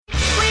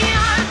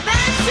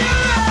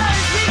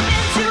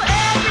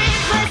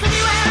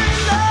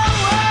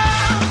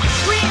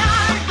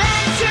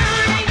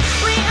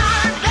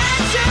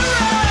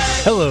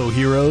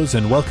fellows,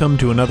 and welcome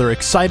to another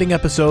exciting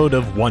episode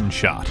of One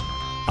Shot.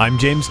 I'm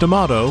James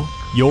D'Amato,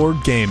 your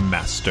Game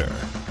Master.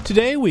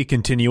 Today we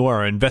continue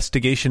our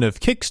investigation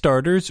of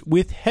Kickstarters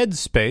with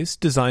Headspace,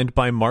 designed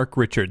by Mark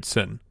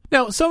Richardson.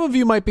 Now, some of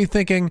you might be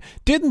thinking,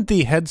 didn't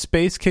the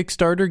Headspace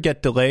Kickstarter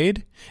get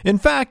delayed? In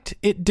fact,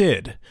 it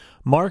did.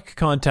 Mark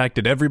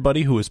contacted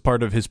everybody who was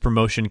part of his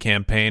promotion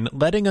campaign,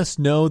 letting us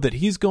know that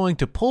he's going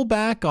to pull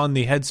back on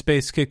the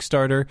Headspace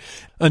Kickstarter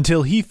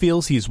until he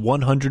feels he's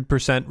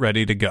 100%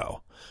 ready to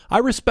go. I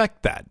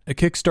respect that. A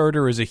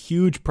Kickstarter is a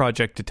huge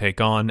project to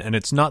take on, and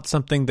it's not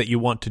something that you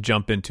want to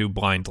jump into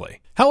blindly.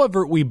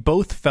 However, we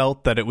both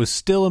felt that it was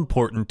still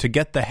important to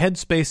get the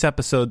Headspace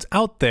episodes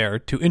out there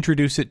to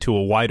introduce it to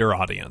a wider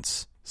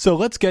audience. So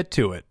let's get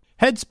to it.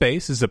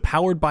 Headspace is a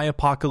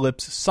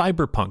powered-by-apocalypse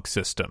cyberpunk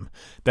system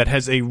that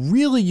has a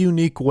really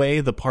unique way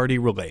the party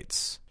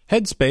relates.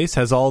 Headspace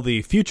has all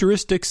the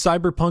futuristic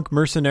cyberpunk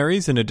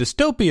mercenaries and a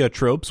dystopia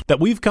tropes that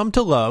we've come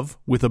to love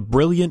with a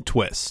brilliant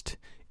twist.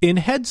 In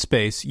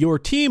Headspace, your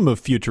team of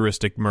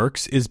futuristic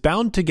mercs is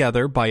bound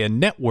together by a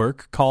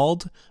network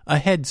called a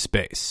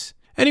Headspace.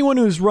 Anyone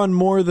who's run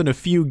more than a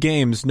few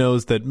games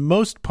knows that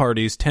most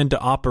parties tend to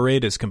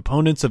operate as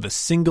components of a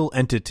single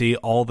entity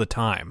all the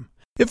time.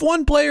 If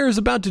one player is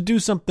about to do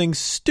something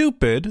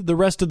stupid, the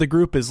rest of the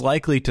group is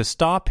likely to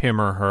stop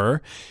him or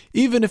her,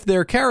 even if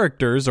their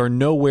characters are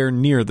nowhere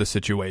near the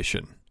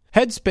situation.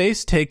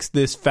 Headspace takes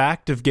this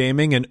fact of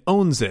gaming and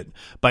owns it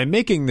by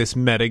making this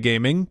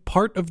metagaming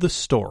part of the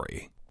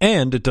story.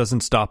 And it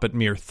doesn't stop at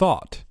mere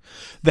thought.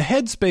 The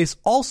Headspace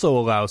also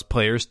allows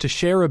players to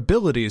share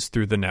abilities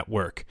through the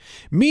network,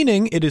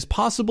 meaning it is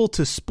possible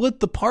to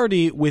split the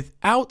party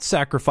without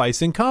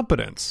sacrificing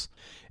competence.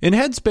 In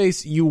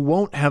Headspace, you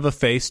won't have a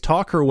face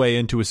talk her way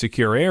into a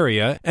secure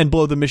area and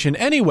blow the mission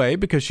anyway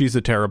because she's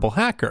a terrible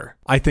hacker.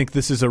 I think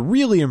this is a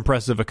really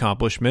impressive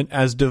accomplishment,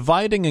 as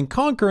dividing and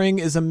conquering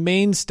is a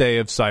mainstay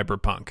of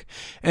cyberpunk,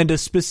 and a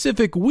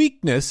specific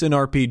weakness in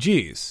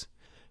RPGs.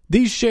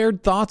 These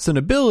shared thoughts and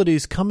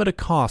abilities come at a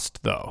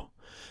cost, though.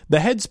 The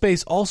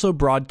Headspace also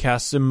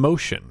broadcasts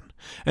emotion,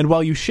 and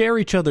while you share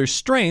each other's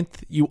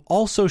strength, you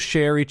also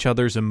share each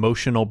other's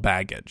emotional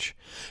baggage.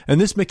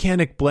 And this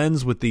mechanic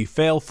blends with the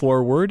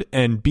fail-forward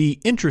and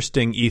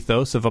be-interesting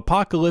ethos of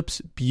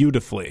Apocalypse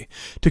beautifully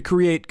to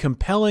create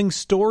compelling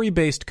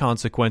story-based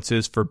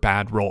consequences for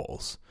bad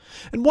rolls.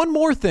 And one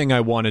more thing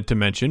I wanted to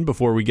mention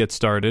before we get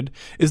started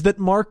is that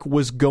Mark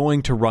was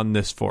going to run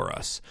this for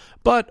us,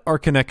 but our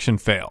connection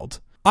failed.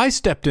 I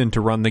stepped in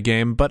to run the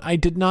game, but I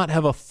did not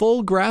have a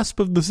full grasp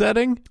of the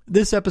setting.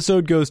 This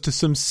episode goes to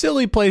some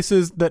silly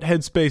places that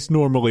Headspace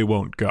normally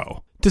won't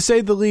go. To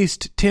say the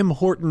least, Tim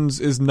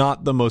Hortons is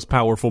not the most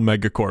powerful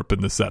megacorp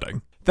in the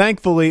setting.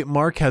 Thankfully,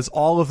 Mark has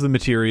all of the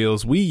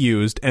materials we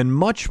used and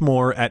much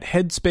more at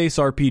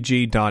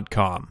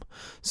headspacerpg.com.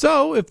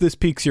 So, if this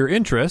piques your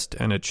interest,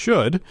 and it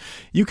should,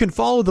 you can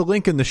follow the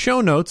link in the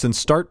show notes and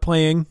start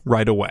playing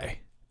right away.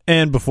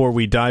 And before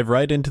we dive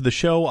right into the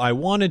show, I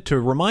wanted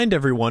to remind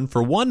everyone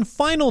for one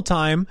final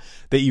time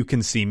that you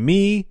can see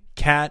me,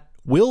 Kat,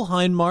 Will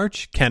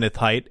Heinmarch, Kenneth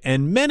Haidt,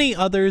 and many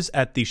others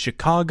at the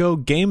Chicago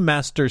Game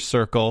Masters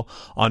Circle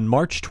on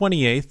March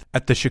 28th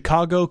at the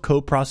Chicago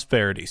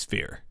Co-Prosperity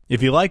Sphere.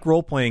 If you like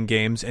role-playing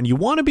games and you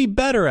want to be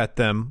better at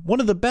them, one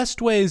of the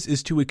best ways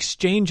is to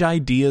exchange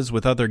ideas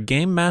with other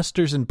game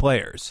masters and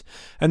players.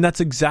 And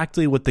that's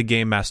exactly what the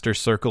Game Masters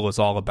Circle is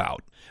all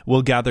about.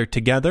 We'll gather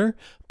together,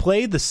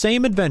 play the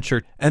same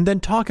adventure, and then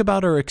talk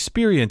about our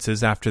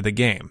experiences after the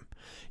game.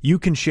 You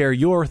can share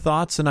your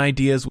thoughts and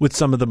ideas with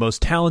some of the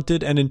most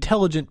talented and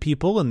intelligent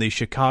people in the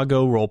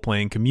Chicago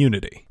role-playing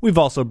community. We've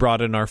also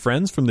brought in our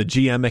friends from the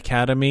GM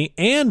Academy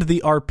and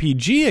the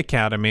RPG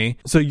Academy,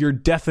 so you're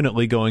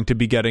definitely going to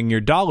be getting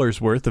your dollar's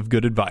worth of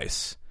good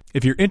advice.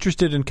 If you're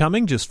interested in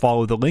coming, just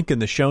follow the link in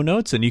the show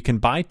notes and you can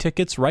buy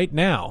tickets right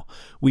now.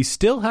 We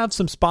still have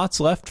some spots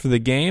left for the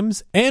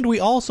games, and we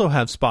also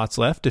have spots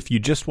left if you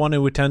just want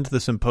to attend the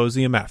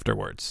symposium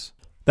afterwards.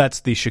 That's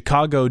the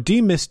Chicago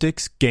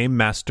D-Mystics Game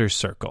Masters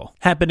Circle,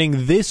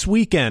 happening this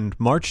weekend,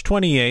 March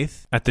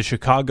 28th, at the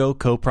Chicago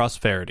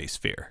Co-Prosperity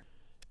Sphere.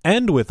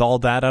 And with all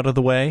that out of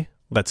the way,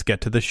 let's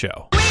get to the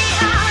show.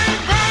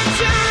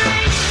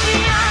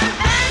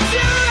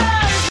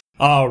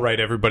 All right,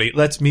 everybody,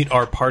 let's meet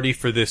our party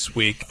for this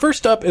week.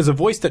 First up is a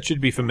voice that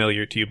should be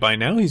familiar to you by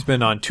now. He's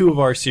been on 2 of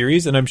our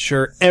series, and I'm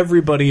sure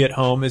everybody at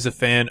home is a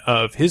fan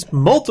of his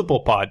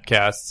multiple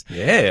podcasts.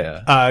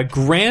 Yeah.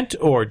 Grant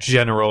or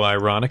General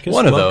Ironicus.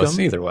 One of welcome. those,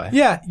 either way.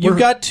 Yeah, you've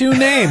got 2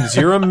 names.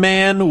 You're a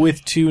man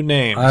with 2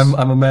 names.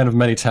 I'm a man of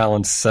many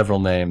talents, several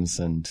names,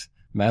 and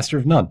master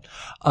of none.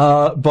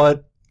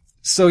 But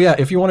So yeah,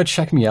 if you want to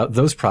check me out,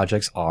 those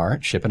projects are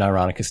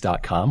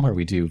chipandIronicus.com, where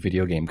we do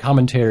video game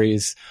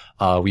commentaries.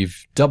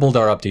 We've doubled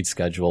our update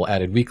schedule,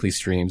 added weekly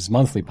streams,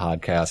 monthly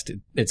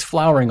podcast. It's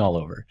flowering all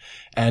over.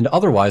 And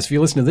otherwise, if you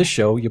listen to this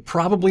show, you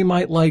probably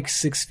might like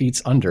 6 Feet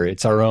Under.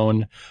 It's our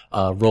own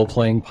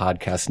role-playing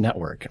podcast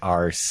network.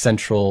 Our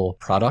central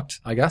product,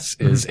 I guess,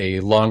 is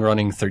a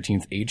long-running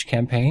 13th Age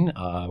campaign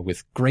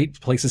with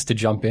great places to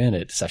jump in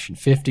at session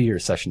 50 or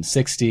session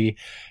 60.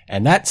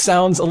 And that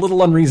sounds a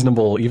little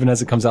unreasonable, even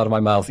as it comes out of my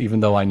mouth, even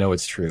though I know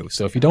it's true.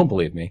 So if you don't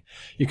believe me,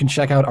 you can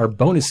check out our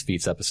bonus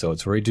feats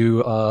episodes where we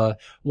do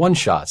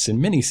one-shots and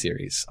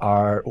mini-series.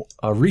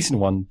 A recent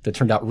one that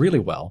turned out really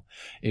well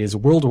is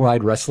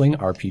Worldwide Wrestling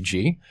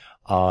RPG.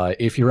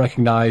 If you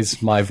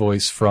recognize my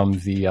voice from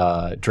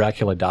the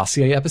Dracula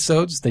Dossier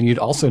episodes, then you'd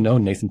also know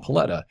Nathan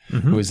Paletta,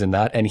 who is in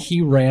that. And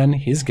he ran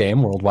his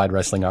game, Worldwide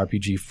Wrestling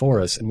RPG,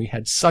 for us, and we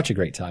had such a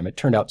great time. It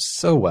turned out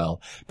so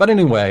well. But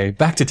anyway,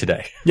 back to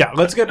today. Yeah,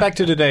 let's get back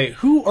to today.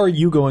 Who are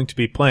you going to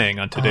be playing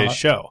on today's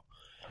show?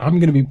 I'm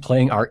going to be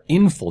playing our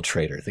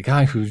infiltrator, the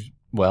guy who,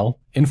 well,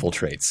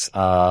 infiltrates,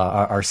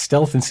 our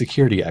stealth and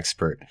security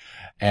expert.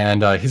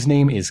 And his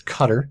name is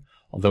Cutter,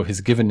 although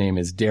his given name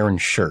is Darren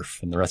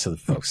Scherf, and the rest of the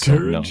folks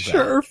don't know that.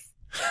 Darren Scherf.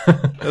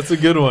 That's a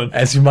good one.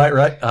 As you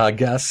might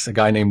guess, a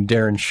guy named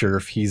Darren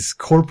Scherf, he's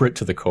corporate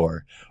to the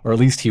core, or at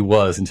least he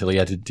was until he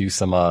had to do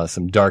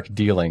some dark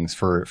dealings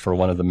for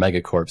one of the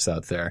megacorps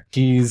out there.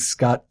 He's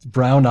got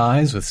brown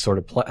eyes with sort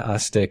of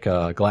plastic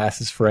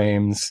glasses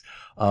frames.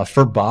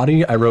 For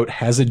body, I wrote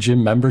has a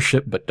gym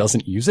membership but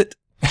doesn't use it.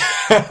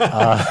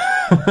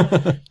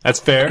 That's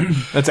fair.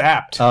 That's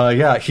apt.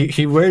 Yeah,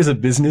 he wears a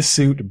business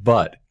suit,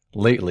 but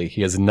lately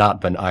he has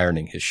not been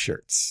ironing his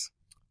shirts.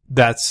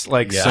 That's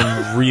like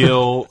some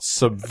real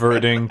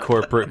subverting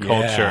corporate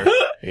culture.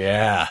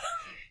 Yeah.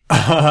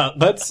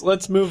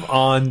 Let's move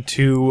on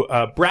to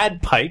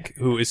Brad Pike,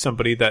 who is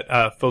somebody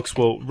that folks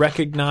will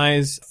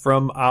recognize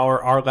from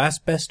our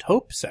last Best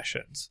Hope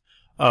sessions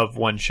of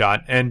One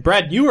Shot. And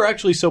Brad, you were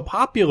actually so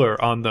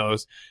popular on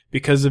those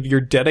because of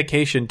your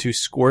dedication to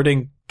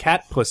squirting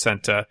cat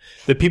placenta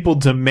that people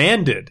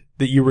demanded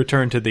that you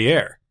return to the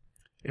air.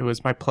 It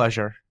was my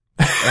pleasure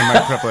and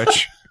my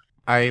privilege.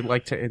 I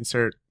like to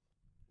insert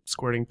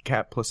squirting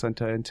cat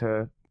placenta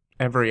into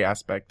every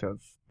aspect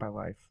of my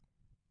life.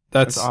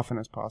 As often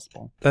as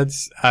possible.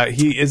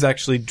 He is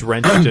actually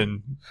drenched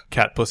in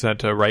cat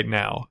placenta right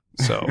now,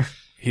 so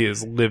he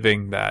is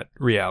living that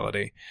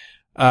reality.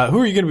 Who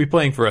are you going to be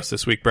playing for us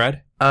this week,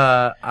 Brad?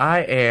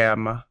 I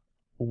am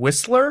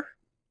Whistler,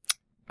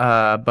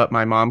 but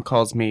my mom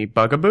calls me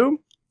Bugaboo,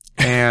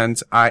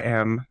 and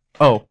my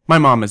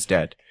mom is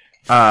dead.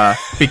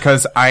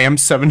 Because I am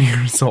 7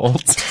 years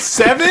old.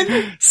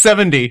 7?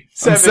 70.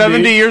 I'm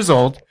 70 years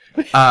old.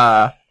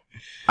 I'm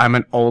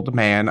an old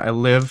man. I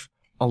live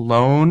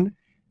alone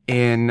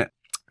in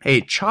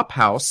a chop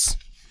house,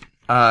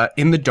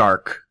 in the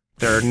dark.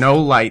 There are no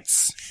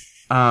lights.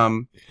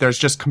 There's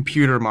just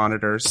computer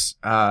monitors,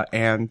 but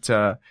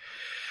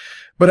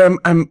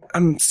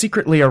I'm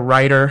secretly a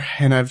writer,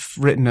 and I've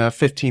written a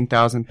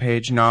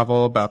 15,000-page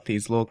novel about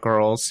these little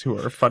girls who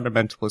are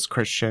fundamentalist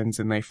Christians,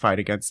 and they fight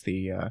against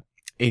the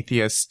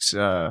atheist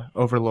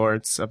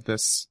overlords of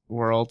this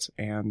world.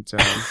 And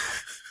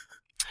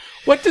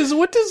what does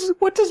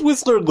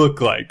Whistler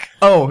look like?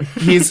 Oh,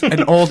 he's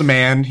an old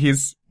man.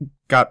 He's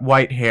got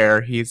white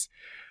hair. He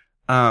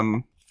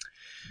hasn't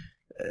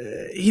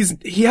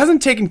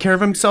taken care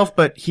of himself,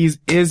 but he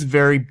is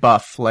very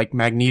buff, like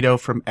Magneto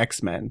from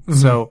X-Men. Mm-hmm.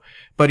 So,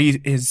 but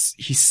he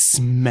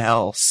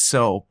smells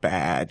so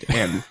bad,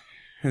 and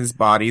his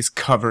body's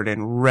covered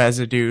in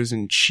residues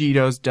and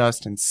Cheetos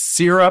dust and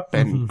syrup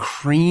and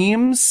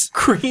creams.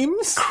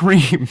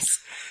 Creams.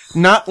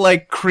 Not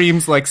like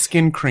creams like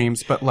skin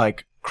creams, but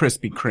like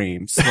Krispy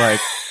Kremes,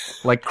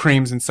 like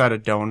creams inside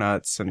of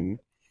donuts. And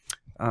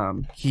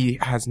he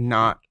has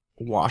not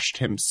washed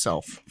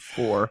himself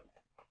for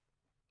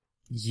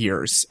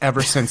years,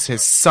 ever since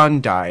his son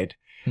died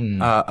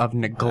of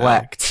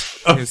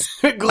neglect.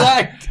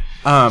 Neglect.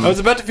 I was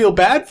about to feel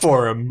bad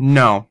for him.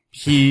 No,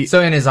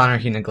 So in his honor,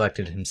 he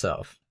neglected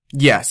himself.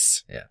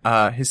 Yes.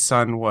 Yeah. His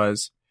son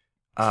was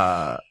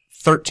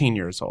 13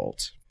 years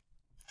old.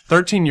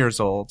 13 years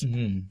old,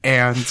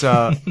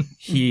 and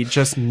he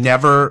just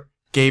never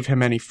gave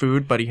him any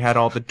food, but he had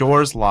all the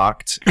doors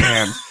locked,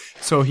 and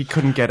so he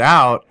couldn't get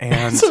out.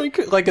 And so he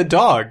could, like a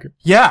dog.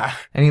 Yeah.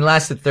 And he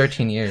lasted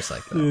 13 years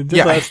like that. It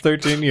did last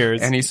 13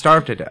 years. And he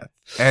starved to death.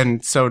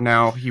 And so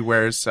now he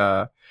wears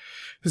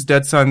his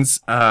dead son's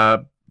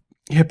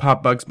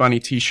hip-hop Bugs Bunny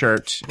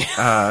t-shirt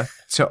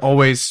to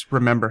always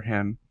remember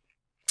him.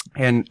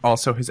 And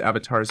also his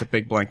avatar is a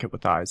big blanket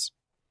with eyes.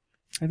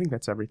 I think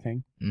that's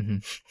everything. Mm-hmm.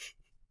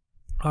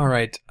 All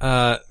right.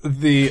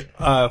 The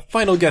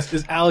final guest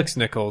is Alex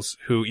Nichols,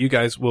 who you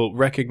guys will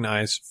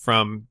recognize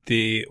from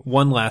the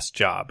One Last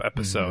Job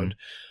episode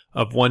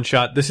of One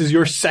Shot. This is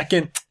your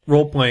second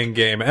role-playing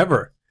game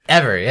ever.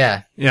 Ever,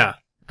 yeah. Yeah.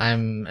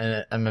 I'm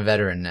a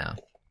veteran now.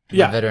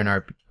 I'm a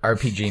veteran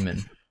RPG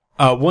man.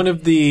 One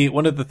of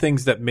the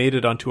things that made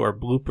it onto our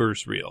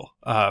bloopers reel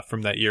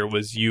from that year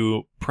was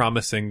you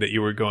promising that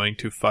you were going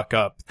to fuck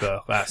up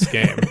the last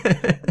game.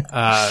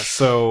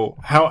 So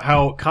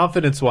how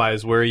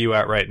confidence-wise, where are you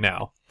at right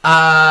now?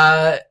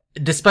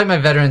 Despite my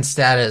veteran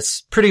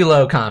status, pretty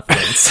low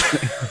confidence.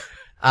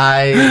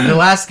 The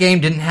last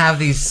game didn't have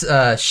these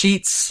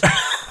sheets.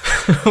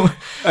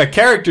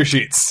 Character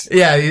sheets.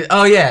 Yeah.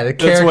 Oh, yeah. The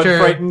character. That's what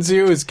frightens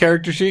you is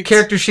character sheets?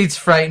 Character sheets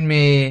frighten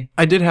me.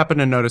 I did happen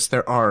to notice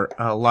there are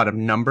a lot of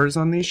numbers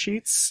on these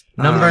sheets.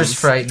 Numbers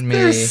frighten me.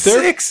 There's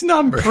 6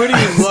 numbers. Pretty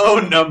low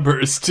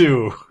numbers,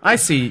 too. I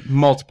see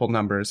multiple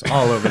numbers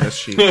all over this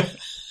sheet.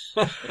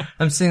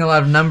 I'm seeing a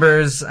lot of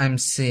numbers. I'm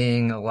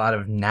seeing a lot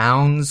of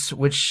nouns,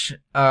 which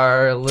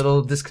are a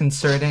little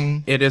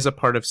disconcerting. It is a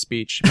part of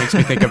speech. It makes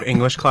me think of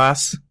English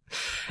class.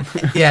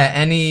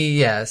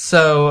 Yeah.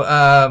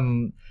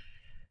 So,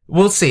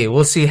 we'll see.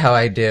 We'll see how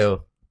I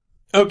do.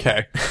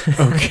 Okay.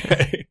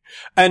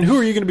 And who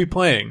are you going to be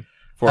playing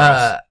for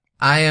us?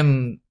 I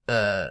am,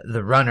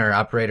 the runner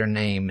operator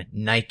named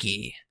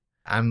Nike.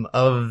 I'm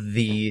of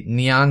the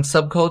neon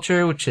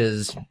subculture, which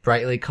is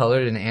brightly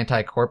colored and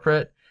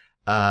anti-corporate.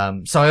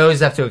 So I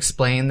always have to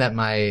explain that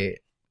my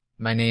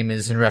name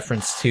is in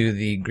reference to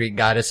the Greek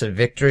goddess of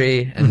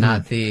victory and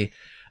not the,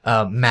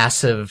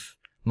 massive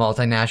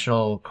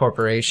multinational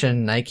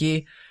corporation,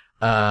 Nike.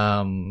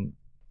 Since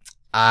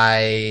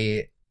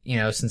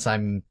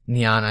I'm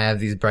neon, I have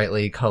these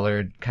brightly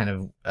colored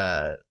kind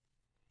of,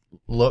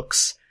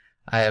 looks.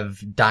 I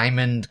have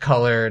diamond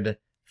colored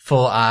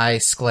full eye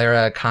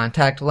sclera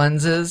contact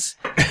lenses.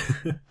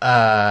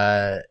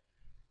 My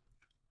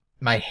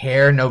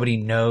hair, nobody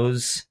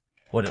knows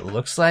what it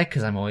looks like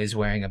because I'm always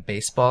wearing a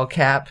baseball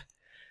cap.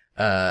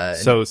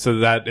 So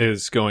that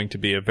is going to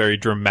be a very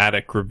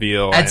dramatic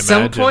reveal. At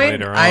some point,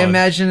 later on. I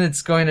imagine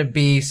it's going to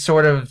be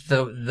sort of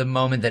the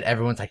moment that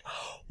everyone's like,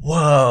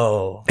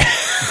 "Whoa!"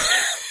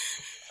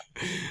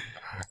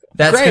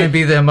 That's going to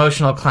be the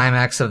emotional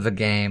climax of the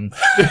game.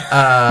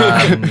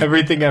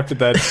 Everything after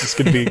that is just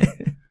going to be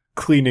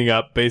cleaning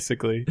up,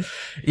 basically.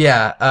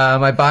 Yeah,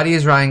 my body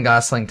is Ryan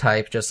Gosling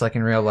type, just like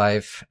in real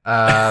life.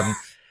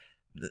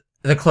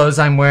 The clothes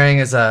I'm wearing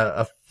is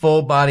a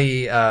full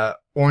body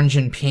orange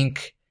and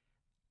pink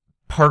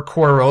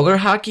parkour roller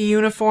hockey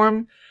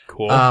uniform.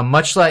 Cool.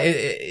 Much like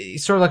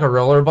it's sort of like a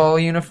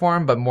rollerball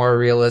uniform, but more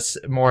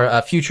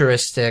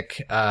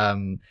futuristic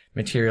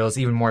materials,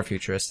 even more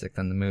futuristic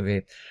than the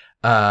movie.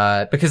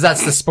 Because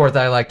that's the sport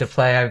that I like to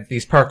play. I have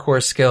these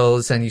parkour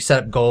skills, and you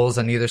set up goals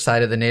on either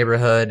side of the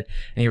neighborhood,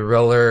 and you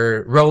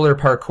roller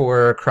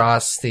parkour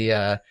across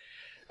the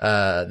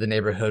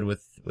neighborhood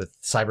with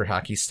cyber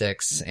hockey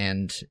sticks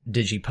and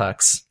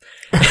digipucks.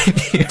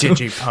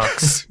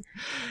 Digipucks.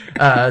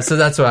 So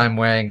that's what I'm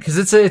wearing, because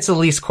it's the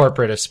least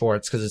corporate of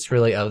sports, because it's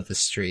really of the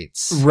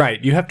streets.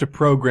 Right. You have to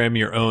program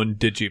your own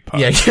digipuck.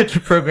 Yeah, you have to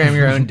program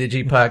your own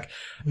digipuck.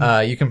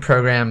 You can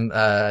program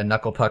a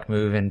knuckle puck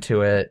move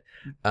into it.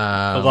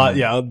 A lot,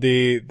 yeah.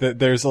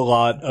 There's a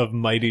lot of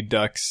Mighty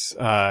Ducks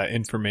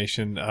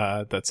information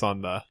that's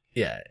on the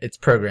it's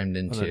programmed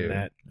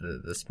into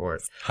the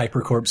sport.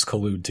 Hypercorps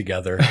collude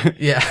together.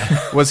 Yeah.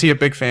 Was he a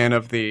big fan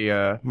of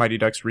the Mighty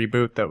Ducks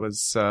reboot that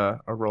was a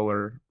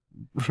roller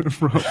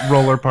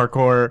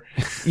parkour?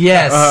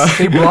 Yes.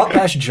 They brought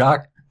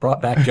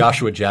back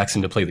Joshua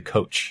Jackson to play the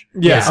coach.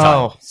 Yeah.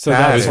 Oh, so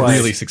that was was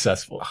really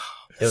successavational.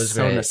 It was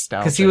so great.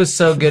 nostalgic. Because he was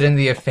so good in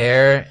The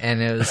Affair,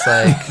 and it was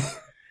like,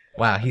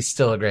 wow, he's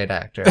still a great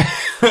actor.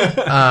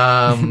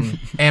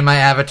 And my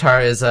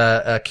avatar is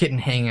a kitten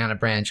hanging on a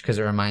branch because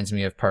it reminds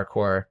me of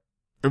parkour.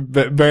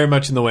 very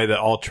much in the way that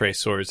all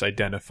tracers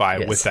identify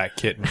Yes. with that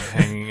kitten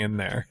hanging in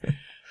there.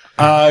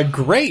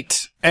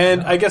 Great.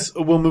 And I guess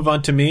we'll move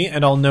on to me,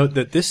 and I'll note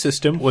that this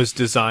system was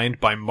designed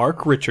by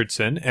Mark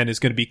Richardson and is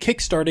going to be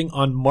kickstarting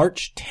on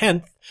March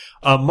 10th.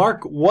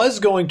 Mark was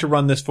going to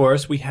run this for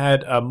us. We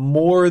had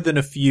more than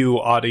a few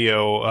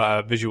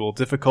audio visual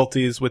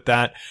difficulties with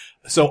that.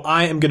 So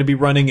I am going to be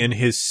running in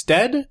his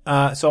stead.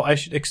 So I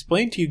should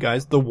explain to you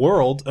guys the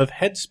world of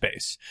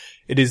Headspace.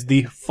 It is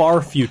the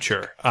far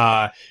future.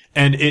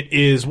 And it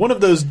is one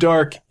of those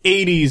dark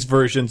 80s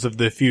versions of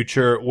the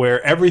future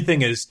where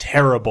everything is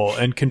terrible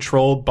and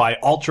controlled by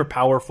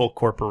ultra-powerful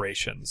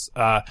corporations.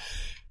 The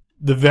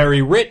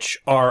very rich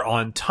are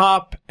on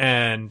top,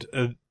 and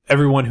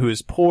everyone who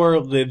is poor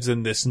lives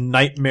in this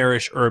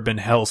nightmarish urban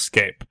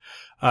hellscape.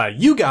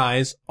 You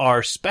guys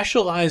are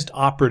specialized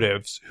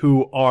operatives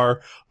who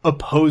are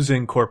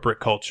opposing corporate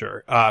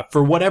culture.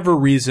 For whatever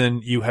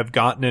reason, you have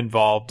gotten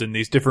involved in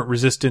these different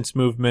resistance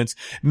movements.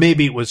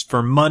 Maybe it was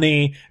for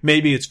money.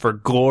 Maybe it's for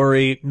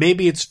glory.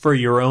 Maybe it's for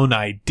your own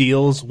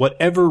ideals.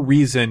 Whatever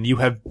reason, you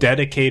have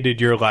dedicated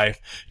your life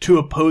to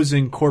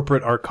opposing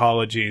corporate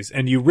arcologies,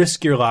 and you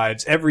risk your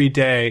lives every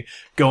day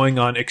going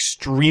on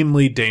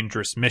extremely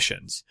dangerous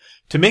missions.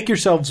 To make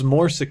yourselves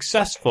more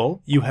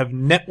successful, you have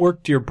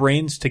networked your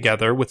brains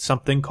together with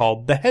something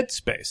called the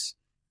Headspace.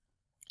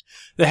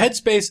 The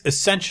Headspace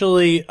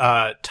essentially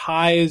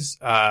ties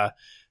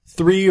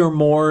 3 or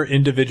more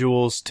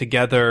individuals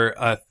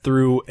together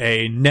through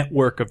a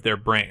network of their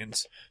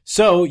brains.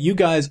 So you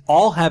guys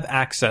all have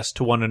access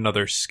to one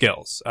another's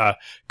skills.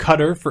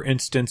 Cutter, for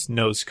instance,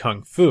 knows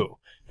Kung Fu.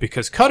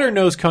 Because Cutter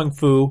knows Kung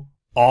Fu,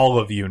 all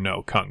of you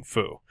know Kung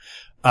Fu.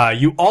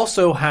 You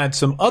also had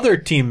some other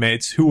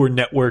teammates who were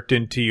networked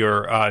into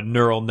your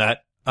neural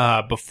net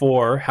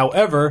before.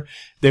 However,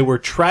 they were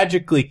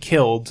tragically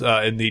killed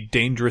in the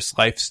dangerous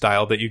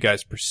lifestyle that you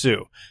guys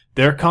pursue.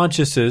 Their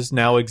consciences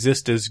now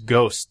exist as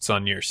ghosts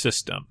on your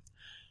system.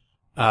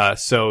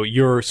 So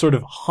you're sort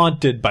of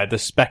haunted by the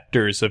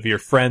specters of your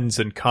friends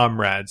and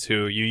comrades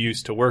who you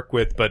used to work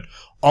with, but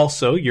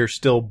also you're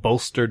still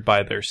bolstered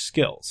by their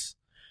skills.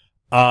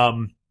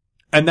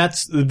 And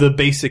that's the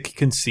basic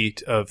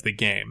conceit of the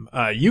game.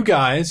 You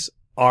guys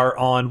are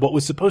on what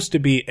was supposed to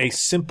be a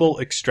simple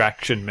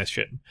extraction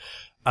mission.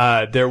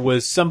 There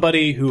was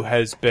somebody who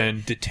has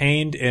been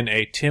detained in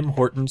a Tim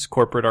Hortons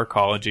corporate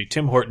arcology.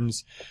 Tim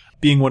Hortons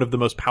being one of the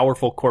most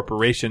powerful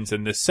corporations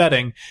in this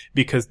setting,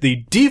 because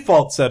the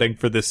default setting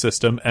for this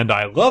system, and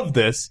I love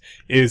this,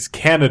 is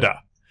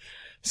Canada.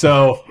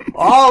 So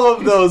all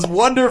of those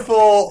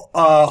wonderful,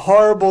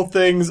 horrible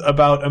things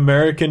about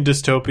American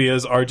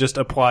dystopias are just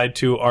applied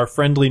to our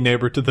friendly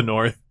neighbor to the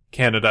north,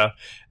 Canada.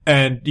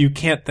 And you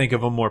can't think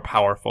of a more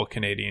powerful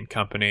Canadian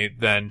company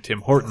than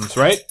Tim Hortons,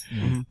 right?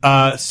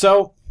 Mm-hmm.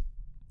 So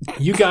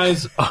you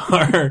guys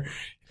are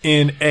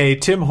in a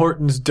Tim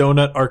Hortons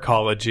donut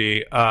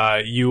arcology.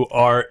 You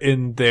are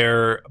in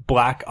their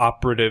black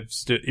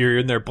operatives. You're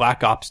in their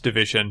black ops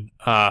division,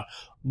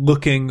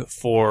 looking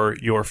for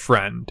your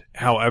friend.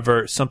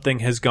 However, something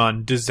has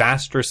gone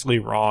disastrously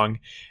wrong,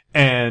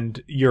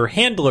 and your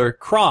handler,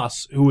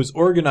 Cross, who was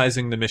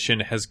organizing the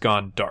mission, has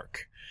gone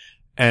dark.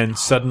 And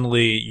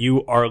suddenly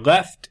you are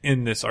left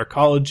in this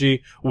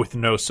arcology with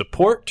no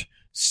support,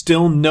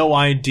 still no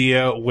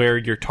idea where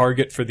your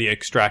target for the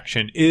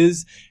extraction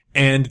is,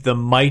 and the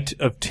might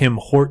of Tim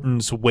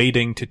Hortons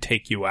waiting to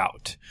take you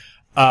out.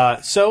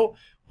 So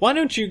why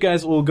don't you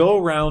guys, we'll go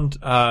around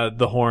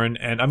the horn,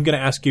 and I'm going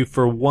to ask you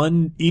for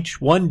each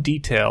one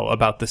detail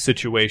about the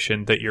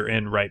situation that you're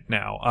in right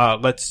now.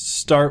 Let's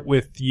start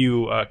with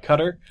you,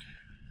 Cutter.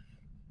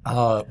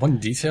 One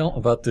detail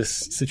about this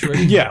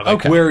situation? Yeah,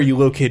 like where are you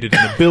located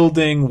in the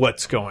building?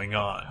 What's going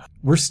on?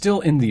 We're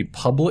still in the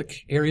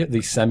public area,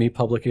 the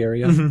semi-public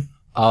area.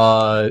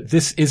 Mm-hmm.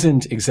 This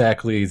isn't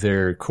exactly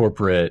their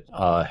corporate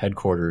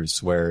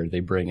headquarters where they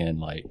bring in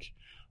like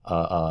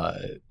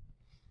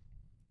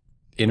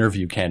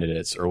interview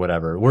candidates or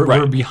whatever.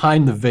 We're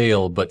behind the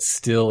veil, but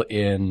still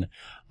in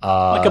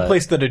like a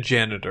place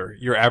that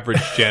your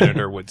average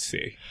janitor would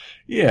see.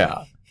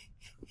 Yeah.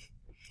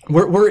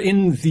 We're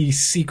in the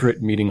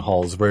secret meeting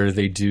halls where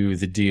they do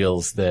the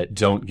deals that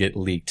don't get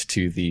leaked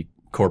to the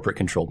corporate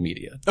controlled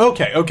media.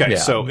 Okay. Yeah.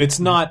 So it's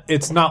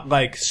not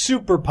like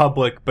super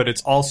public, but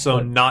it's also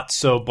not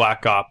so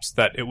black ops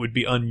that it would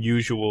be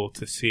unusual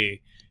to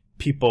see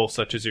people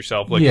such as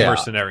yourself, like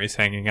mercenaries,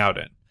 hanging out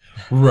in.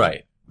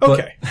 Right.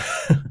 Okay.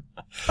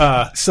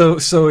 So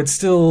it's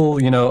still,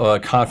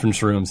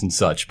 conference rooms and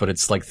such, but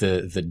it's like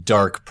the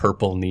dark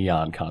purple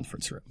neon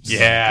conference rooms.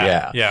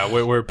 Yeah.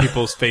 Where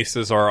people's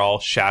faces are all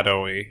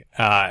shadowy,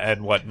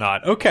 and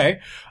whatnot. Okay.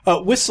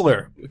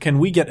 Whistler, can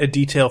we get a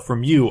detail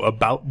from you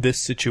about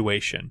this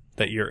situation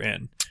that you're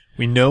in?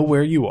 We know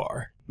where you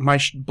are. My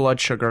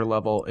blood sugar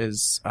level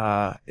is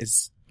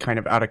kind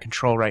of out of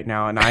control right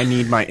now, and I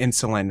need my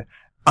insulin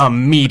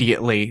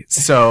immediately.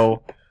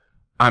 So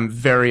I'm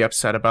very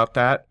upset about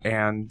that,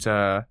 and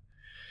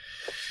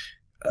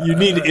you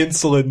need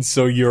insulin,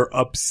 so you're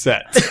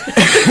upset.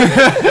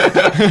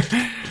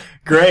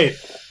 Great.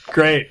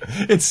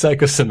 It's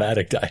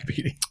psychosomatic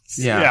diabetes.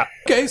 Yeah.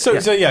 Okay, so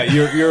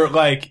you're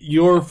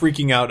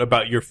freaking out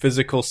about your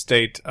physical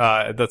state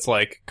that's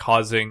like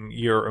causing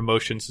your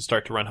emotions to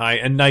start to run high.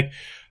 And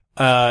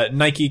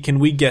Nike, can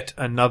we get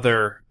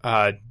another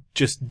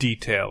just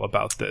detail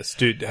about this?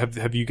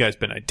 Have you guys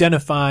been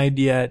identified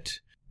yet?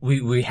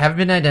 We have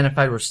been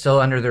identified. We're still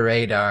under the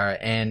radar,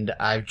 and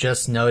I've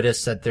just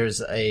noticed that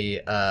there's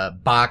a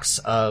box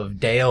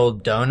of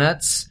day-old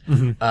donuts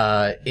in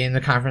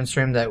the conference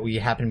room that we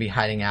happen to be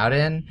hiding out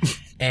in,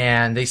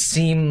 and they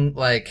seem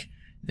like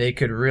they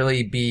could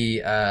really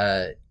be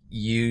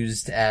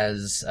used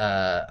as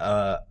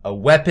a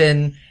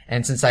weapon.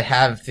 And since I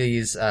have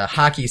these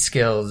hockey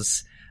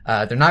skills,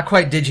 they're not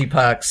quite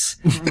digipucks,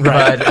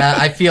 but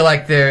I feel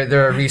like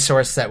they're a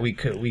resource that we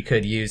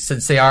could use,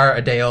 since they are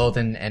a day old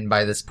and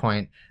by this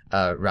point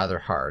rather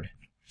hard.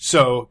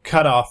 So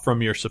cut off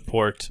from your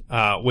support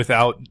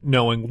without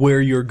knowing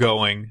where you're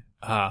going.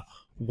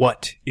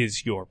 What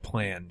is your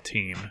plan,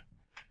 team?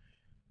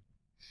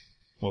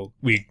 Well,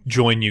 we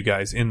join you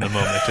guys in the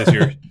moment as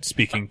you're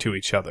speaking to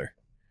each other.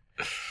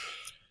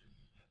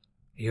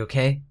 You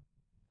okay?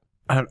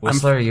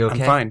 Whistler, are you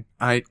okay? I'm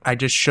fine. I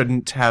just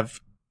shouldn't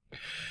have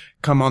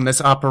come on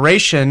this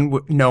operation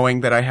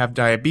knowing that I have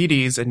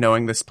diabetes and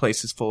knowing this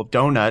place is full of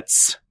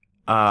donuts,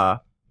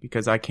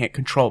 because I can't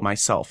control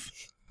myself.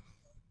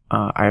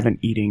 I have an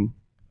eating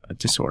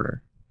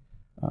disorder,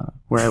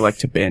 where I like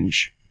to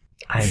binge.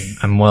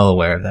 I'm well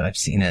aware of that. I've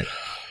seen it.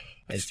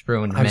 It's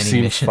ruined many I've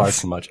seen missions. far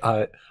too much.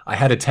 I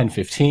had a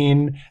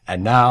 10:15,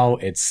 and now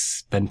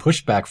it's been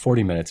pushed back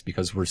 40 minutes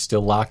because we're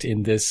still locked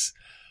in this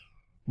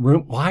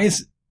room. Why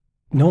is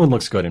no one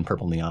looks good in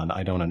purple neon?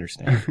 I don't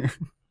understand.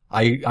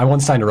 I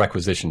once signed a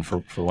requisition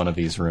for one of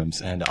these rooms,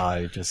 and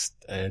it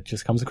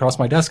just comes across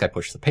my desk. I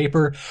push the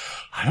paper.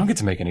 I don't get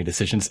to make any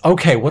decisions.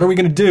 Okay, what are we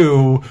going to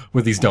do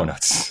with these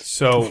donuts?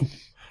 So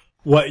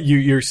what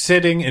you're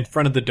sitting in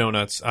front of the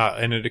donuts,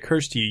 and it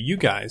occurs to you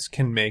guys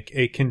can make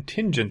a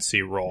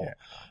contingency roll.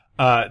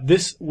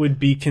 This would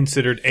be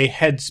considered a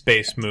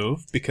headspace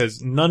move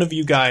because none of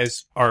you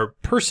guys are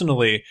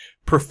personally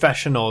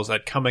professionals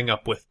at coming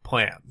up with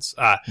plans.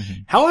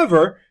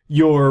 However,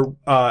 your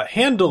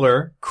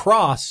handler,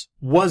 Cross,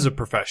 was a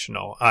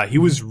professional. He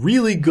was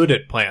really good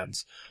at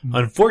plans.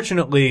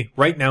 Unfortunately,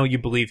 right now you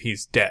believe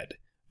he's dead.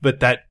 But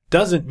that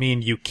doesn't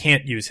mean you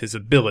can't use his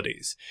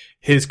abilities.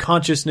 His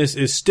consciousness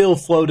is still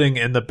floating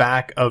in the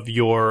back of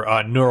your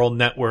neural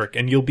network,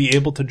 and you'll be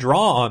able to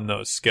draw on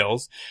those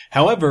skills.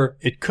 However,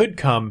 it could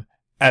come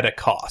at a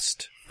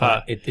cost.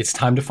 It's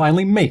time to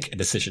finally make a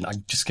decision.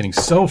 I'm just getting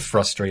so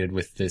frustrated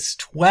with this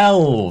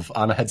 12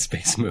 on a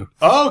headspace move.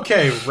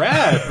 Okay,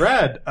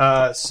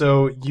 rad.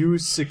 So you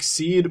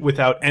succeed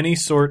without any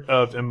sort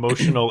of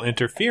emotional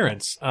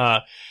interference.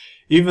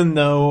 Even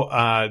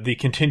though the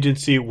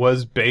contingency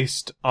was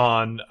based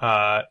on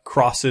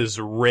Cross's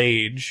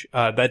rage,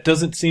 that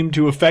doesn't seem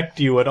to affect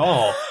you at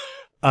all.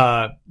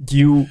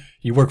 You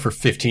work for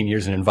 15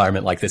 years in an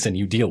environment like this, and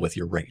you deal with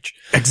your rage.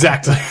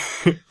 Exactly.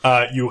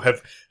 You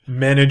have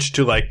managed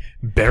to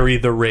bury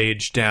the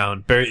rage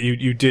down.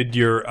 You did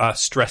your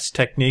stress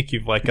technique.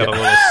 You've got a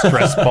little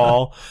stress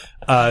ball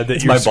that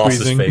it's you're my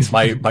squeezing. boss's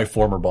face, my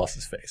former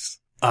boss's face.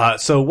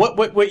 So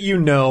what you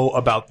know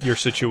about your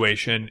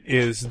situation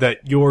is that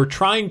you're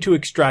trying to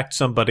extract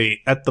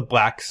somebody at the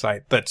black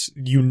site that's,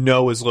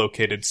 is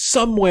located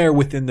somewhere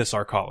within this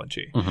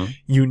arcology. Mm-hmm.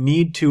 You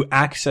need to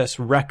access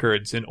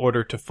records in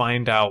order to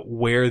find out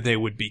where they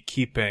would be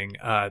keeping,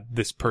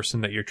 this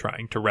person that you're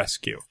trying to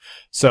rescue.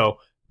 So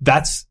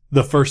that's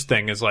the first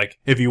thing is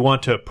if you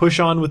want to push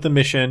on with the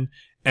mission,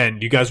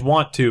 and you guys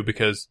want to,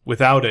 because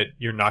without it,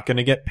 you're not going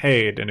to get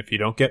paid. And if you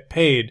don't get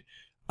paid,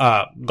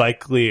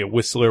 likely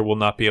Whistler will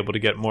not be able to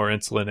get more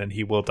insulin and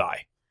he will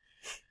die.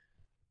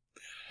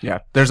 Yeah,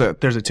 there's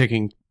a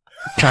ticking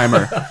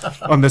timer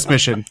on this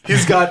mission.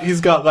 He's got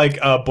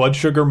a blood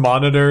sugar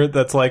monitor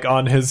that's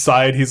on his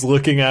side. He's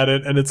looking at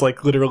it and it's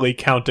literally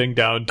counting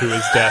down to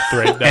his death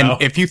right now.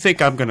 And if you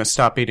think I'm going to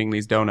stop eating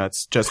these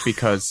donuts just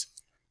because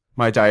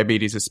my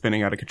diabetes is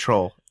spinning out of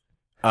control,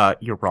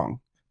 you're wrong.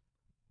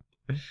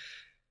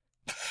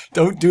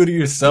 Don't do to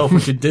yourself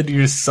what you did to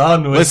your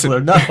son, Whistler.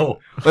 No.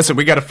 Listen,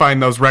 we got to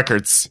find those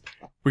records.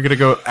 We got to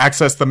go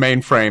access the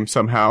mainframe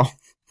somehow.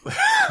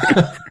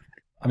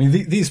 I mean,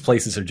 these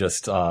places are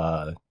just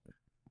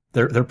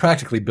they're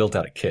practically built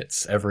out of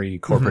kits. Every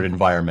corporate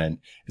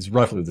environment is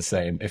roughly the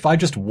same. If I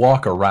just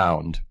walk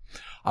around,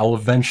 I'll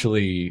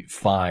eventually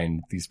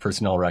find these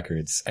personnel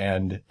records.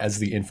 And as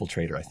the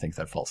infiltrator, I think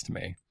that falls to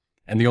me.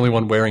 And the only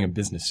one wearing a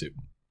business suit.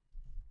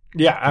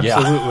 Yeah,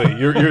 absolutely.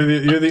 Yeah.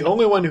 You're the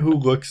only one who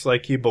looks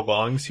like he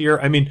belongs here.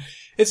 I mean,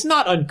 it's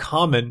not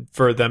uncommon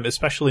for them,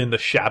 especially in the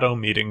shadow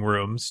meeting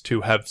rooms,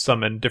 to have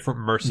summon different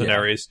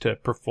mercenaries to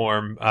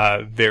perform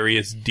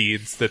various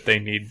deeds that they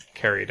need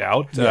carried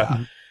out.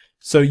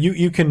 So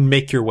you can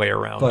make your way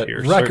around but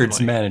here. Records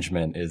certainly.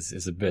 management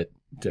is a bit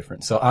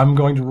different. So I'm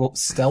going to roll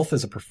stealth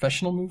as a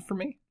professional move for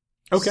me.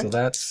 Okay. So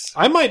that's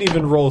I might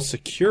even roll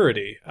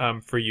security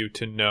for you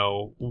to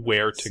know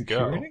where to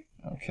security? go.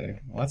 Okay,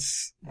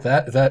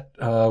 that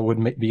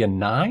would be a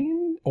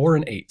 9 or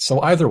an 8. So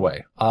either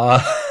way.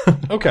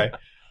 Okay.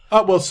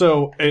 Well,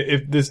 so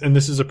if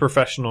this is a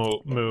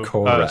professional move.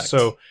 Correct.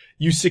 So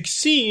you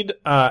succeed.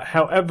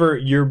 However,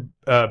 your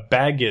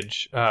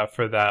baggage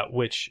for that,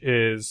 which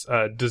is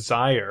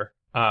desire,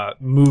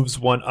 moves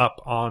one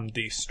up on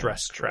the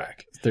stress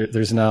track.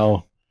 There's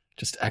now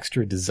just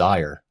extra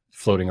desire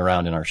floating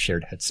around in our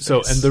shared headspace.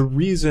 So, and the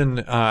reason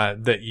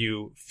that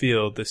you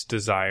feel this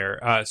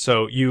desire,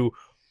 so you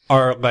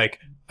are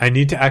I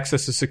need to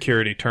access a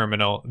security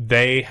terminal.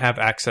 They have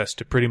access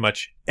to pretty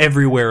much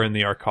everywhere in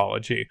the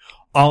arcology.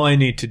 All I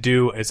need to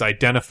do is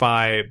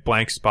identify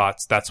blank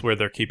spots. That's where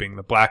they're keeping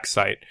the black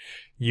site.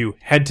 You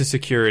head to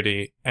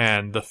security,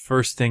 and the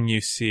first thing you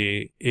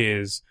see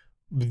is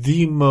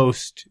the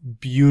most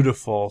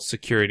beautiful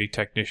security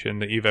technician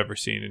that you've ever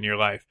seen in your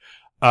life.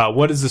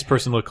 What does this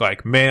person look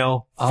like?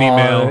 Male?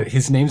 Female?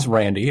 His name's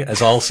Randy,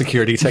 as all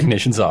security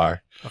technicians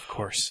are. Of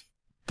course.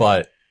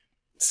 But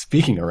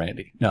speaking of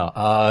Randy, no,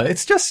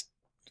 it's just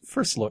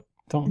first look.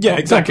 Don't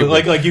Exactly.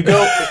 Don't You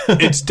go,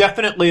 it's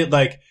definitely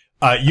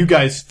you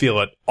guys feel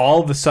it.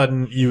 All of a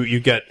sudden, you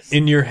get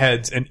in your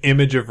heads an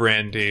image of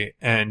Randy,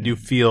 and you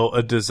feel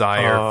a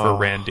desire for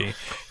Randy.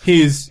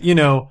 He's,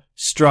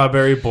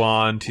 strawberry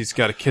blonde. He's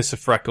got a kiss of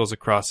freckles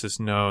across his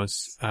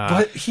nose.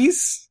 but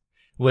he's...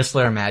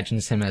 Whistler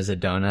imagines him as a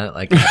donut,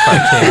 like a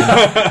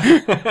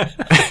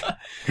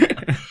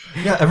cartoon.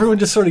 Yeah, everyone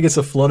just sort of gets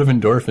a flood of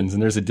endorphins,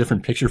 and there's a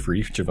different picture for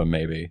each of them,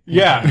 maybe.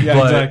 Yeah,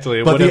 But-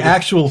 exactly. But Whatever. the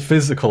actual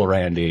physical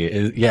Randy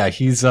is, yeah,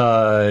 he's,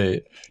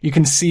 you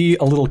can see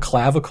a little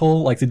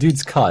clavicle, like the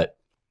dude's cut.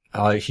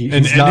 He's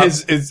and not,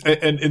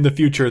 and in the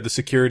future, the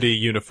security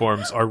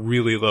uniforms are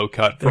really low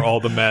cut for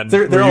all the men.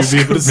 they're where all you'd be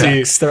able scoop to see.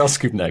 necks. They're all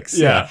scoop necks.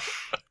 Yeah.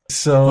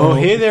 So. Oh,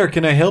 hey there.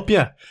 Can I help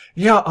you?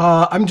 Yeah,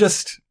 I'm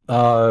just,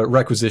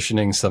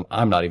 requisitioning some,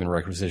 I'm not even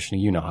requisitioning,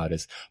 you know how it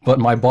is. But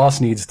my boss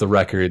needs the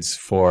records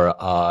for,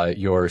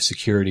 your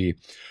security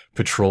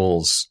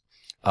patrols.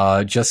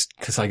 Just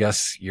cause I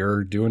guess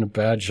you're doing a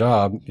bad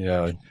job.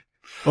 Yeah.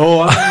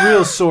 Oh, I'm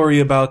real sorry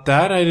about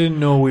that. I didn't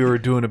know we were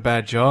doing a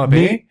bad job,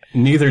 eh?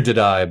 Neither did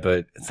I,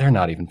 but they're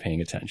not even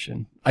paying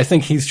attention. I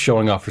think he's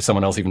showing off for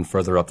someone else even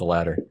further up the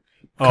ladder.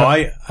 Oh,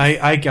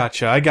 I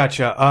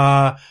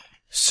gotcha.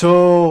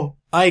 So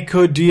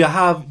do you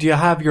have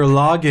your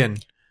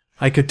login?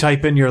 I could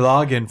type in your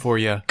login for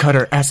you.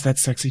 Cutter, ask that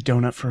sexy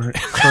donut for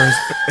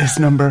his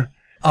number.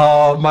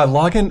 My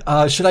login,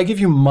 should I give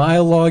you my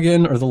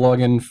login or the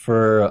login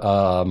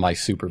for, my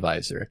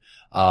supervisor?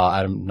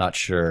 I'm not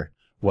sure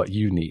what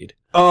you need.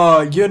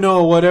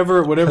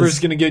 Whatever's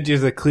gonna get you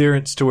the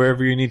clearance to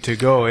wherever you need to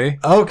go, eh?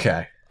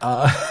 Okay.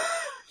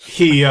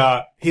 He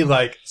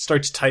like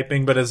starts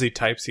typing, but as he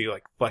types, he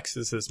like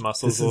flexes his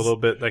muscles a little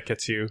bit. That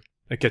gets you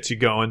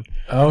going.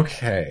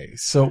 Okay.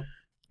 So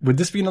would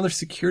this be another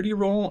security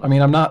role? I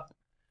mean, I'm not,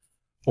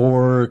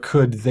 or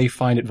could they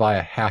find it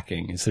via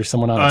hacking? Is there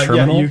someone on a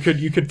terminal? Yeah,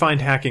 you could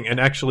find hacking, and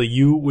actually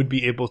you would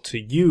be able to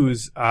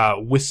use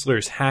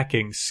Whistler's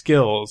hacking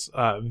skills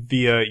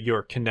via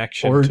your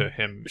connection Or to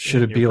him.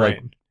 should in it be your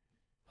like,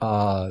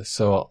 brain.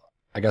 so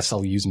I guess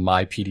I'll use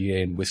my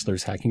PDA and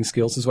Whistler's hacking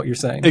skills is what you're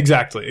saying?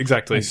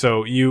 Exactly.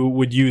 So you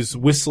would use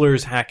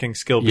Whistler's hacking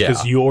skill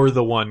because you're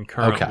the one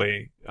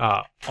currently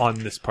on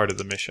this part of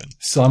the mission.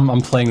 So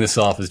I'm playing this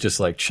off as just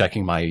like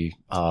checking my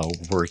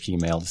work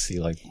email to see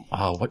like,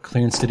 what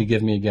clearance did he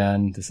give me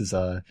again? This is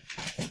a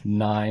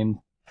 9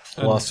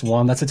 plus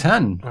 1. That's a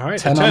 10. All right,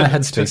 10 on a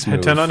headspace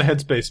move. 10 on a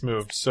headspace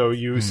move. So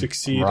you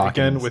succeed rocking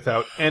again this.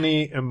 without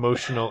any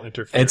emotional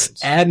interference.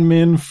 It's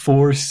admin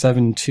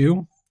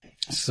 472.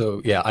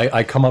 So yeah,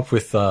 I come up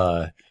with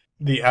the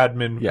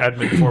admin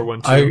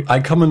 412. I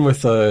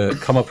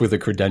come up with a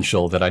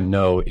credential that I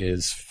know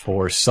is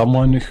for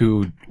someone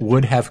who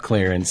would have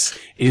clearance,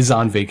 is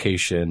on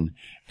vacation,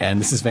 and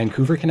this is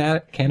Vancouver,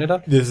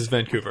 Canada? This is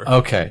Vancouver.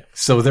 Okay.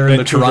 So they're in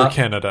the Vancouver, Toronto,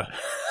 Canada.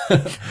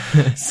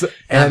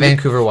 And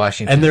Vancouver,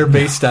 Washington. and they're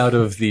based out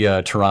of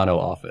the Toronto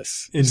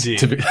office. Indeed.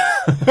 To be-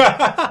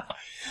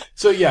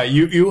 So yeah,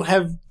 you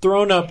have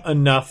thrown up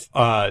enough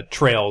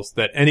trails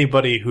that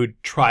anybody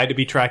who'd try to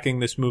be tracking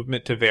this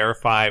movement to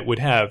verify would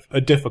have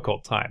a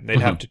difficult time. They'd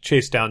have to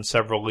chase down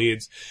several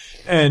leads.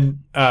 And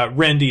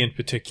Randy in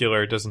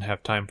particular doesn't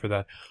have time for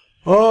that.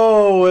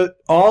 Oh, it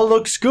all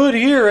looks good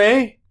here,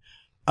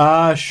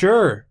 eh?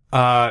 Sure.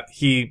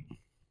 He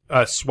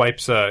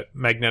swipes a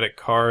magnetic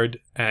card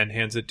and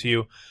hands it to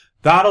you.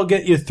 That'll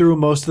get you through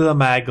most of the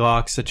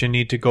maglocks that you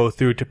need to go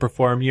through to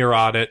perform your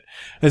audit.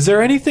 Is there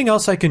anything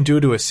else I can do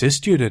to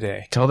assist you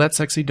today? Tell that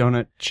sexy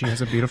donut she has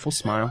a beautiful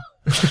smile.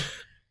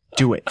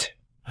 Do it.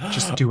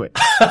 Just do it.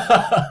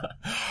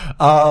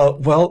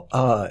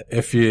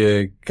 if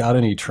you got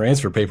any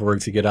transfer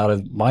paperwork to get out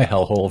of my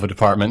hellhole of a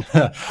department.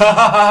 But,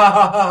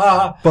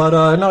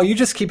 no, you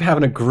just keep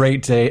having a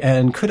great day.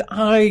 And could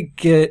I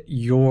get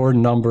your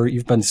number?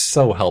 You've been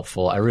so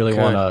helpful. I really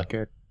want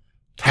to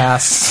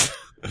pass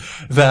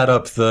that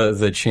up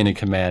the chain of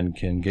command.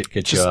 Can get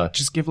you,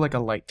 just give like a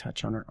light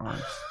touch on her arm.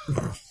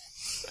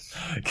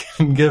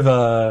 can give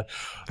a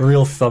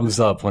real thumbs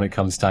up when it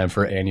comes time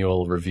for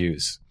annual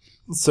reviews.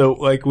 So,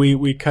 like,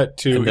 we cut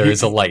to... And there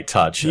is a light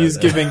touch. He's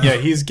giving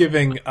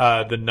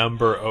the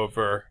number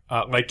over,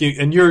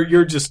 and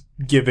you're just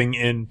giving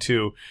in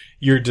to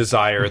your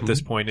desire at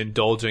this point,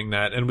 indulging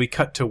that. And we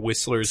cut to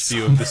Whistler's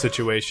view of the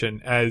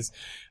situation as,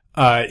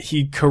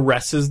 he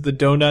caresses the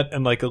donut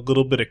and like a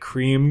little bit of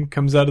cream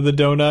comes out of the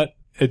donut.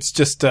 It's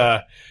just,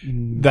 that's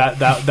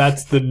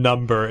the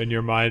number in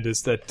your mind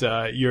is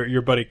that,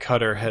 your buddy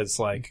Cutter has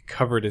like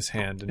covered his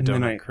hand in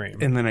donut cream.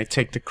 And then I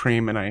take the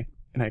cream and I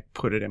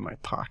put it in my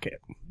pocket.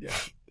 Yeah.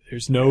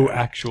 There's no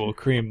actual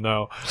cream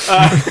though.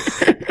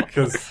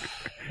 Because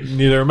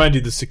neither remind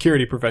you, the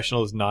security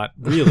professional is not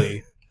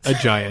really a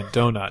giant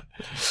donut.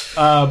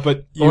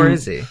 But or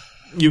is he?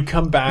 You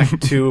come back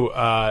to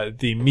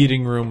the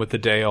meeting room with the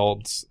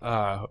day-olds,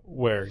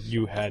 where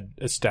you had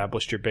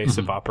established your base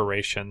of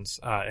operations,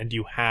 and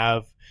you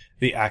have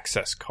the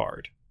access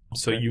card. Okay.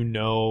 So you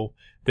know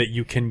that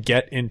you can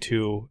get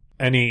into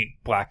any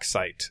black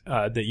site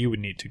that you would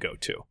need to go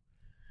to.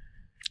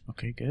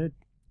 Okay, good.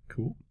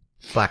 Cool.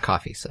 Black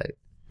coffee site.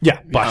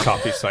 Yeah, black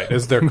coffee site,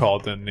 as they're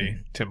called in the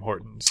Tim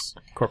Hortons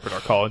corporate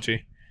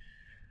arcology.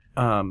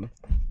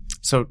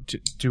 So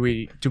do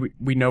we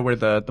know where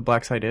the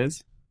black site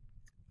is?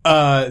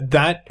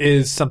 That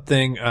is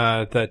something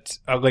that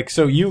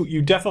so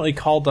you definitely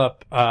called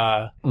up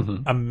a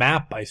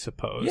map, I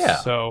suppose. Yeah.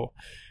 So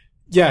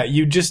yeah,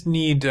 you just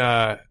need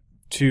to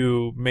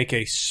to make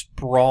a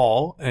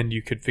sprawl, and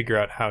you could figure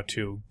out how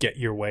to get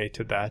your way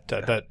to that.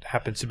 That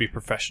happens to be a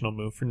professional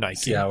move for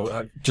Nike.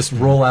 Yeah, just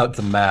roll out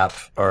the map,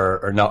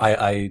 or no,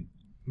 I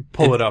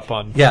pull it up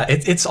on. Yeah,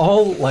 it's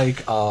all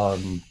like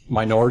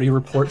Minority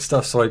Report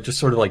stuff. So I just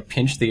sort of like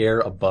pinch the air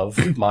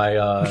above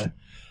my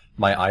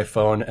my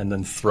iPhone and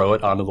then throw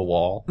it onto the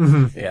wall.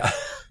 Mm-hmm. Yeah.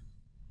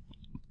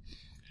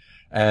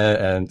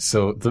 And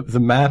so the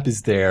map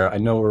is there. I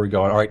know where we're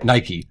going. All right,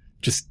 Nike,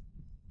 just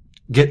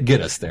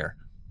get us there.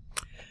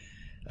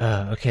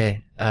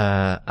 Okay.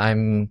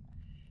 I'm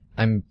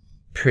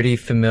pretty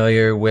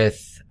familiar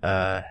with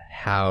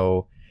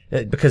how,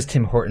 because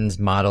Tim Hortons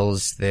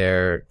models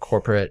their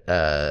corporate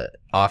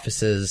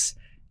offices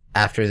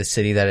after the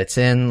city that it's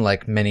in,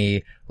 like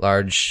many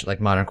large,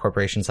 like modern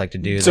corporations like to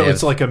do. So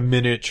it's like a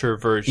miniature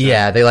version.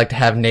 Yeah, they like to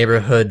have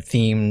neighborhood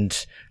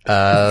themed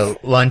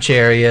lunch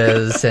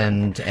areas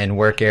and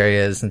work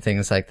areas and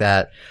things like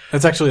that.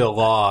 That's actually a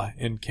law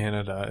in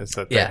Canada, is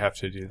that they have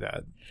to do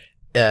that.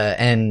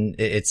 And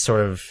it's sort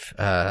of,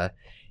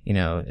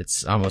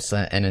 it's almost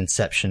an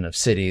inception of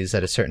cities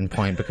at a certain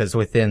point, because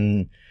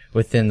within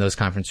those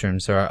conference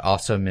rooms, there are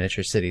also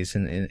miniature cities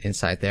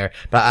inside there.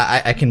 But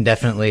I can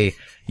definitely,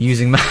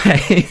 using my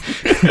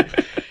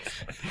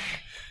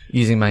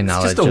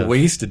knowledge. It's just a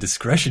waste of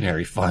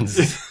discretionary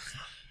funds.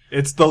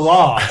 It's the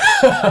law.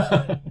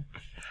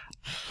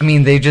 I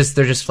mean, they're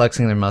just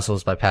flexing their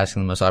muscles by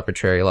passing the most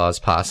arbitrary laws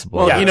possible.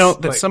 Well,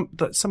 Yes,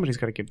 somebody's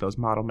got to give those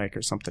model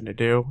makers something to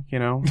do.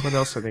 What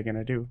else are they going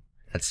to do?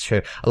 That's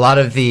true. A lot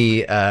of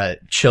the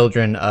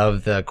children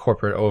of the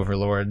corporate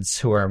overlords,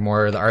 who are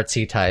more the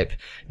artsy type,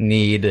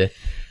 need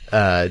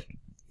a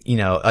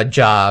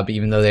job,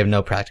 even though they have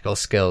no practical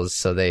skills.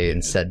 So they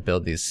instead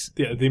build these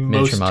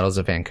miniature models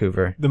of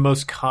Vancouver. The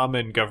most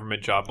common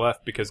government job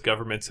left, because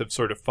governments have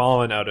sort of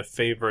fallen out of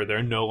favor.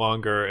 They're no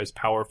longer as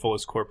powerful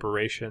as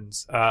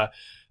corporations. The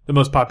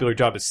most popular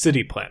job is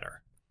city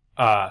planner.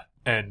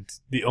 And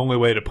the only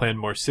way to plan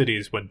more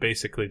cities, when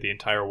basically the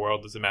entire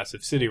world is a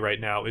massive city right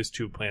now, is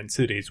to plan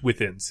cities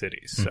within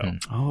cities. So,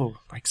 Oh,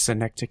 like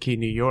Synecdoche,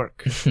 New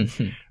York.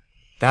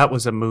 That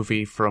was a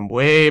movie from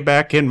way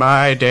back in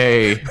my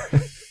day.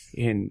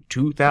 In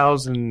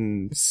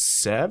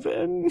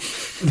 2007?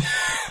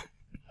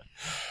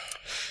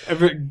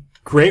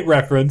 Great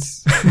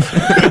reference.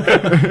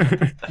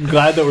 I'm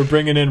glad that we're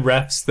bringing in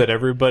refs that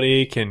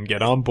everybody can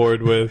get on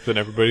board with and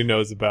everybody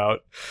knows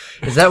about.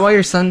 Is that why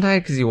your son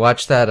died? Because you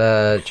watched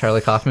that Charlie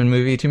Kaufman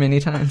movie too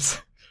many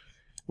times?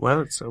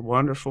 Well, it's a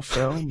wonderful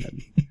film,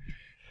 and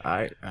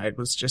I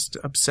was just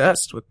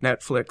obsessed with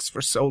Netflix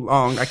for so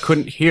long. I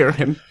couldn't hear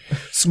him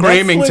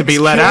screaming to be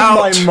let out.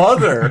 My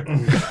mother.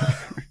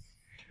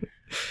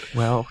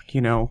 Well,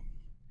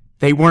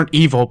 they weren't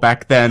evil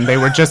back then. They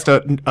were just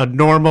a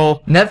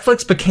normal.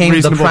 Netflix became the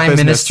reasonable Prime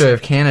business. Minister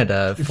of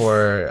Canada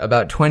for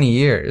about 20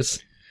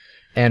 years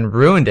and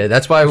ruined it.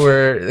 That's why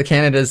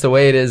Canada is the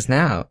way it is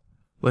now.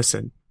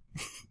 Listen,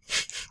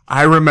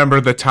 I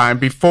remember the time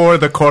before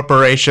the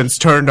corporations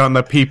turned on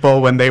the people,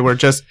 when they were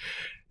just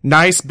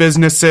nice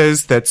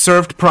businesses that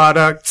served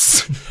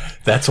products.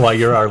 That's why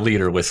you're our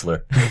leader,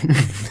 Whistler.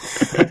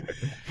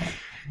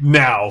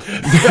 Now.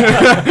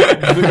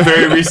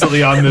 Very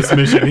recently on this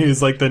mission, he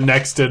was like the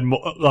next in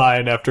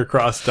line after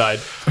Cross died.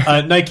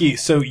 Nike,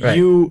 so Right.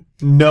 you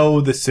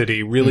know the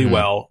city really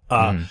well.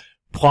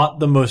 Plot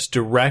the most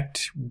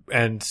direct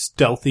and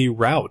stealthy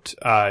route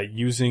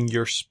using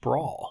your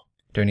sprawl.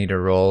 Do I need to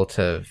roll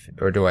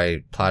or do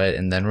I plot it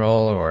and then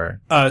roll, or?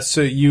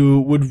 So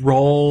you would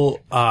roll,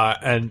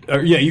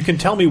 you can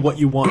tell me what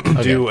you want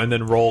to do and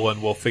then roll,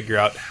 and we'll figure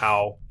out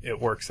how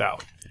it works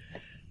out.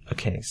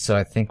 Okay, so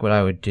I think what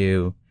I would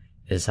do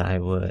is I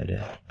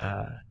would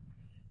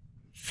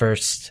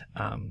first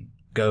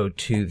go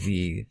to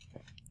the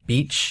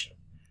beach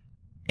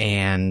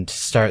and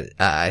start.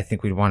 I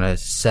think we'd want to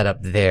set up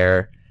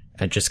there,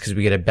 just because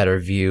we get a better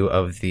view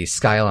of the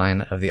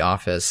skyline of the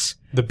office.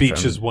 The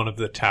beach is one of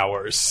the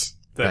towers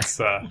that's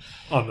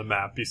on the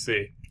map, you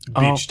see.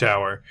 Beach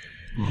tower.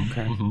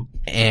 Okay.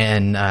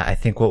 And I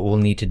think what we'll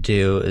need to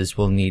do is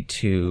we'll need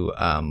to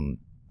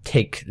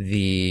take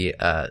the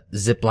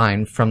zip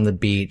line from the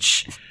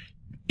beach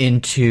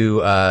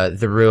into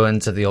the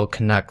ruins of the old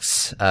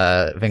Canucks,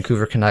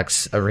 Vancouver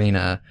Canucks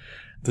arena.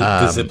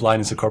 The zip line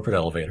is a corporate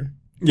elevator.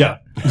 Yeah.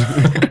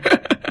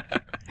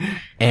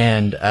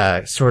 And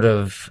sort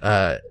of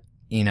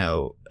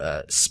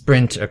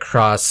sprint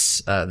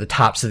across the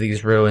tops of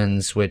these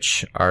ruins,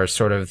 which are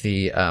sort of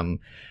the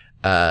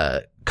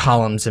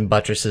columns and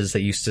buttresses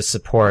that used to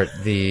support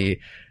the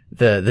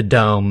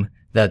dome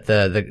that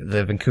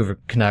the Vancouver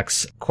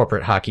Canucks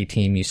corporate hockey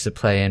team used to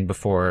play in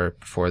before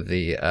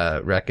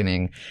the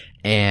reckoning.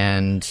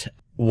 And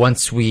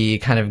once we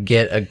kind of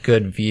get a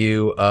good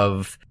view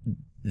of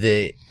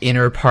the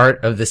inner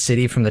part of the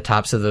city from the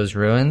tops of those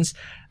ruins,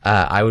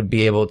 I would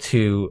be able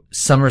to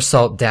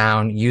somersault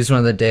down, use one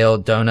of the Dale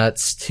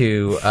donuts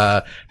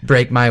to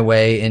break my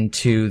way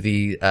into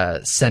the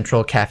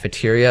central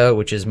cafeteria,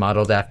 which is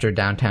modeled after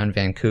downtown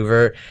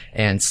Vancouver,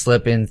 and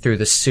slip in through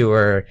the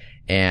sewer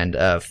and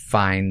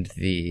find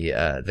the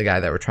guy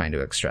that we're trying to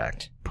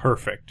extract.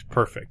 Perfect.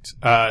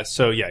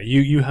 So yeah,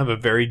 you have a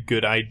very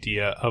good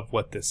idea of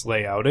what this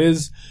layout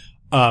is.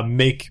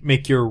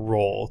 Make your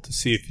roll to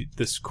see if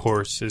this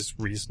course is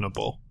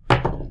reasonable.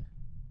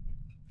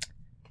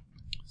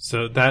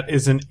 So that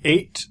is an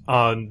 8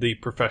 on the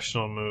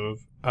professional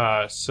move.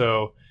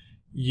 So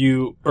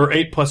you, or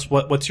 8 plus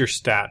what's your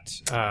stat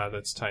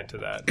that's tied to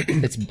that?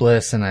 It's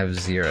bliss, and I have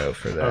 0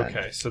 for that.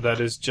 Okay, so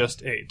that is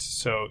just 8.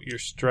 So your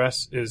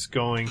stress is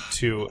going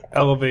to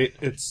elevate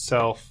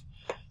itself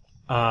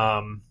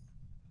by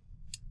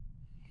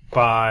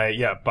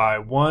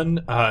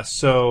 1.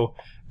 So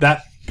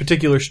that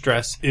particular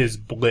stress is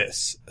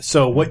bliss.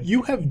 So what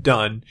you have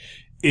done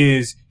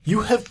is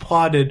you have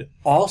plotted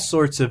all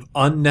sorts of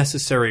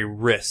unnecessary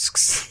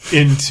risks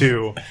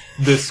into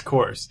this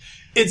course.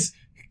 It's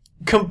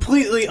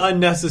completely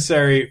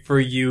unnecessary for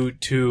you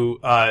to,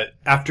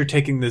 after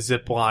taking the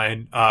zip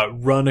line,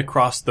 run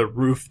across the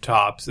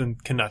rooftops in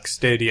Canuck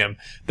Stadium.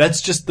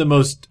 That's just the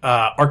most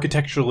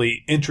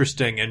architecturally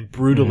interesting and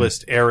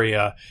brutalist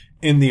area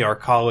in the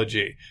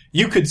arcology.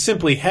 You could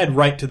simply head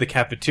right to the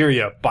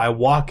cafeteria by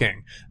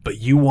walking, but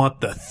you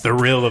want the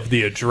thrill of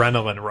the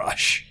adrenaline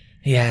rush.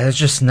 Yeah, there's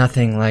just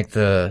nothing like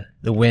the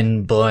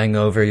wind blowing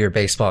over your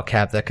baseball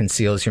cap that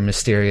conceals your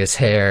mysterious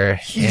hair.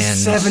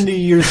 He's 70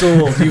 years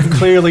old. You've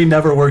clearly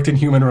never worked in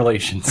human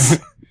relations.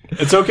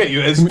 It's okay.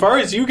 As far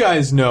as you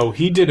guys know,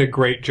 he did a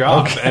great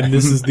job, and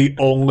this is the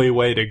only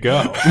way to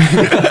go.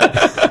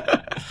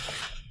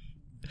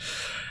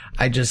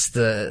 I just,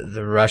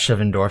 the rush of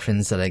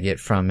endorphins that I get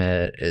from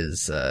it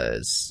is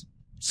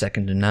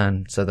second to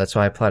none. So that's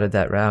why I plotted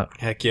that route.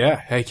 Heck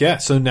yeah.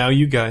 So now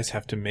you guys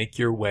have to make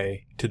your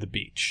way to the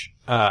beach.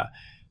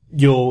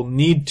 You'll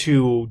need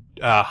to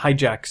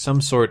hijack some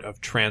sort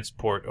of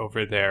transport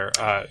over there.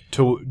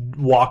 To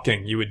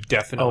walking, you would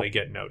definitely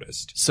get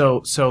noticed.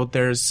 So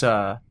there's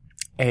a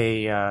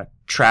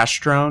trash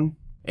drone,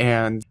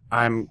 and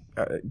I'm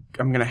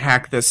gonna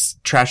hack this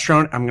trash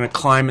drone. I'm gonna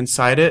climb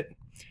inside it,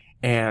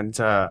 and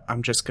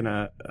I'm just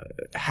gonna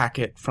hack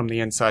it from the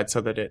inside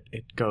so that it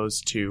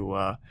goes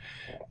to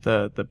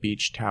the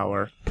beach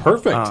tower.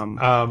 Perfect.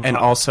 And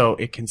also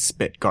it can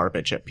spit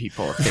garbage at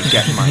people if they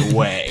get in my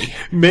way.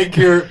 Make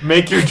your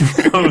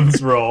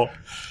drones roll.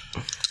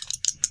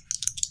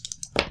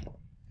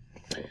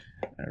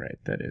 All right,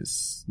 that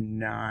is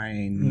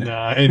 9.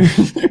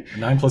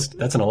 9 plus,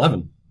 that's an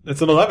 11.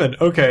 That's an 11.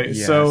 Okay,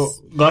 Yes. so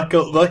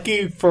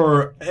lucky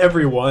for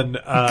everyone,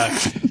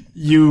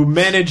 you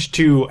managed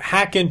to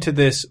hack into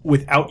this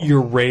without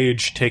your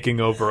rage taking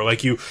over.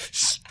 Like, you're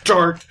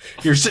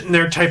sitting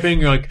there typing,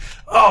 you're like,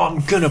 oh,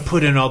 I'm gonna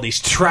put in all these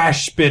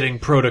trash spitting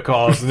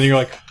protocols, and then you're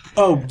like,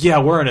 oh yeah,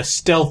 we're on a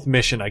stealth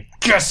mission, I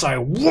guess I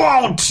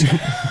won't!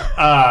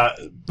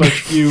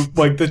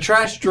 But the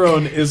trash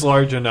drone is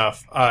large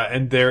enough,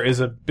 and there is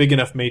a big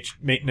enough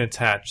maintenance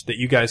hatch that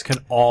you guys can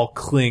all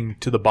cling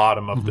to the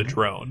bottom of the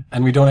drone.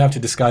 And we don't have to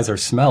disguise our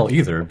smell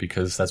either,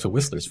 because that's what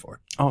Whistler's for.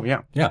 Oh,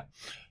 yeah. Yeah.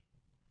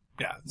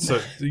 Yeah, so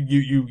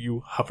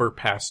you hover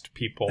past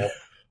people,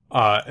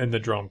 in the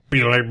drone.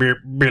 Beep, beep, beep,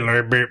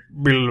 beep,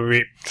 beep,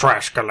 beep,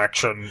 trash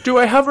collection. Do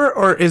I hover,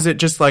 or is it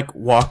just like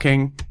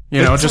walking?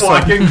 You know, It's just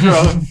walking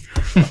drone.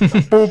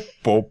 boop,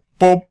 boop,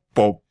 boop,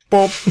 boop,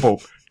 boop,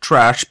 boop.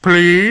 Trash,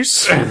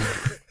 please.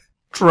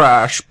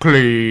 Trash,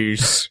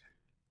 please.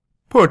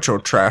 Put your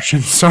trash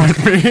inside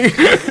me.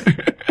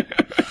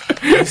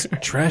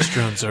 Trash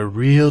drones are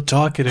real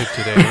talkative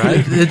today,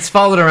 right? It's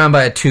followed around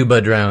by a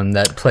tuba drone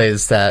that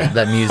plays that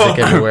music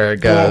everywhere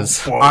it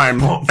goes.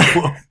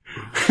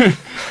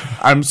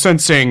 I'm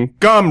sensing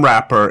gum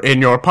wrapper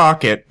in your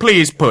pocket.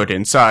 Please put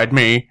inside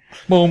me.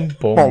 Boom,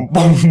 boom. Boom,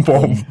 boom,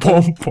 boom,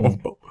 boom,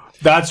 boom.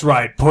 That's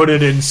right. Put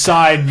it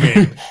inside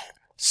me.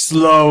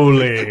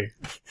 Slowly.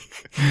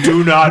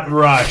 Do not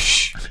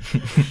rush.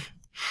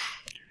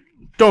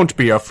 Don't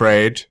be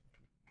afraid.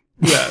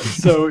 Yeah,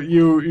 so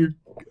you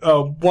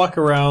walk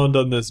around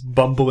on this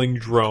bumbling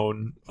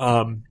drone,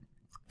 and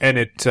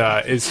it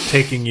is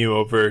taking you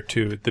over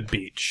to the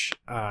beach.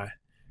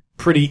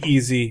 Pretty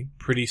easy,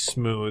 pretty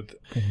smooth.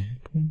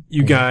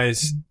 You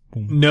guys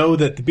know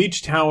that the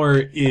beach tower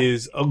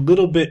is a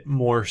little bit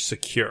more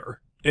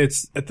secure.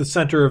 It's at the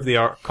center of the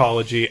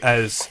arcology,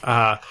 as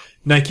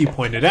Nike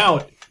pointed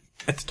out.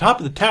 At the top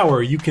of the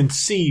tower, you can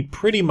see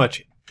pretty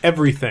much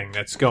everything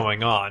that's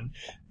going on,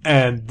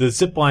 and the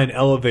zipline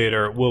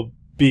elevator will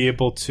be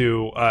able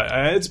to.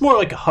 It's more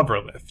like a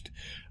hover lift.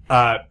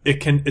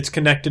 It's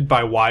connected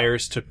by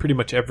wires to pretty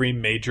much every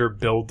major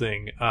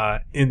building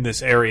in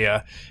this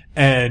area,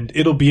 and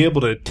it'll be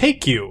able to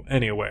take you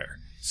anywhere.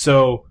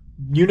 So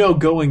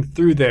going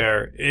through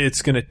there,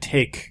 it's going to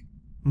take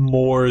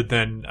more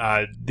than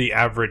the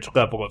average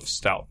level of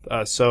stealth.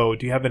 So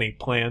do you have any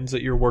plans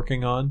that you're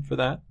working on for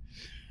that?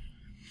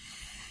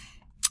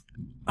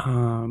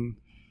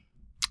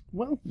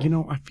 Well,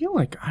 I feel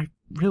like I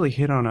really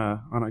hit on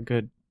a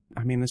good.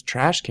 I mean, this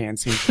trash can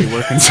seems to be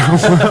working so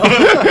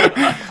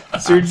well.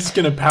 So you're just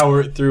gonna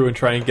power it through and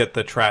try and get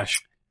the trash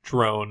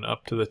drone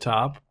up to the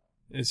top?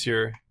 Is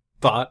your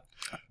thought?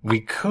 We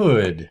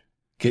could,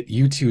 get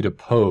you two to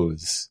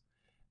pose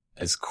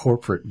as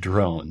corporate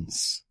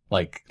drones,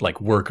 like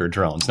worker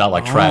drones, not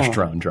like trash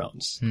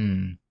drones.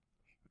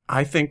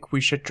 I think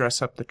we should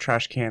dress up the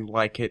trash can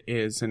like it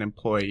is an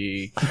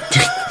employee.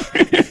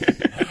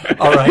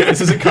 All right, this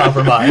is a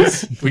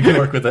compromise. We can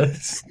work with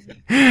this.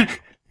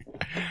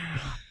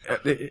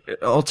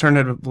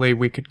 Alternatively,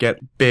 we could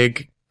get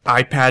big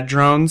iPad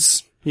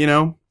drones,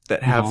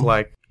 that have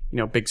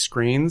big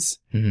screens,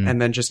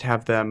 and then just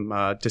have them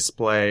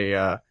display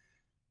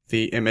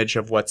the image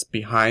of what's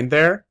behind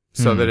there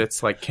so that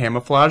it's like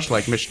camouflage,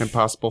 like Mission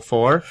Impossible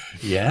 4.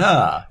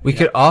 Yeah. We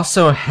could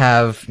also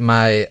have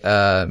my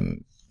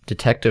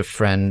detective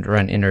friend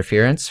run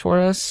interference for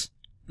us.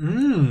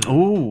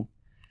 Ooh.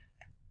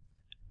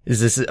 Is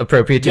this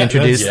appropriate to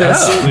introduce that's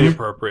this? absolutely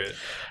appropriate.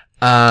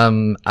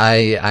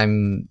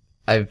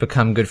 I've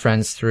become good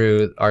friends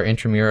through our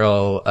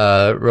intramural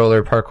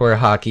roller parkour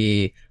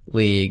hockey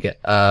league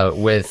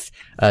with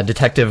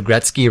Detective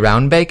Gretzky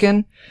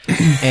Roundbacon,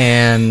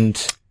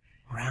 and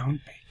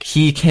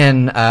he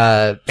can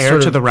heir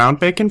to the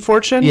Roundbacon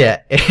fortune.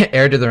 Yeah,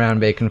 heir to the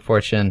Roundbacon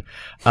fortune.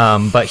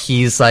 But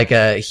he's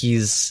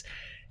he's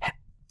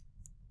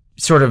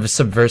sort of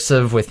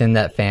subversive within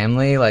that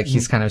family. Like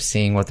he's kind of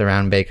seeing what the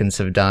Roundbacons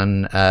have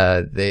done.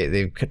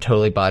 They've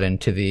totally bought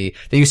into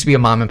there used to be a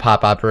mom and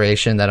pop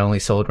operation that only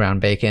sold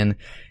round bacon.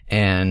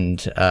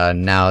 And,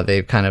 now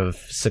they've kind of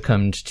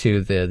succumbed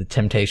to the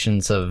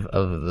temptations of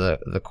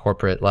the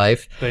corporate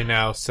life. They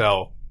now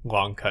sell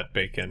long cut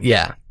bacon.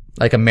 Yeah.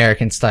 Like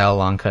American style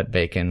long cut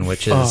bacon,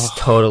 which is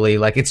totally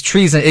it's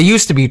treason. It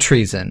used to be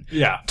treason.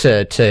 Yeah.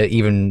 To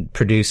even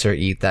produce or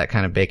eat that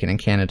kind of bacon in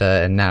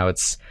Canada. And now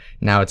it's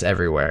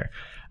everywhere.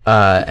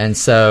 And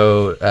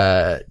so,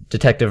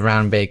 Detective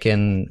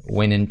Roundbacon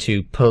went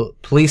into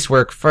police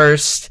work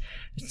first,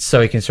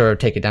 so he can sort of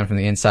take it down from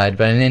the inside.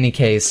 But in any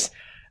case,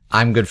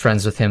 I'm good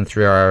friends with him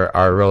through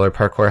our roller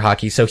parkour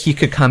hockey. So he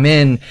could come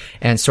in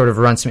and sort of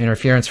run some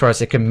interference for us.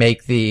 It could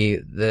make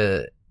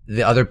the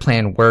other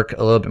plan work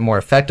a little bit more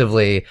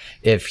effectively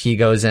if he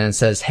goes in and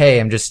says, "Hey,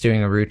 I'm just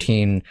doing a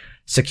routine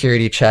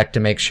security check to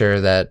make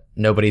sure that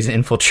nobody's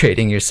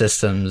infiltrating your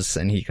systems,"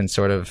 and he can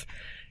sort of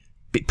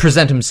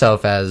present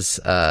himself as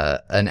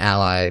an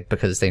ally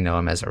because they know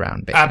him as a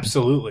round bacon.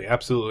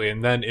 Absolutely.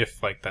 And then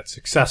if that's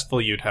successful,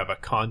 you'd have a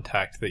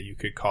contact that you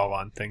could call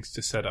on things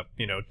to set up,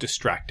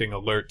 distracting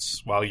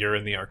alerts while you're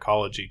in the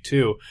arcology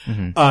too.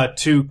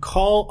 To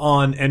call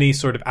on any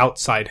sort of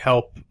outside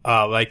help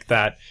like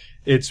that,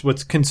 it's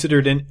what's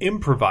considered an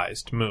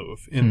improvised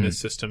move in this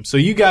system. So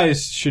you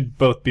guys should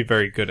both be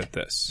very good at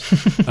this.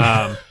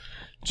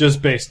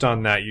 Just based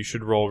on that, you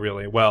should roll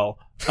really well.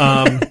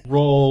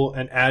 Roll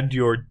and add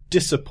your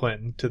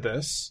discipline to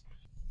this.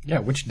 Yeah,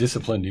 which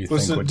discipline do you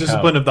think would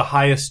discipline count? of the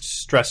highest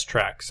stress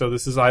track. So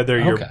this is either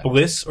your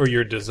bliss or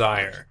your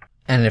desire.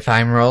 And if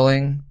I'm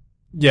rolling?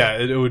 Yeah,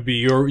 it would be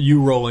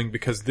you rolling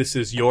because this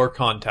is your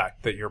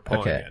contact that you're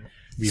pulling in.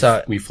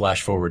 We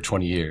flash forward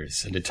 20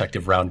 years, and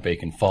Detective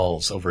Roundbacon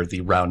falls over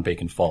the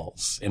Roundbacon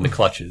Falls in the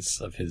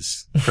clutches of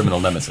his criminal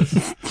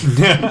nemesis.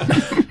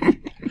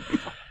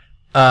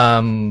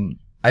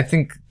 I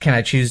think, can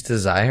I choose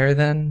desire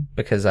then?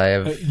 Because I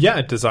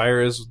have...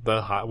 desire is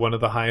one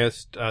of the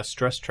highest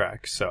stress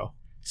tracks, so...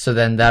 So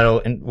then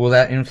will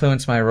that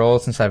influence my roll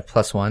since I have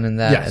 +1 in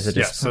that as a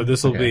discipline? Yes, so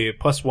this will be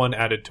 +1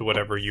 added to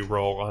whatever you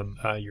roll on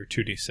your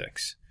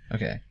 2d6.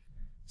 Okay.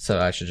 So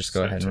I should just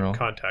go ahead and roll?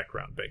 Contact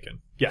Roundbacon.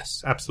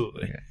 Yes,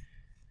 absolutely. Okay.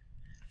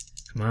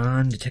 Come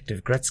on,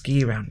 Detective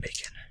Gretzky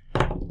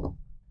Roundbacon.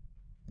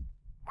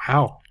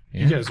 Wow.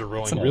 Yeah. You guys are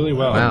rolling really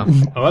well. Wow.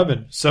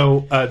 11.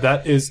 So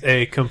that is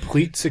a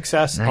complete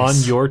success on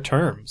your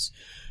terms.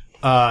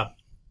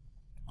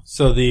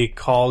 So the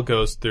call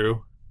goes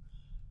through.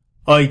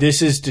 "Oi,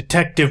 this is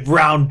Detective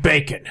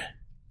Roundbacon."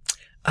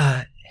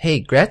 Hey,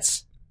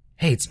 Gretz?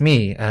 Hey, it's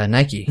me,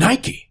 Nike.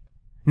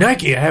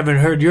 Nike, I haven't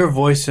heard your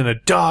voice in a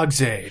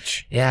dog's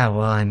age. Yeah,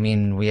 well, I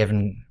mean, we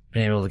haven't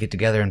been able to get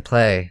together and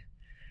play.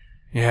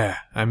 Yeah,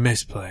 I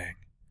miss playing.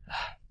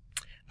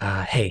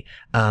 Hey,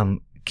 can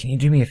you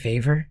do me a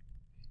favor?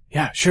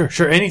 Yeah, sure.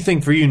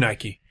 Anything for you,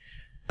 Nike.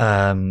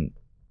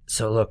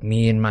 So look,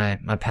 me and my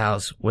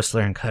pals,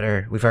 Whistler and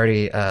Cutter, we've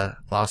already,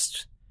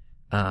 lost,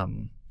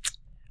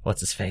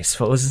 what's his face?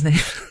 What was his name?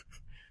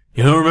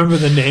 You don't remember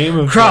the name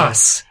of...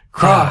 Cross!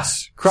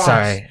 Cross.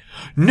 Sorry.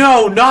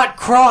 No, not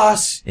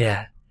Cross!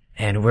 Yeah.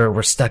 And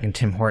we're stuck in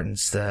Tim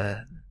Hortons,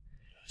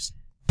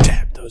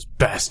 Damn those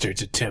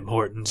bastards at Tim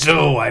Hortons.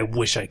 Oh, I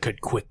wish I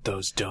could quit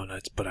those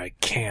donuts, but I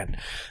can't.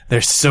 They're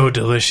so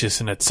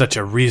delicious and at such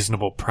a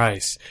reasonable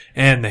price.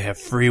 And they have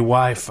free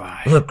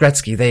Wi-Fi. Look,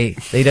 Gretzky,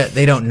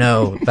 they don't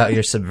know about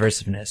your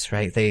subversiveness,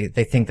 right? They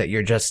think that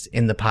you're just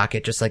in the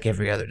pocket, just like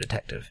every other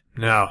detective.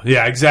 No,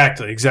 yeah,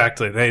 exactly.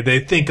 They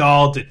think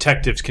all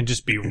detectives can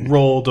just be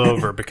rolled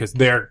over because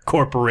they're a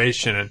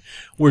corporation and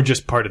we're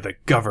just part of the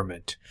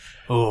government.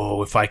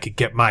 Oh, if I could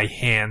get my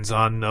hands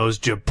on those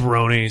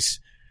jabronis.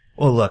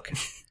 Well, look,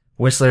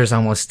 Whistler's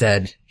almost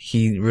dead.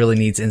 He really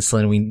needs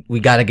insulin. We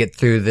gotta get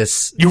through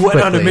this You went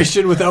quickly. on a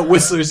mission without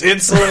Whistler's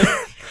insulin?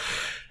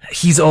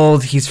 He's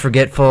old. He's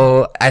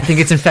forgetful. I think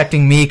it's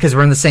infecting me because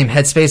we're in the same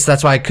headspace.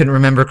 That's why I couldn't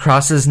remember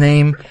Cross's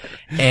name.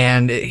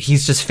 And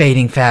he's just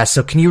fading fast.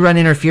 So can you run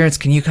interference?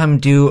 Can you come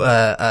do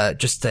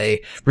just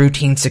a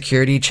routine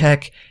security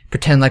check?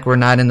 Pretend like we're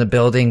not in the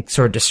building,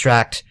 sort of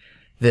distract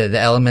the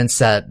elements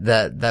that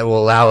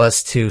will allow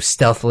us to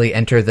stealthily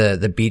enter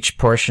the beach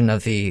portion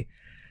of the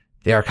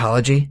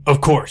arcology?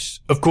 Of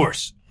course.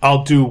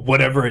 I'll do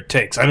whatever it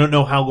takes. I don't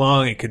know how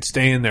long it could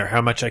stay in there,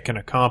 how much I can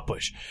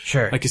accomplish.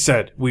 Sure. Like I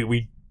said,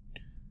 we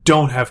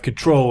don't have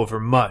control over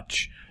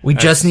much. We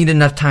just need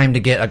enough time to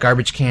get a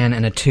garbage can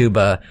and a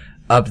tuba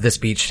up this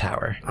beach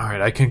tower. All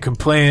right, I can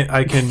claim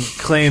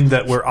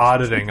that we're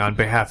auditing on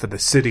behalf of the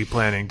city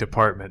planning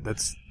department.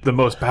 That's the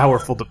most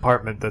powerful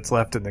department that's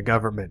left in the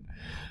government.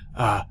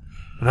 And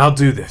I'll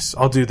do this.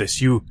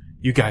 You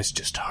guys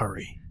just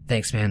hurry.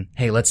 Thanks, man.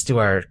 Hey, let's do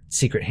our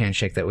secret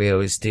handshake that we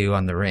always do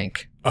on the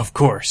rink. Of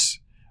course.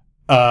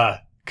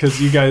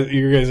 'Cause you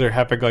guys are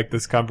having like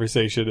this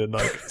conversation in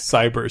like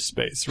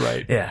cyberspace,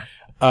 right? Yeah.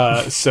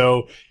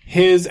 So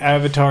his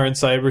avatar in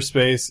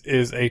cyberspace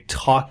is a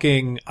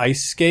talking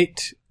ice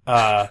skate,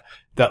 that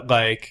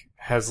like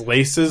has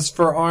laces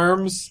for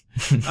arms,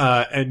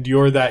 and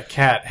you're that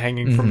cat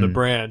hanging from the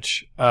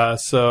branch.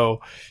 So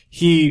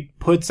he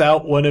puts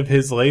out one of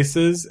his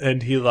laces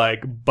and he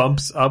like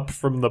bumps up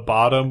from the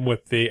bottom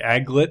with the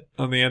aglet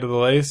on the end of the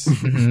lace.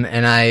 And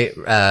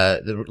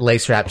the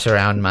lace wraps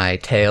around my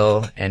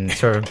tail and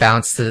sort of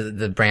bounce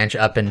the branch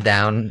up and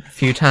down a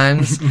few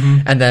times.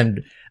 And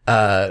then,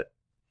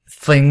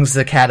 flings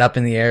the cat up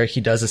in the air.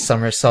 He does a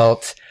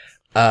somersault,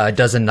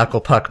 does a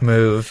knuckle puck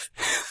move.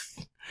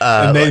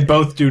 And they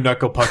both do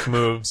knuckle puck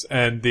moves,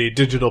 and the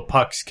digital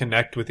pucks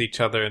connect with each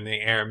other in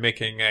the air,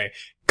 making a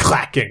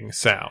clacking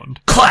sound.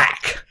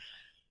 Clack!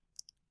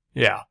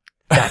 Yeah.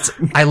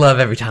 I love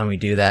every time we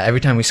do that.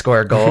 Every time we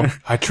score a goal.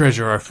 I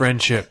treasure our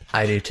friendship.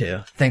 I do too.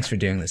 Thanks for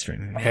doing this for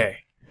me, man. Hey,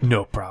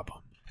 no problem.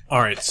 All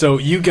right, so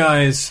you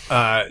guys,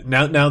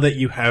 now that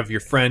you have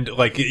your friend,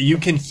 like you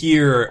can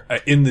hear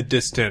in the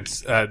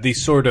distance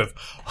these sort of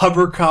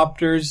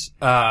hovercopters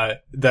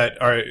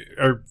that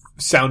are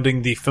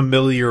sounding the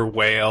familiar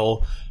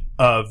wail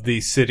of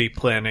the city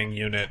planning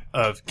unit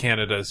of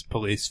Canada's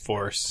police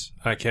force,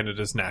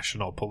 Canada's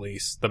national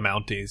police, the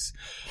Mounties.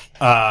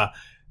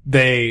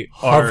 They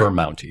are Hover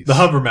Mounties. The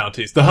hover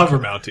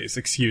Mounties.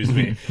 Excuse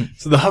me.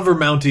 So the hover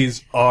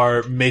Mounties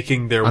are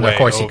making their On way the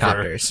horsey over.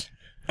 copters.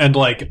 And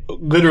like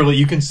literally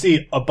you can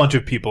see a bunch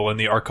of people in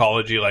the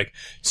arcology like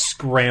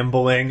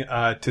scrambling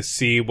to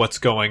see what's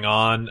going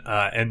on,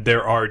 and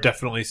there are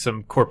definitely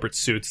some corporate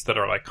suits that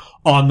are like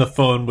on the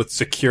phone with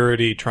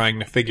security trying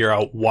to figure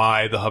out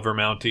why the hover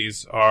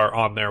Mounties are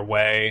on their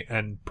way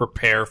and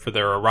prepare for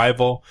their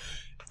arrival.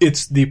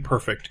 It's the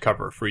perfect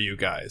cover for you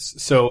guys.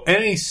 So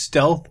any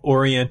stealth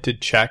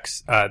oriented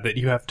checks that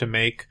you have to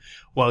make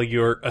while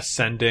you're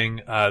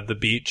ascending the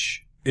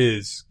beach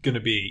is going to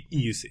be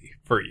easy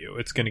for you.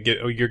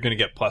 You're going to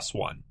get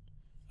 +1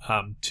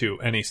 to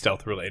any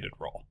stealth related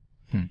roll.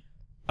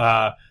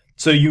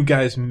 So you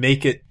guys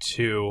make it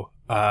to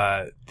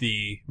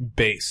the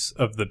base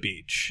of the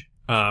beach,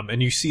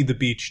 and you see the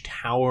beach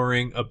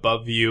towering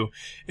above you.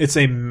 It's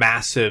a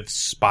massive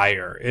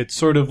spire. It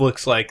sort of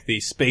looks like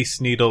the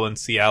Space Needle in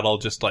Seattle,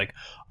 just like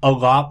a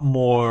lot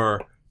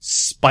more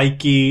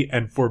spiky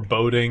and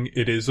foreboding.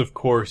 It is, of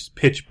course,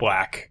 pitch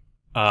black.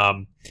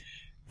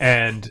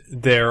 And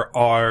there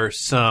are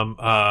some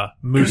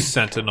moose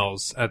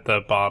sentinels at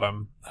the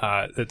bottom.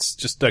 It's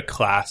just a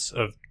class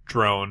of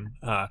drone.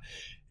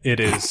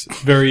 It is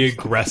very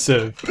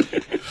aggressive.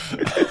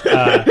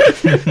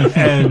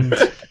 And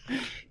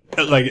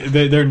like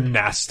they're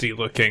nasty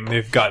looking.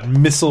 They've got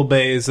missile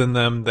bays in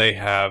them. They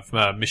have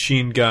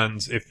machine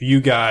guns. If you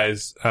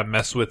guys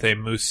mess with a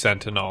moose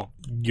sentinel,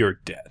 you're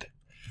dead.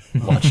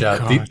 Watch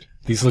out. God.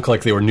 These look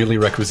like they were newly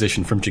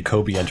requisitioned from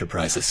Jacoby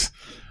Enterprises.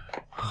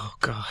 Oh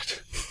God.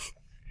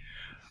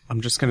 I'm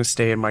just gonna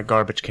stay in my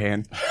garbage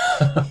can.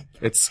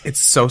 It's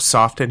so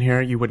soft in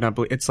here, you would not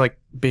believe. It's like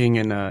being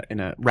in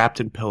a wrapped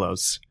in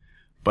pillows,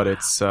 but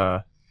it's Is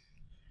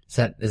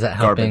that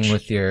helping garbage.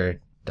 with your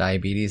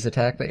diabetes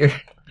attack that you're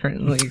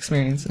currently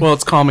experiencing? well,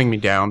 it's calming me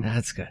down.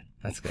 That's good.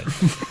 That's good.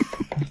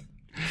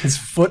 His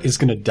foot is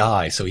going to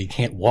die, so he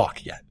can't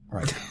walk yet.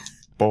 Right.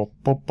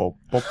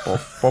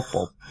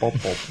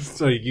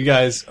 So you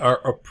guys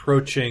are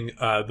approaching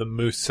the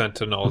moose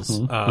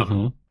sentinels.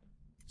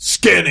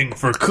 Scanning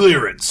for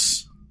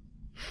clearance.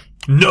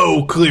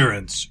 No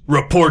clearance.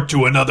 Report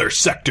to another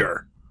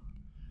sector.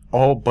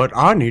 Oh, but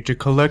I need to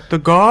collect the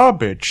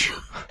garbage.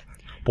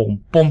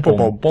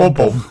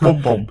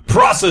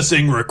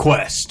 Processing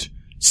request.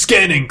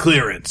 Scanning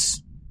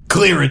clearance.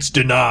 Clearance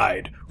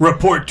denied.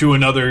 Report to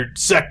another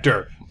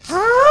sector.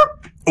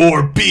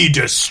 Or be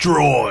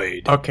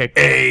destroyed.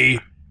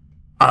 Okay.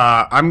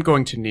 I'm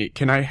going to need.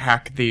 Can I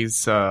hack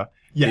these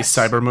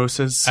cyber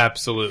mooses?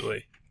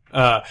 Absolutely.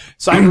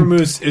 Cyber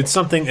Moose, it's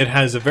something, it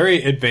has a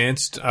very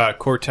advanced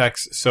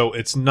cortex, so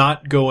it's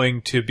not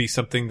going to be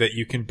something that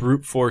you can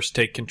brute force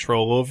take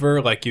control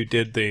over like you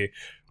did the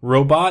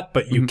robot,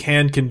 but you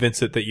can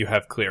convince it that you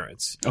have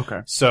clearance.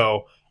 Okay.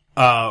 So,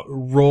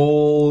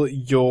 roll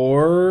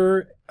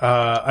your,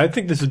 I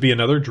think this would be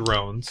another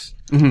drones.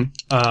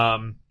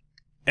 Mm-hmm.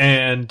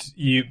 And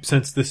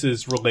since this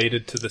is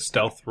related to the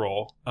stealth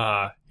roll,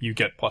 you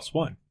get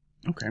 +1.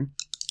 Okay.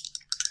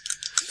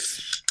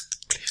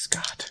 Please,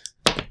 God.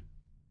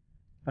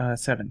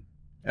 7.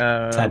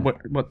 10.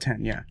 What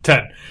 10? Yeah.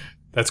 10.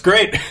 That's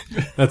great.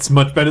 That's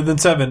much better than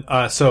 7.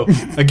 So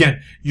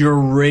again, your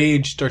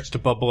rage starts to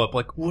bubble up.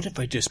 Like, what if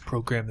I just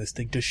program this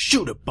thing to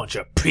shoot a bunch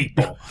of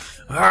people?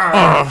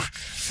 My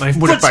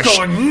foot's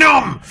going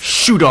numb.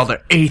 Shoot all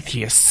the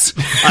atheists.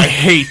 I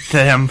hate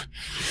them.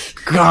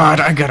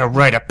 God, I gotta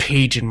write a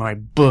page in my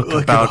book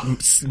about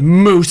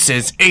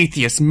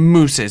atheist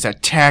mooses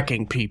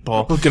attacking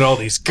people. Look at all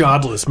these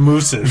godless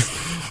mooses.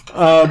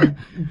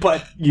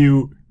 But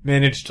you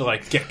manage to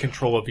get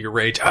control of your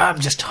rage. I'm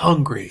just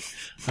hungry.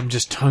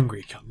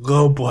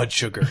 Low blood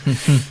sugar.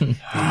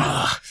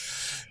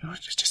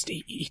 Just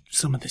eat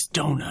some of this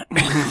donut.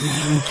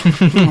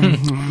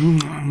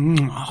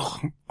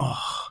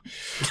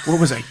 What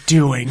was I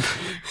doing?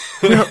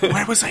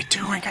 What was I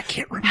doing? I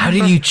can't remember. How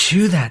did you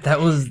chew that?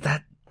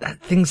 That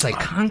thing's like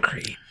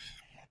concrete.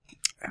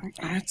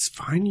 It's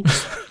fine. You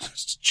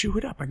just chew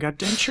it up. I got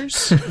dentures.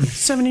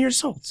 7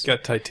 years old. He's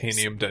got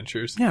titanium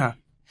dentures. Yeah.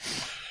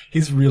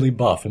 He's really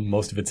buff, and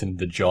most of it's in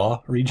the jaw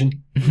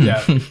region.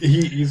 Yeah,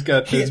 he's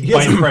got his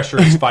bite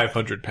pressure is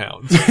 500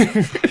 pounds.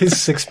 His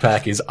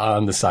six-pack is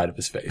on the side of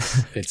his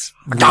face. It's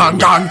Don.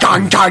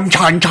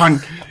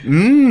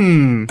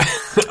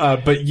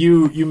 But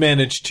you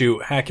managed to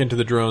hack into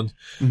the drones.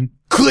 Mm-hmm.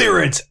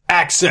 Clearance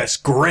access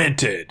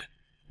granted.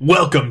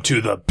 Welcome to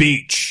the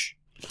beach.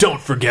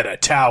 Don't forget a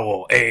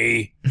towel,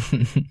 eh?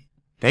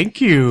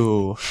 Thank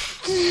you.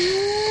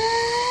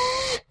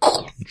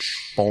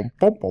 So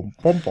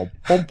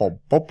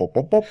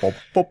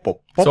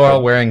we're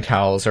all wearing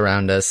towels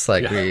around us,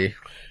 we.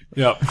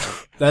 Yep,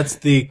 that's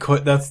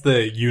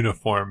the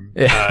uniform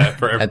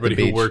for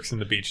everybody who works in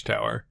the beach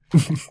tower.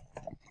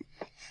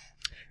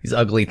 These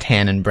ugly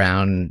tan and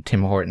brown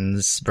Tim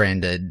Hortons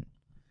branded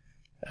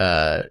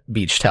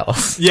beach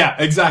towels. Yeah,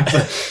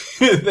 exactly.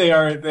 They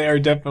are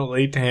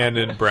definitely tan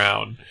and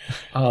brown.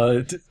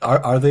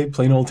 Are they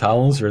plain old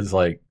towels, or is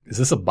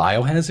this a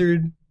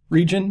biohazard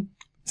region?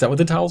 Is that what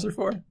the towels are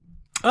for?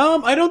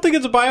 I don't think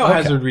it's a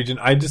biohazard region.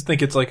 I just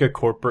think it's like a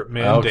corporate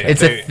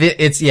mandate. Okay.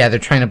 They're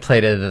trying to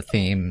play to the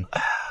theme.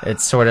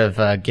 It's sort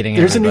of getting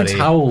There's everybody. a new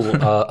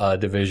towel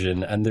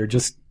division, and they're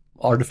just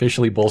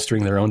artificially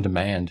bolstering their own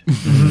demand.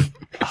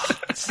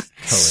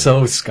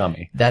 So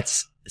scummy.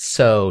 That's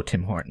so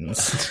Tim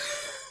Hortons.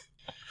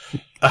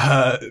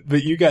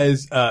 But you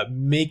guys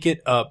make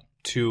it up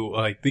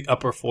to the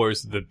upper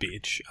floors of the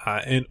beach.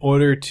 In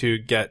order to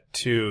get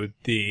to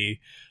the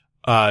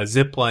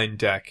zipline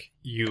deck,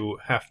 you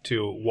have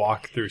to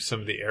walk through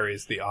some of the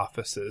areas, the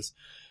offices.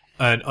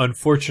 And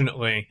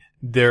unfortunately,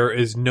 there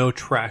is no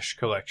trash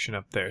collection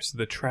up there, so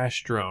the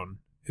trash drone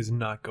is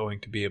not going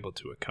to be able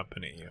to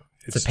accompany you.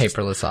 It's a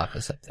paperless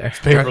office up there.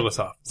 Paperless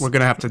office. We're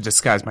gonna have to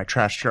disguise my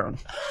trash drone.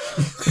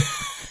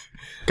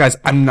 Guys,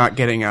 I'm not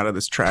getting out of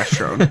this trash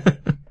drone.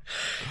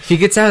 If he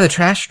gets out of the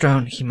trash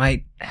drone, he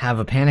might have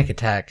a panic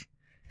attack.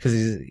 Because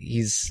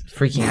he's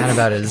freaking out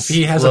about his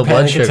He has low a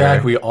panic blood attack.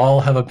 sugar. We all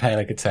have a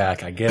panic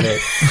attack. I get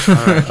it.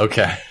 Right.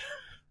 Okay.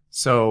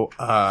 So,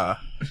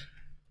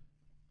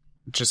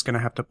 just gonna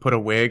have to put a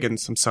wig and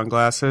some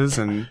sunglasses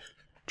and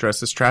dress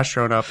this trash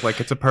drone up like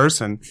it's a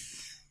person.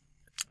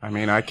 I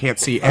mean, I can't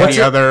see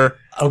any other...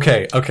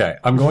 Okay.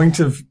 I'm going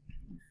to...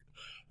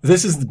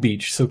 This is the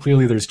beach, so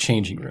clearly there's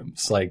changing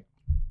rooms.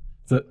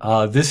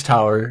 This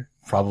tower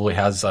probably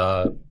has,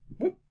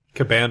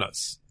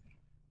 Cabanas.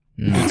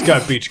 It's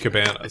got beach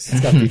cabanas.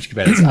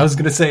 I was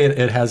going to say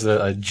it has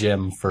a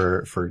gym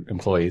for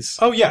employees.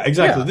 Oh, yeah,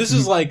 exactly. Yeah. This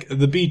is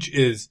the beach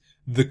is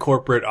the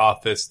corporate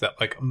office that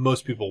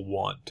most people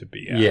want to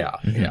be at. Yeah.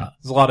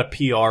 There's a lot of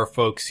PR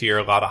folks here,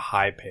 a lot of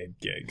high paid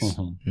gigs.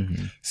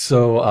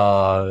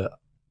 So,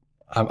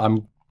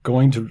 I'm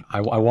going to,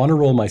 I want to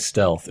roll my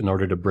stealth in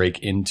order to break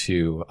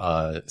into,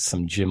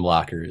 some gym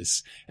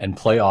lockers and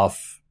play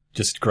off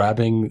just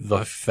grabbing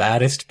the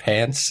fattest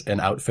pants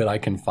and outfit I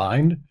can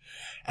find.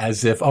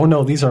 As if, oh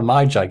no, these are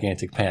my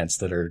gigantic pants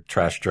that are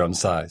trash drone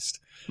sized.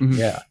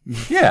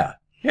 Mm-hmm.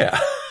 Yeah.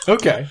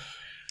 Okay.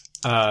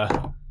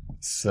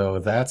 So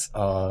that's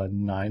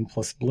 9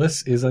 plus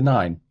bliss is a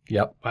 9.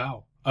 Yep.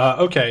 Wow.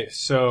 Okay,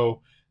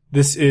 so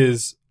this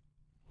is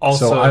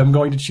also... So I'm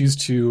going to choose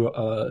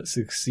to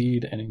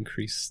succeed and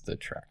increase the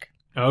track.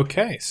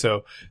 Okay,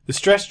 so the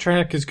stress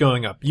track is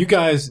going up. You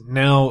guys,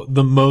 now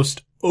the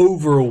most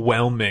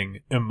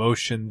overwhelming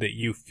emotion that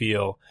you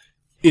feel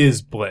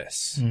is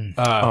bliss.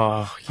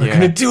 We're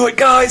gonna do it,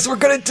 guys! We're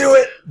gonna do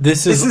it!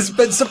 This has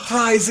been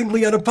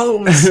surprisingly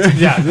unopposed.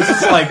 Yeah, this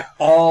is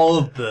all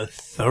of the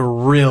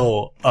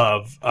thrill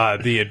of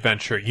the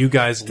adventure. You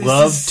guys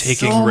love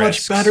taking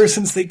risks. So much better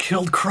since they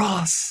killed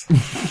Cross.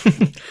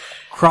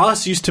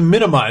 Cross used to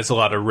minimize a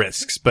lot of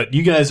risks, but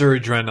you guys are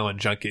adrenaline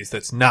junkies.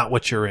 That's not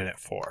what you're in it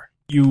for.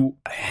 you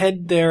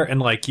head there and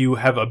like you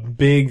have a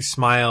big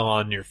smile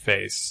on your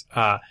face.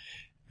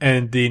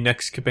 And the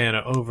next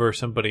cabana over,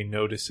 somebody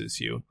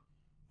notices you.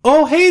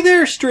 Oh, hey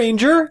there,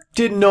 stranger.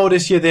 Didn't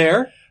notice you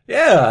there.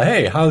 Yeah,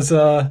 hey, how's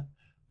your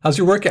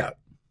workout?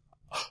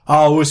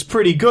 Oh, it was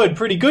pretty good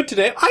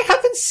today. I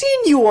haven't seen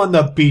you on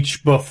the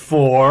beach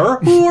before.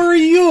 Who are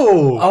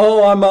you?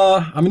 Oh, I'm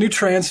a new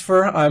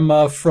transfer.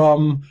 I'm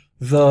from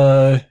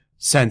the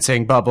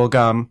Sensing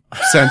bubblegum.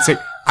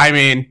 I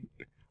mean,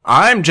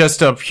 I'm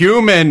just a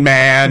human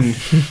man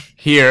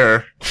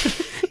here.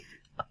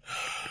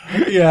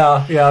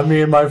 Yeah,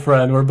 me and my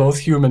friend, we're both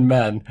human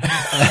men.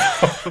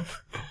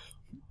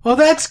 Well,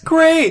 that's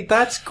great.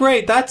 That's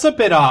a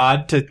bit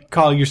odd to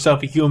call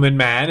yourself a human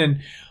man.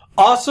 And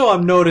also,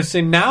 I'm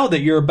noticing now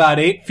that you're about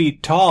 8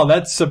 feet tall.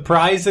 That's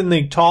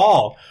surprisingly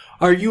tall.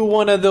 Are you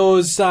one of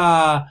those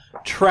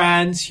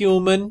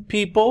transhuman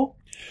people?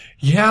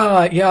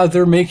 Yeah,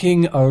 they're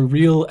making a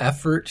real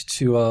effort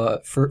to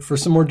for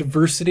some more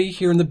diversity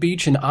here in the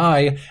beach, and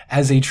I,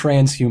 as a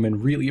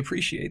transhuman, really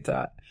appreciate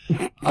that.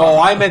 Oh,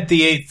 I meant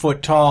the 8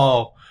 foot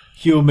tall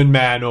human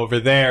man over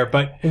there,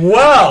 but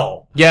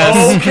Well,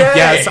 Yes, okay.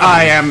 yes,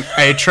 I am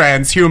a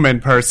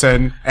transhuman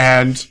person,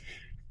 and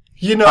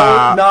You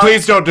know,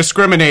 please don't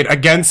discriminate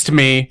against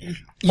me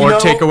or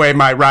take away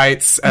my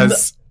rights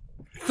as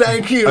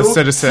Thank you. a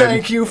citizen.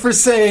 Thank you for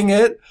saying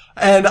it.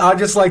 And I'd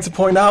just like to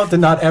point out that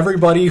not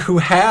everybody who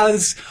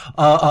has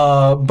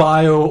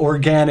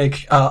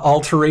bioorganic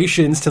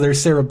alterations to their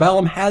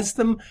cerebellum has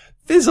them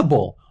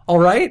visible. All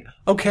right?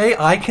 Okay,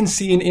 I can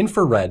see in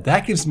infrared.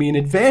 That gives me an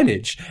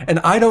advantage. And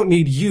I don't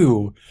need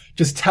you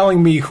just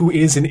telling me who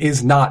is and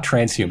is not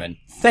transhuman.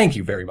 Thank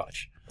you very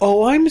much.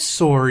 oh, I'm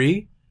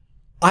sorry.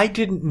 I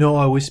didn't know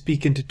I was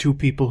speaking to two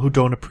people who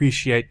don't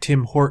appreciate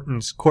Tim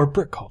Hortons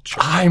corporate culture.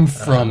 I'm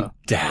from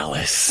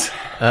Dallas.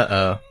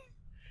 Uh-oh.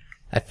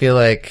 I feel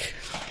like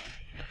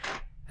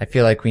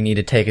we need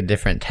to take a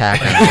different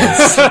tack on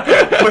this.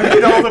 Where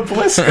did all the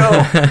bliss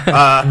go?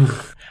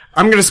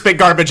 I'm gonna spit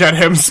garbage at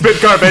him.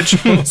 Spit garbage.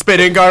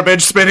 Spitting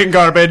garbage. Spitting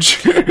garbage.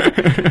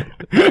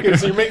 Okay,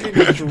 so you're making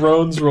a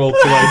drones roll to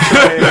like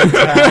try and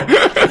attack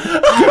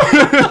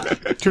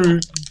to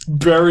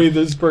bury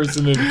this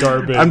person in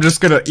garbage. I'm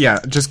just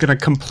gonna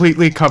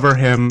completely cover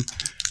him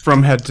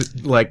from head to,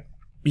 like,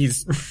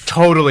 he's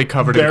totally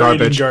covered in Buried in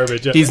garbage.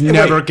 garbage. He's Wait.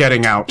 never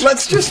getting out.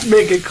 Let's just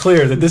make it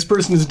clear that this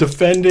person is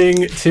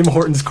defending Tim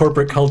Hortons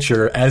corporate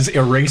culture as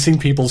erasing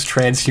people's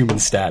transhuman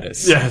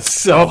status. Yes.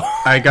 So,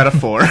 I got a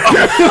 4.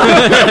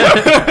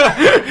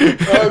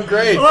 Oh,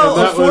 great. well,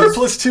 And a 4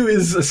 plus 2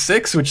 is a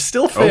 6, which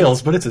still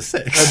fails, but it's a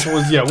 6. That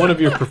was, one of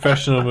your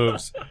professional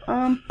moves.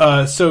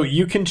 So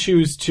you can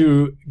choose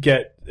to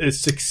get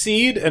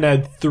succeed and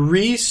add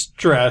 3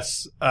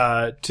 stress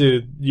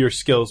to your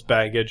skills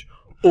baggage,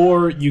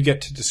 or you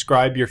get to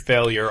describe your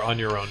failure on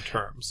your own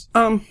terms.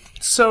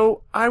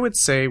 So I would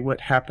say what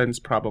happens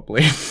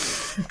probably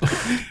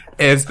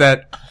is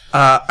that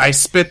I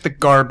spit the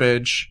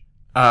garbage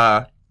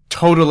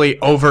totally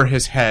over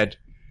his head,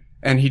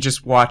 and he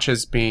just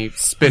watches me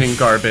spitting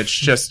garbage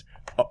just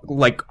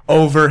like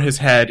over his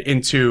head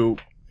into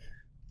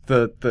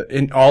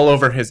all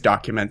over his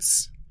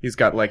documents. He's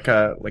got like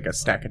a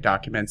stack of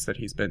documents that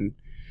he's been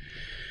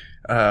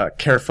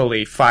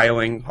carefully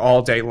filing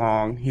all day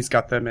long. He's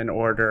got them in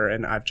order,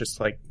 and I've just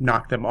like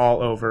knocked them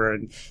all over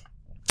and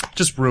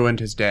just ruined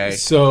his day.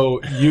 So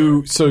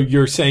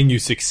you're saying you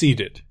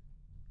succeeded.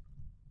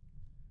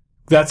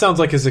 That sounds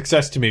like a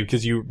success to me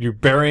because you're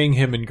burying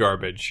him in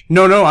garbage.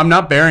 No, I'm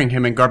not burying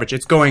him in garbage.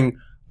 It's going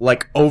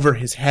like over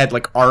his head,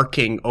 like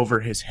arcing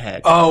over his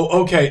head.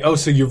 Oh, okay. Oh,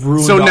 so you've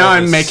ruined So all now of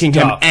I'm his making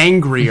stuff. him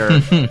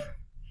angrier.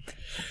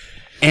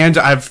 And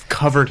I've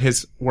covered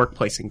his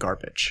workplace in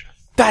garbage.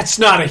 That's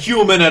not a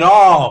human at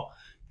all.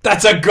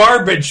 That's a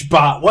garbage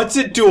bot. What's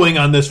it doing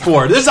on this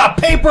floor? This is a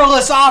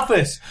paperless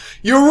office.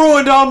 You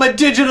ruined all my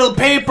digital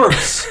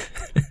papers.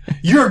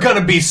 You're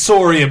gonna be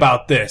sorry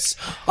about this.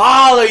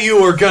 All of you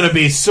are gonna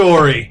be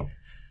sorry.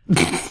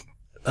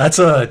 That's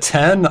a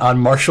 10 on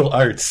martial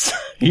arts.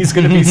 He's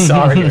going to be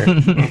sorrier.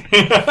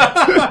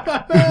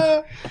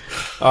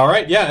 All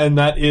right, yeah, and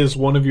that is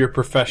one of your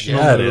professional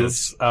Yeah, it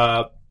moves.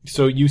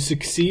 So you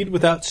succeed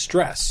without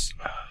stress.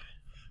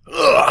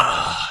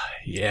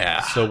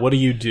 Yeah. So what do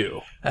you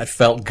do? That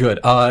felt good.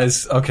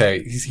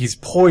 Okay, he's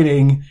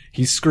pointing,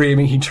 he's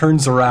screaming, he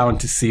turns around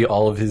to see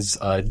all of his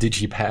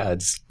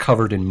digipads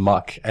covered in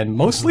muck, and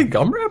mostly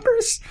gum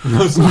wrappers?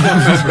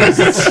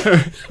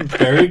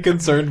 Very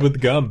concerned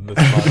with gum. This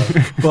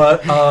model.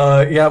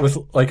 But, with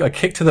like a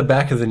kick to the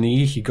back of the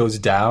knee, he goes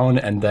down,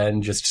 and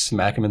then just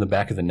smack him in the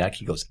back of the neck,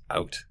 he goes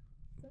out.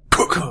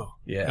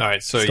 Yeah. All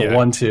right, so it's the yeah.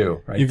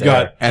 1-2 right You've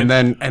there. got And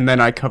then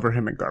I cover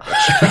him in garbage.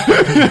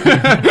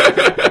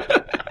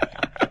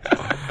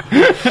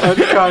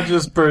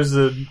 unconscious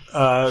person.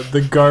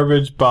 The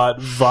garbage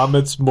bot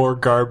vomits more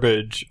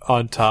garbage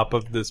on top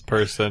of this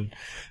person.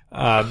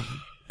 I'm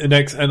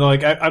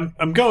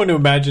going to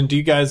imagine. Do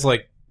you guys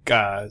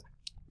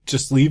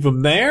just leave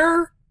him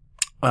there,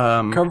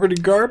 covered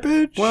in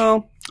garbage?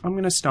 Well, I'm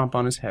gonna stomp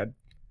on his head.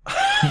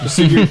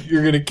 So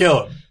you're gonna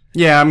kill him.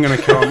 Yeah, I'm gonna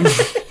kill him.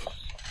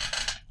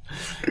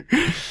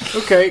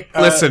 Okay.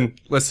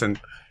 Listen.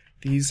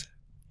 These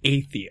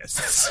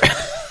atheists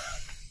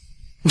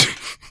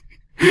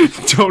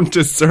don't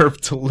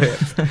deserve to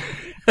live.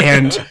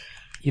 And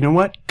you know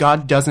what?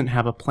 God doesn't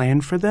have a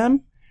plan for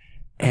them.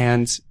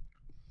 And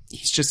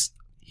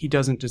he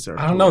doesn't deserve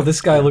I don't know.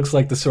 This guy looks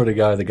like the sort of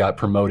guy that got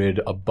promoted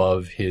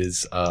above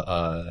his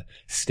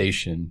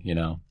station, you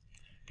know.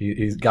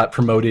 He got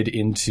promoted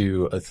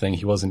into a thing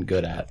he wasn't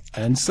good at.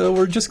 And so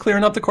we're just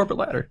clearing up the corporate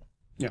ladder.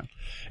 Yeah.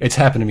 It's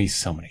happened to me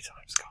so many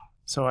times, God.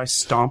 So I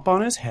stomp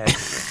on his head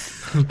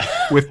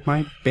with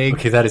my big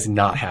Okay, that has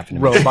not happened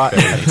to me robot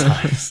very many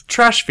times.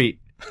 trash feet.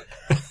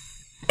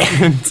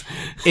 And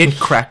it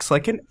cracks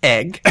like an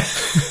egg.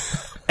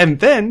 And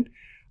then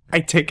I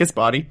take his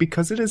body,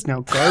 because it is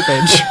now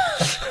garbage,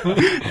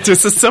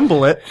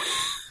 disassemble it,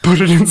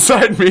 put it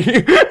inside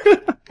me.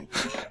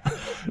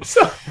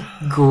 So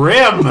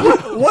grim.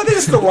 What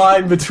is the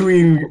line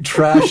between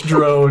trash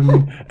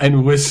drone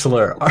and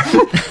whistler?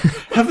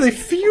 Have they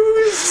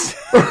fused?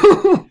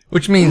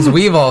 Which means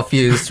we've all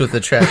fused with the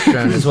trash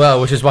drone as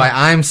well, which is why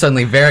I'm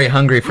suddenly very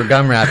hungry for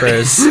gum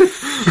wrappers.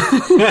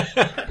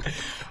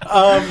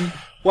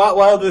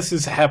 While this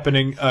is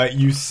happening,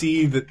 you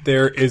see that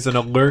there is an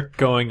alert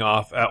going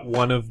off at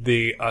one of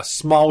the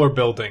smaller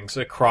buildings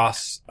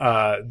across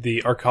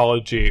the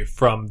arcology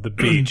from the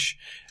beach,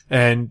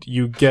 and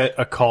you get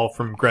a call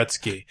from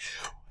Gretzky.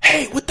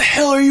 Hey, what the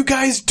hell are you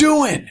guys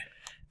doing?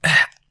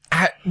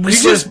 We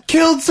just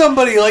killed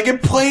somebody, like in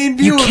plain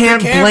view. You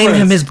can't blame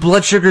him. His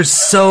blood sugar's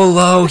so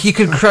low. He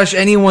could crush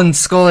anyone's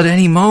skull at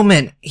any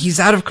moment. He's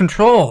out of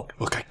control.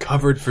 Look, I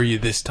covered for you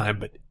this time,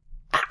 but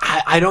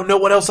I don't know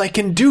what else I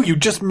can do. You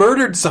just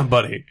murdered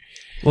somebody.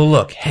 Well,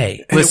 look,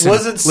 hey. And it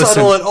wasn't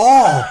subtle at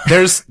all.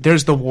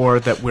 There's the war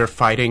that we're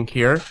fighting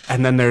here,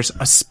 and then there's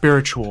a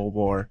spiritual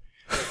war.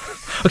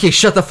 Okay,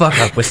 shut the fuck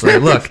up, Whistler.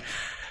 Look.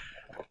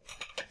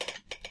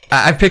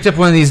 I picked up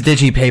one of these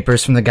digi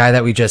papers from the guy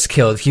that we just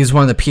killed. He's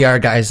one of the PR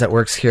guys that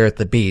works here at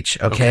the beach,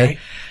 okay?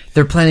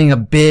 They're planning a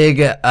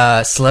big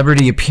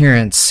celebrity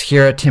appearance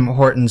here at Tim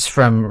Hortons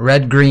from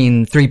Red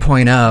Green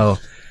 3.0.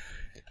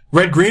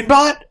 Red Green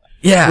Bot?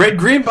 Yeah. Red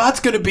Green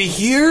Bot's gonna be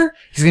here?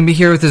 He's gonna be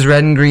here with his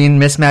red and green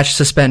mismatched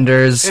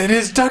suspenders. And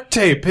his duct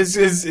tape.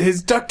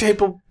 His duct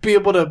tape will be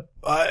able to,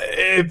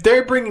 if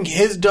they're bringing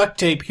his duct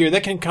tape here,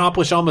 that can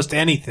accomplish almost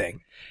anything.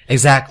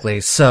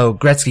 Exactly. So,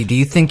 Gretzky, do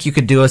you think you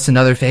could do us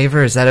another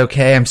favor? Is that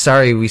okay? I'm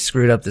sorry we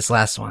screwed up this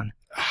last one.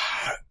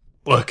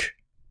 Look,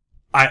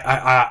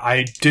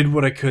 I did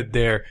what I could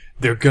there.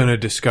 They're gonna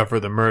discover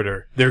the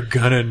murder. They're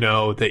gonna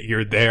know that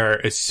you're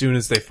there as soon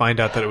as they find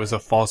out that it was a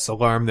false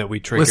alarm that we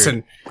triggered.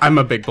 Listen, I'm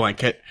a big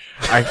blanket.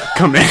 I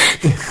come in.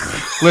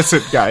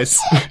 Listen, guys.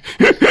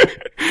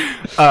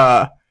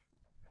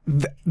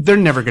 They're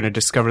never gonna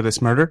discover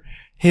this murder.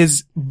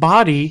 His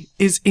body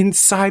is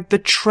inside the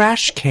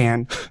trash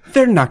can.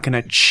 They're not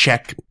gonna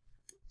check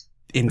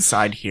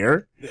inside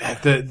here.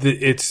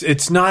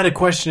 It's not a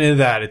question of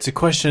that. It's a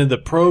question of the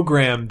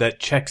program that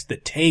checks the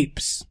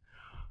tapes.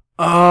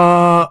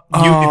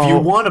 If you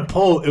want to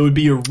pull, it would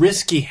be a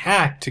risky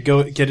hack to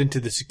go get into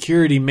the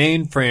security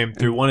mainframe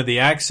through one of the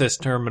access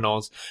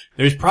terminals.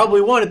 There's probably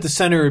one at the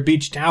center of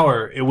Beach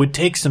Tower. It would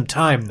take some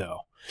time, though.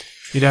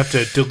 You'd have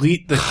to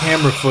delete the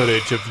camera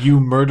footage of you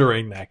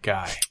murdering that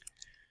guy.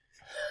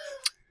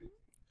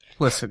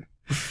 Listen.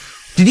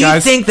 Did you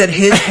Guys, think that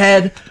his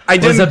head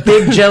was a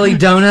big jelly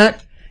donut?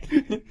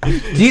 Do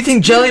you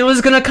think jelly was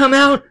gonna come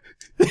out?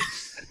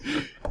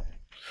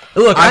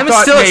 Look, I'm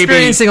still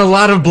experiencing a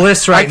lot of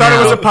bliss right now. I thought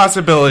it was a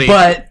possibility.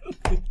 But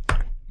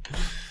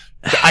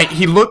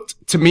he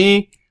looked to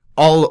me,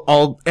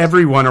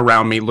 everyone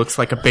around me looks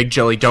like a big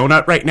jelly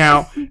donut right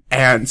now,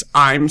 and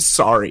I'm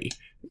sorry.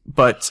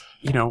 But,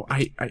 you know,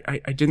 I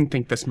didn't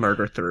think this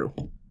murder through.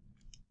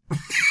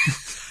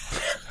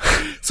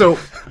 So,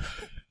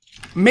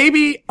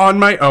 maybe on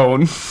my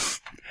own,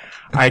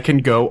 I can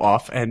go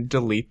off and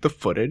delete the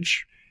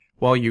footage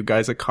while you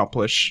guys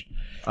accomplish,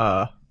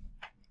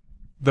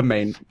 the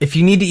main. If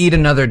you need to eat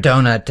another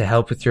donut to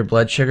help with your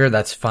blood sugar,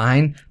 that's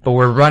fine. But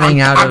we're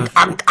running out of.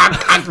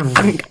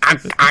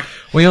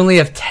 We only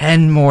have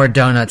 10 more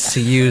donuts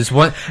to use.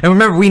 And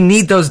remember, we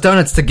need those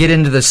donuts to get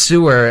into the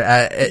sewer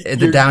at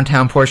the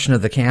downtown portion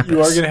of the campus.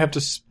 You are going to have to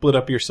split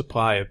up your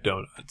supply of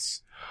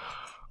donuts.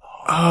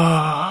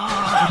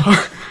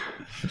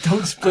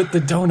 Don't split the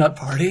donut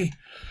party.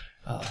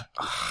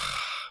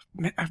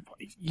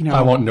 You know,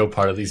 I want no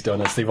part of these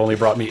donuts. They've only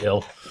brought me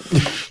ill.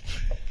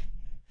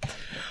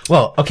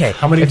 Well, okay.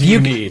 How many do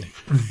you need?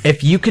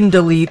 If you can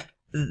delete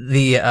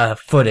the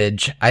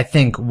footage, I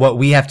think what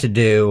we have to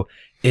do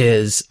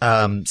is,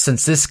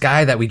 since this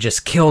guy that we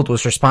just killed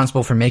was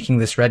responsible for making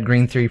this Red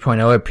Green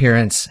 3.0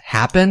 appearance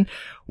happen,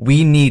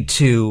 we need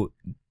to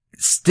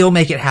still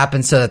make it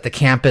happen so that the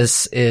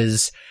campus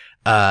is,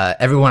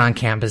 everyone on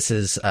campus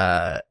is,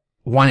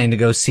 wanting to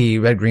go see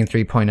Red Green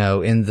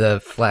 3.0 in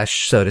the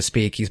flesh, so to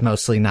speak. He's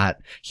mostly not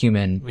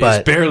human, but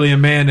he's barely a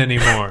man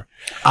anymore.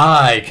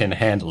 I can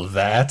handle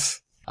that.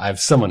 I have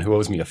someone who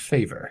owes me a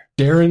favor.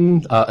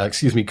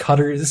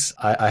 Cutter's,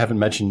 I haven't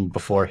mentioned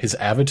before, his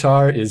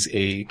avatar is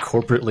a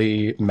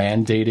corporately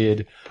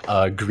mandated,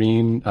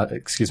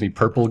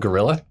 purple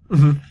gorilla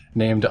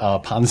named,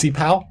 Ponzi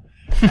Pal.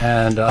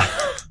 And,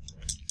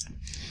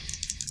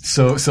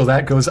 so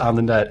that goes on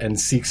the net and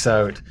seeks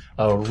out,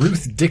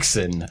 Ruth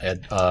Dixon,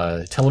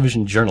 a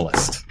television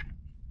journalist.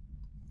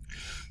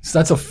 So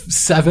that's a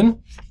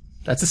 7.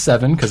 That's a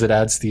 7 because it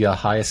adds the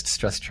highest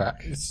stress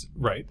track.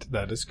 Right,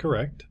 that is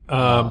correct.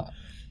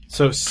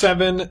 So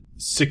 7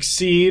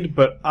 succeed,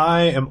 but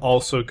I am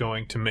also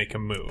going to make a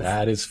move.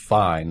 That is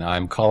fine.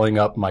 I'm calling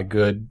up my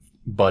good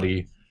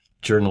buddy,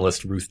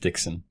 journalist Ruth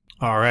Dixon.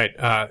 All right,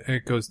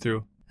 it goes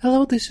through.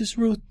 Hello, this is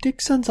Ruth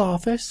Dixon's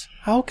office.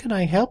 How can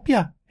I help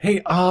you?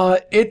 Hey,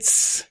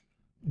 it's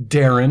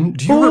Darren.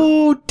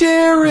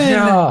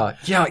 Darren!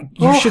 Yeah.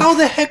 How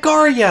the heck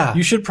are ya?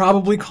 You should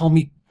probably call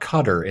me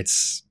Cutter.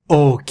 It's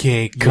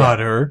okay,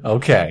 Cutter. Yeah.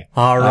 Okay.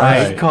 All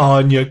right,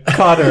 calling you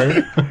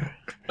Cutter.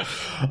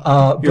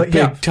 Your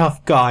big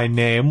tough guy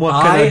name.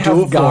 What can I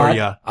do for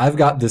you? I've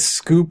got the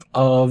scoop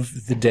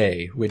of the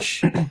day,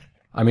 which,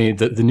 I mean,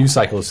 the news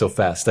cycle is so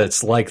fast that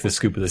it's like the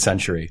scoop of the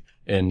century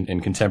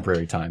in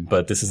contemporary time.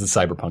 But this is the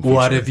cyberpunk future.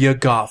 What have you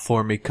got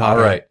for me,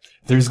 Cutter? All right.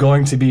 There's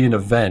going to be an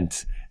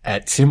event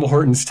at Tim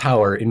Hortons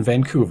Tower in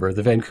Vancouver,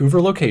 the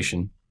Vancouver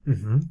location.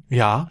 Mm-hmm.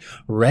 Yeah.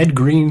 Red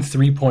Green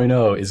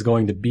 3.0 is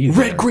going to be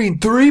there. Red Green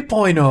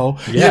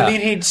 3.0? Yeah. You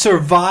mean he'd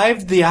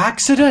survived the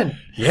accident?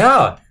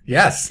 Yeah.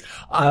 Yes.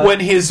 When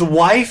his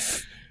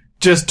wife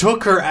just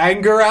took her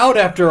anger out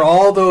after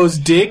all those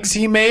digs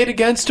he made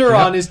against her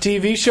on his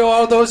TV show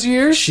all those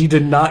years? She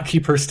did not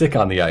keep her stick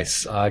on the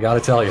ice, I gotta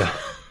tell you.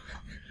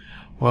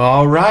 Well,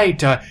 all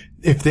right.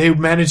 If they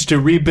managed to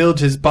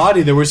rebuild his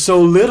body, there was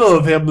so little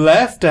of him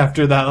left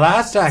after that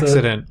last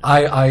accident.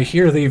 I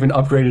hear they even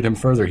upgraded him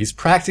further. He's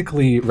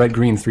practically Red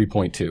Green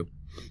 3.2.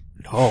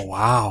 Oh,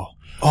 wow.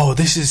 Oh,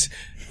 this is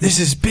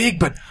big,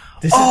 but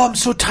I'm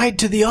so tied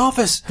to the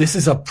office. This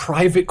is a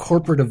private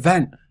corporate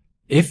event.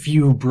 If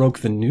you broke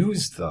the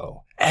news,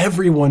 though,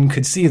 everyone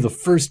could see the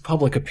first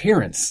public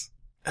appearance.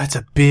 That's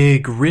a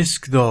big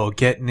risk, though,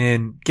 getting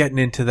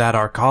into that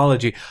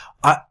arcology.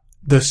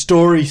 The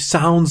story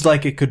sounds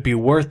like it could be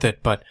worth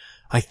it, but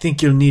I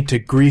think you'll need to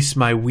grease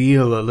my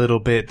wheel a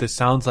little bit. This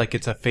sounds like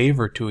it's a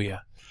favor to you.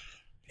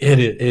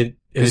 It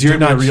is. You're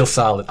not real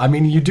solid. I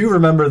mean, you do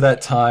remember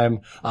that time.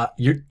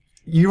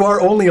 You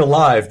are only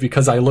alive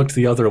because I looked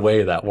the other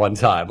way that one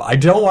time. I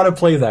don't want to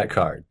play that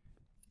card.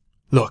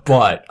 Look,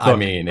 I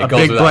mean, it a goes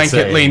big without blanket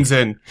saying. leans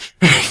in.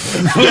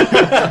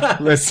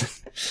 Listen,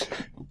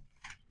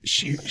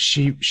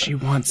 she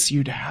wants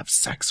you to have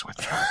sex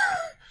with her.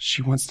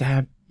 She wants to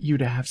have you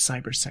to have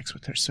cyber sex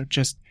with her. So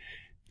just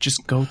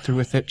go through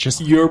with it. Just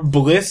your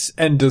bliss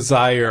and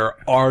desire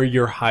are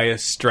your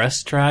highest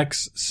stress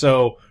tracks.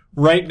 So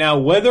right now,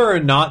 whether or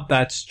not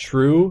that's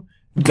true,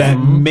 that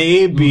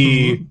may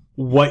be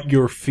what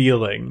you're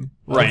feeling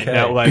right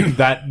now. Like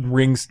that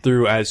rings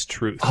through as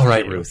truth. All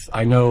right, Ruth.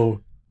 I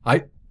know.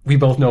 We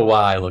both know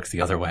why I looked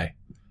the other way.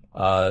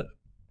 What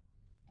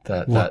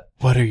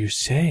are you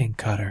saying,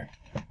 Cutter?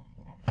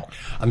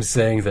 I'm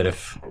saying that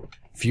if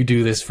you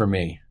do this for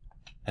me,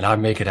 and I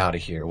make it out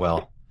of here,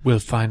 well, we'll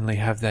finally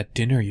have that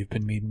dinner you've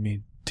been meeting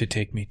me to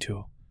take me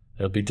to.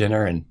 There'll be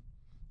dinner, and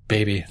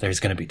baby, there's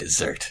gonna be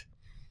dessert.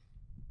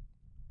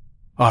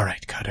 All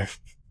right, Cutter.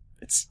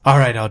 All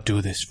right, I'll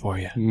do this for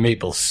you.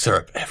 Maple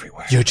syrup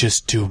everywhere. You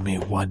just do me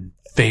one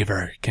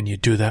favor. Can you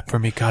do that for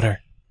me,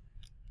 Cutter?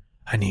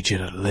 I need you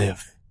to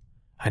live.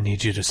 I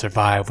need you to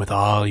survive with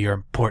all your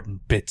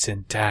important bits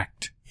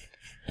intact.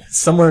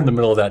 Somewhere in the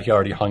middle of that, he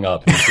already hung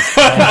up. The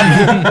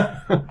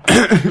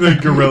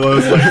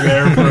gorilla's like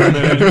there for a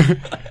minute.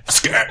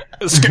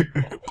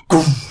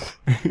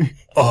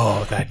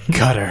 Oh, that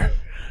Cutter.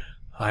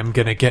 I'm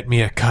gonna get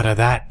me a cut of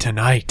that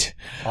tonight.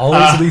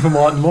 Always leave him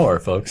wanting more,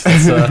 folks.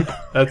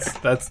 That's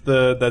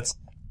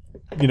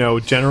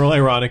General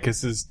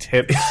Ironicus's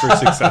tips for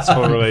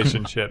successful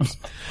relationships.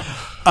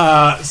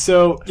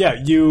 So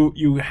yeah,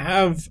 you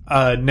have,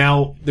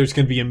 now there's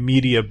going to be a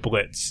media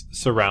blitz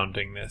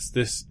surrounding this.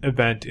 This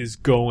event is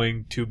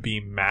going to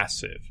be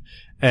massive,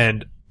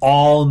 and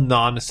all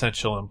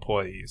non-essential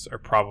employees are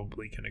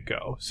probably going to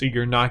go. So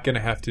you're not going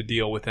to have to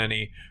deal with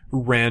any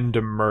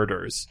random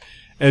murders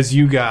as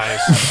you guys,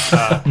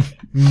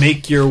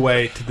 make your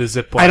way to the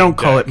zipline. I don't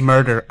call it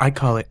murder. I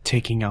call it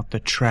taking out the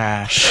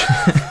trash.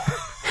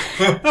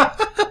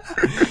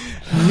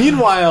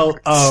 Meanwhile,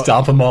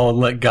 stop them all and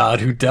let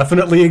God, who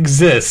definitely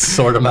exists,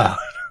 sort them out.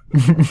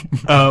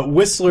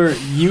 Whistler,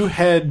 you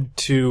head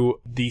to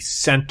the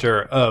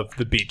center of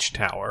the beach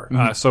tower.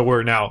 So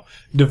we're now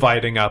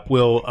dividing up.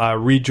 We'll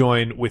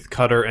rejoin with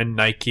Cutter and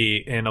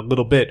Nike in a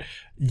little bit.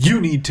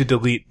 You need to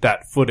delete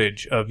that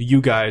footage of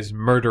you guys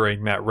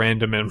murdering that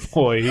random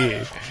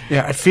employee.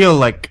 Yeah, I feel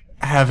like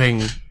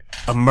having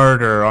a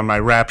murder on my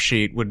rap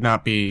sheet would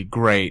not be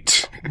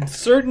great.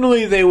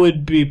 Certainly they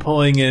would be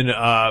pulling in,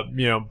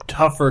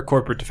 tougher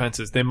corporate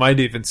defenses. They might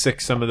even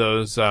sick some of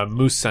those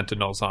moose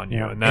sentinels on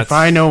you. And that's... If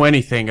I know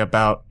anything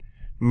about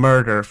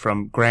murder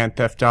from Grand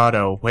Theft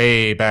Auto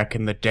way back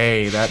in the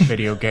day, that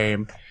video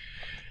game.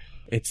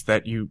 It's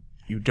that you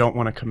don't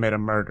want to commit a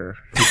murder.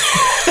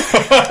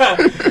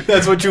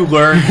 That's what you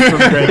learned from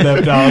Grand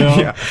Theft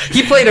Auto. Yeah.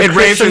 He played a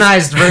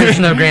Christianized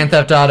version of Grand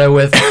Theft Auto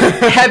with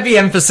heavy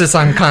emphasis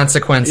on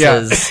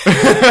consequences.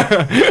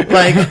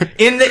 Like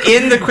in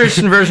the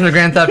Christian version of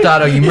Grand Theft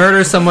Auto, you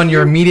murder someone,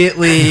 you're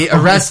immediately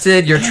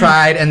arrested, you're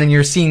tried, and then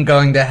you're seen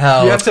going to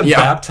hell. You have to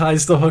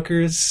baptize the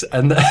hookers,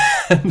 and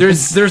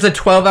There's a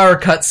 12-hour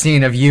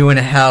cutscene of you in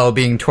hell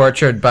being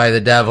tortured by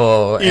the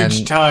devil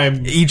Each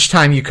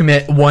time you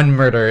commit one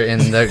murder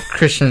in the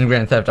Christian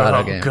Grand Theft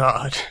Auto game. Oh,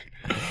 God.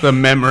 The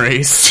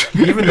memories.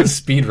 even the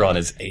speed run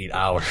is 8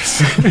 hours.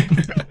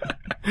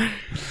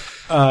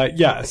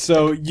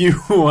 So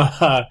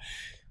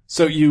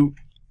you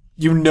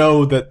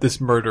know that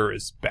this murder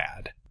is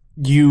bad.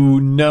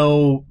 You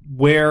know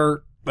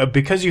where,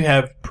 because you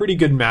have pretty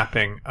good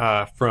mapping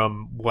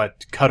from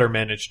what Cutter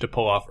managed to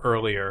pull off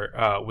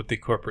earlier with the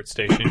corporate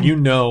station. You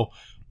know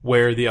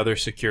where the other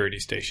security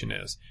station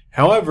is.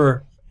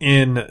 However,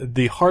 in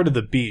the heart of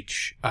the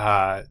beach,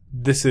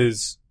 this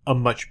is a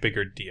much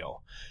bigger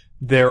deal.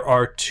 There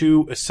are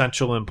 2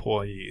 essential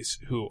employees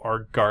who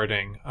are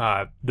guarding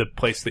the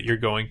place that you're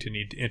going to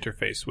need to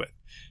interface with.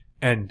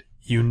 And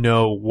you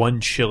know one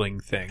chilling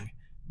thing.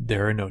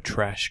 There are no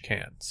trash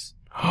cans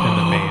in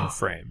the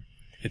mainframe.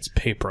 It's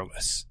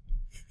paperless.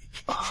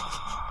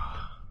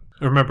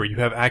 Remember, you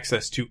have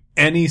access to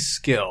any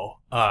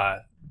skill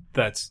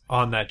that's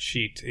on that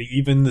sheet,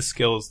 even the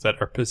skills that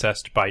are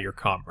possessed by your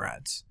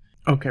comrades.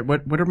 Okay,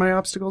 what are my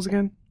obstacles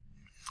again?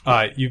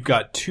 You've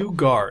got 2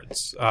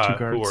 guards,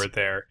 who are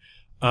there.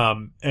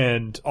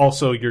 And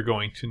also you're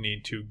going to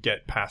need to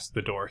get past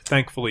the door.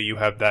 Thankfully, you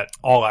have that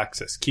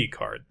all-access key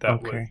card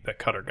that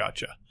Cutter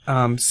got you.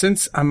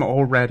 Since I'm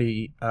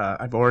already,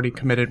 I've already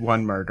committed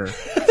one murder.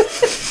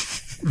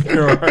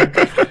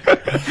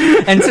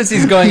 And since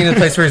he's going into a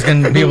place where he's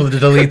going to be able to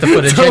delete the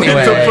footage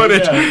anyway. The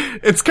footage. Yeah.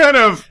 It's kind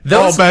of,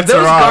 those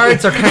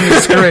guards are kind of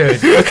screwed.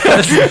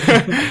 Because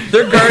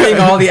they're guarding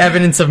all the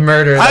evidence of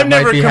murder that I've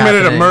never might be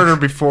committed happening. a murder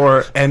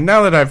before, and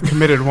now that I've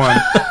committed one,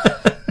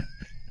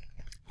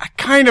 I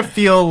kind of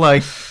feel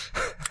like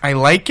I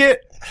like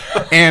it,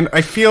 and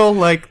I feel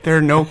like there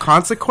are no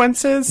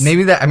consequences.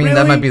 Maybe that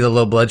really? might be the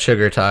low blood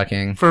sugar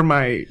talking. For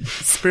my Or the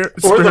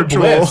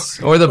spiritual.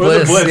 bliss. Or the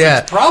bliss,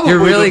 yeah. It's probably You're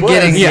really the bliss.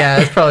 getting,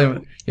 it's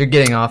probably, you're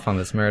getting off on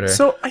this murder.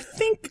 So I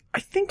think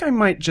I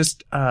might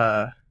just,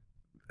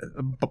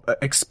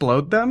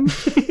 explode them.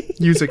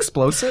 Use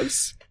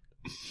explosives.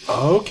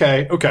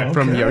 Okay.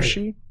 From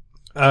Yoshi.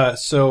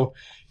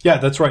 Yeah,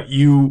 that's right.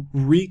 You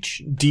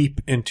reach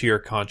deep into your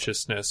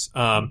consciousness,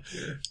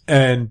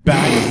 and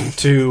back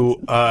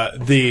to,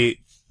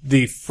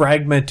 the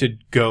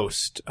fragmented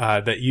ghost,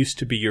 that used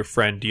to be your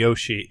friend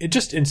Yoshi. It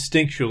just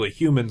instinctually,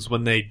 humans,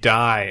 when they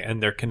die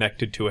and they're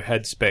connected to a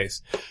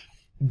headspace,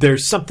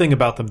 there's something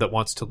about them that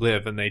wants to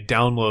live, and they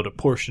download a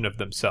portion of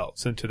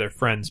themselves into their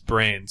friends'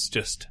 brains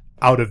just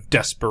out of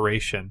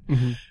desperation.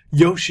 Mm-hmm.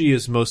 Yoshi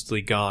is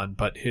mostly gone,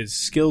 but his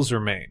skills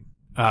remain.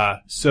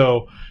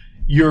 So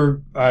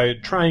you're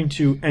trying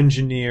to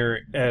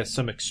engineer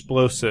some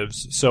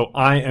explosives, so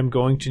I am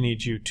going to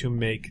need you to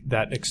make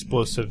that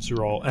explosives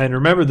roll. And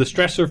remember, the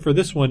stressor for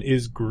this one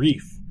is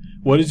grief.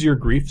 What is your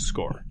grief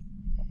score?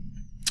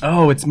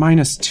 Oh, it's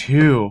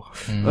 -2.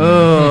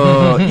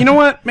 Oh, you know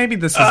what? Maybe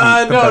this isn't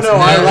the best. No,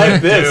 I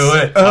like this. Do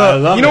it. I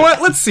love you know it.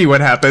 what? Let's see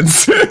what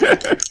happens.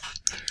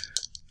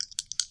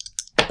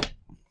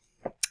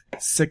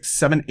 6,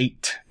 7,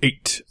 8.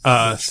 8. So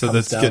Comes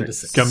that's down good. to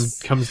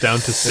 6. Comes down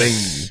to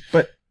 6.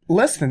 But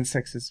less than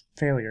 6 is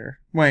failure.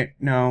 Wait,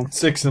 no.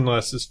 6 and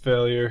less is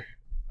failure.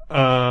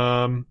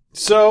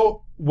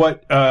 So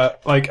what?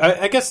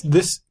 I guess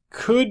this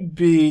could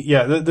be.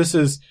 Yeah, this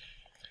is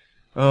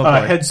Oh, a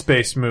boy.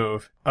 headspace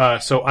move.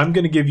 So I'm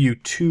going to give you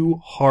 2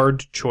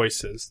 hard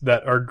choices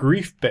that are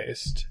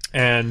grief-based,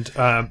 and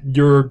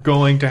you're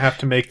going to have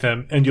to make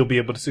them, and you'll be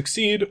able to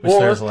succeed. Which or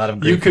there's a lot of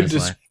grief you could in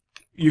his life.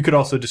 you could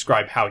also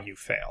describe how you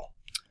fail.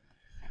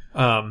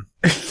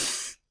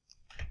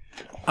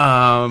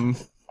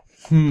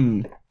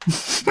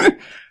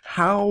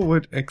 How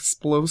would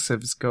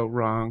explosives go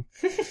wrong?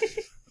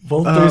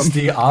 Well, there's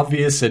the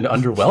obvious and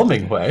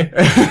underwhelming way.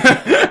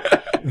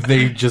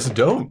 They just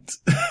don't.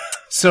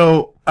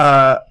 So,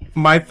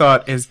 my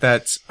thought is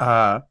that,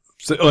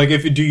 So,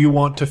 do you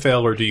want to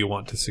fail or do you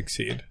want to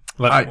succeed?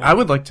 I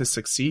would like to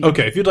succeed.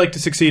 Okay, if you'd like to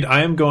succeed,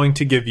 I am going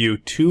to give you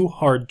 2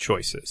 hard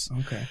choices.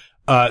 Okay.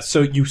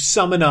 So you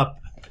summon up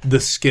the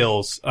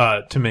skills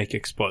to make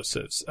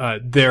explosives.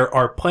 There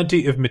are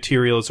plenty of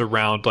materials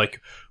around,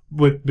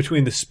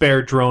 between the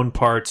spare drone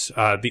parts,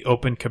 the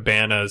open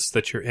cabanas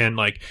that you're in,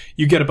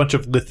 you get a bunch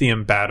of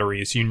lithium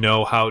batteries. You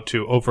know how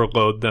to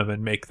overload them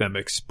and make them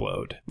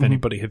explode. If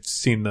anybody has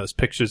seen those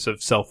pictures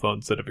of cell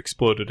phones that have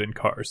exploded in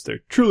cars, they're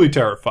truly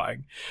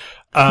terrifying.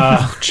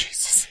 Oh,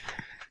 Jesus.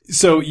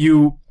 So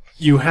you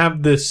you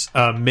have this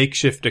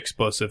makeshift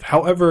explosive.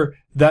 However,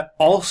 that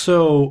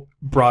also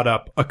brought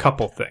up a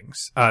couple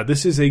things.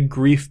 This is a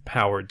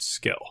grief-powered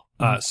skill.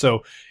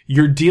 So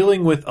you're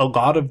dealing with a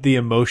lot of the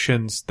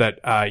emotions that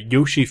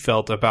Yoshi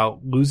felt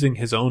about losing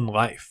his own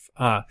life.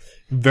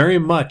 Very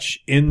much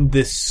in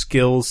this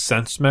skill's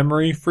sense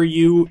memory for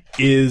you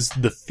is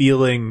the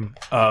feeling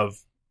of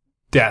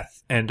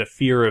death and a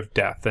fear of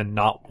death and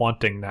not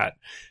wanting that.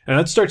 And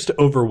that starts to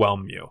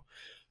overwhelm you.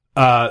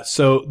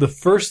 So the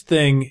first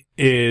thing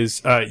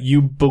is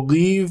you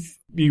believe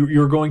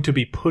you're going to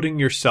be putting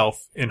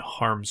yourself in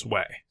harm's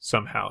way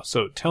somehow.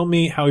 So tell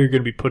me how you're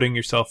going to be putting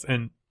yourself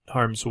in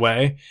harm's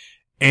way,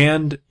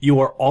 and you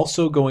are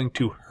also going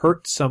to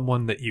hurt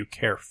someone that you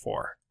care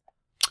for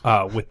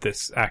with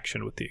this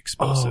action with the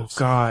explosives. Oh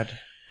God.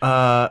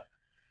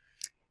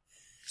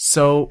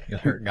 So You'll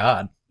hurt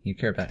God. You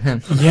care about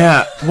him.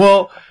 yeah,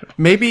 well,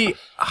 maybe.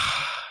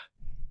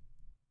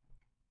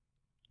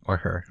 Or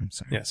her. I'm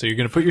sorry. Yeah, so you're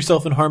going to put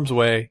yourself in harm's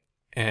way,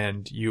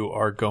 and you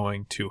are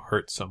going to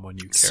hurt someone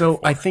you care So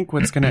for. I think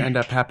what's going to end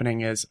up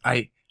happening is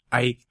I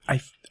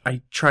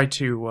try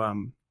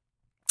to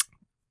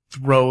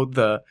throw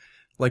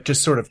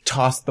just sort of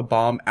toss the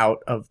bomb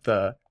out of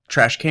the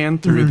trash can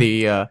through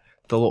the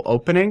little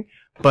opening,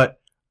 but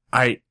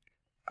I'm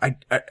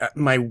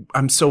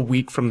so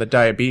weak from the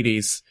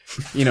diabetes,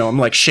 I'm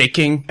like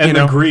shaking, and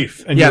the grief,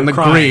 and and you're the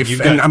crying. grief,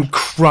 and I'm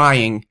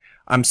crying.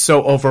 I'm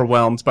so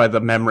overwhelmed by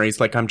the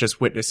memories, like I'm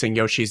just witnessing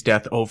Yoshi's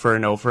death over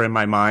and over in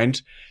my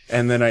mind.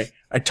 And then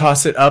I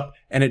toss it up,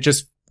 and it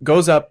just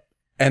goes up,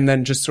 and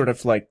then just sort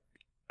of like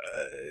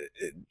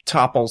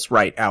topples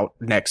right out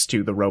next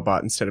to the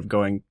robot instead of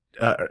going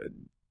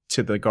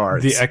to the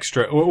guards. The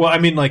extra, well, I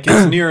mean, like,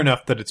 it's near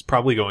enough that it's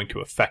probably going to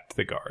affect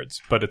the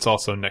guards, but it's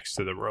also next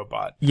to the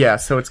robot. Yeah,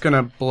 so it's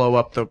gonna blow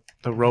up the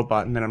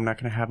robot, and then I'm not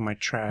gonna have my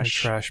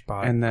trash.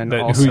 Bot. And then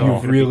that, also who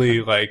you've really,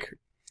 I've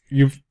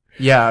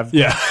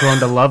grown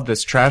to love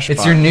this trash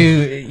It's bot.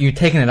 you're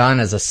taking it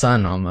on as a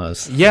son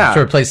almost. Yeah.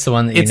 To replace the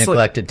one that you It's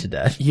neglected to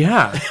death.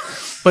 Yeah,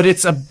 but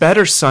it's a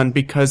better son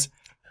because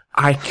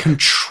I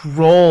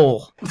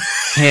control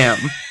him.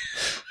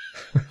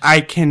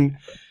 I can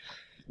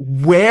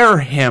wear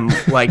him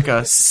like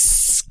a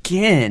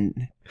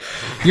skin.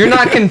 You're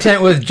not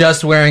content with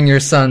just wearing your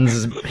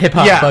son's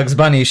hip-hop Yeah. Bugs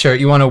Bunny shirt.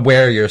 You want to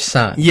wear your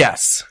son.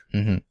 Yes,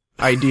 Mm-hmm.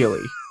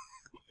 ideally.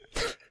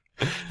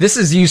 This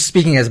is you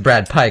speaking as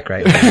Brad Pike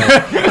right now.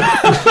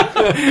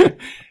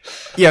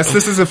 Yes,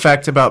 this is a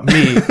fact about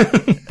me,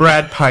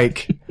 Brad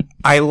Pike.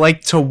 I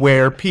like to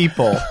wear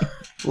people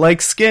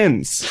like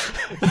skins.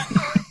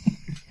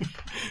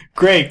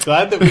 Great,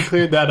 glad that we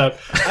cleared that up.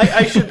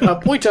 I should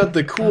point out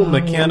the cool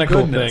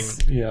mechanical thing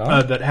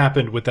that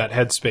happened with that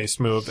Headspace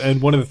move.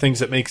 And one of the things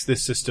that makes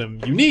this system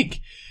unique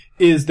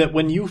is that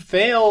when you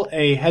fail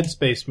a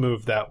Headspace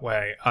move that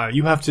way,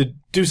 you have to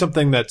do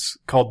something that's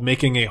called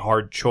making a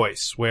hard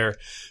choice, where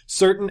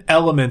certain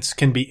elements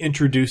can be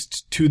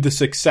introduced to the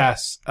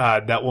success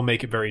that will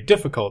make it very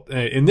difficult.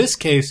 In this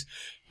case,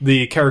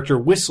 the character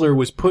Whistler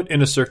was put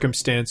in a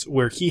circumstance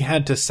where he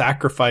had to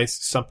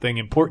sacrifice something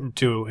important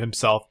to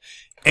himself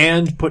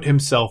and put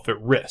himself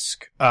at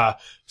risk.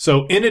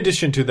 So in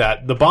addition to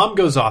that, the bomb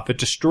goes off. It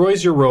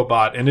destroys your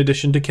robot in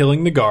addition to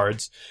killing the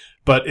guards,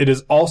 but it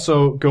is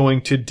also going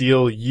to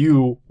deal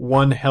you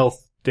 1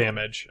 health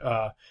damage.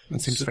 That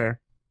seems fair.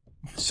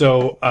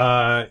 So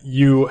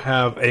you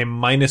have a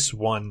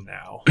 -1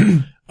 now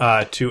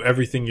to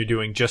everything you're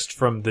doing just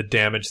from the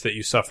damage that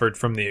you suffered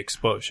from the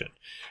explosion.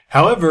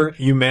 However,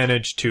 you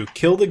managed to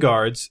kill the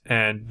guards,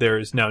 and there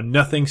is now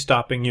nothing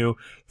stopping you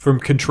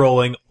from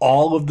controlling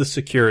all of the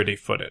security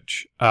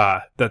footage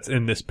that's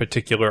in this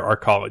particular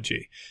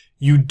arcology.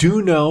 You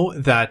do know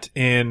that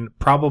in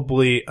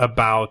probably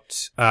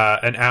about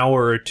an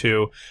hour or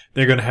two,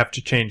 they're going to have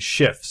to change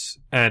shifts.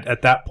 And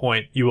at that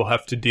point, you will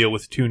have to deal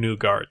with 2 new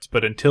guards.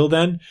 But until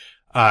then,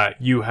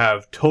 you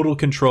have total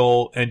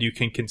control, and you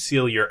can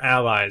conceal your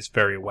allies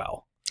very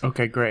well.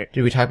 Okay, great.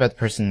 Did we talk about the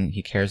person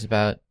he cares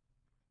about?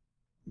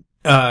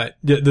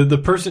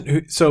 The person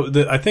who,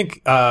 I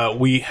think,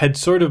 we had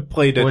sort of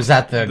played it. Or was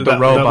that the robot?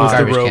 That was the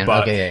Garbage can.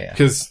 robot. Okay, yeah.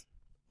 Cause,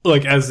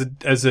 like, as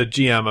a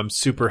GM, I'm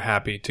super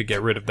happy to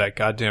get rid of that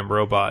goddamn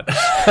robot.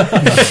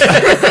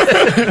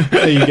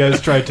 You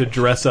guys tried to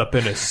dress up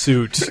in a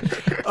suit.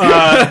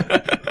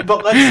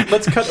 But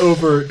let's cut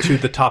over to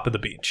the top of the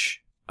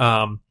beach.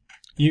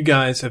 You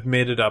guys have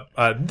made it up.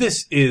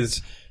 This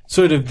is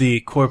sort of the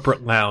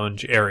corporate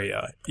lounge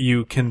area.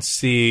 You can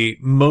see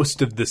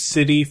most of the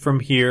city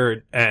from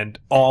here and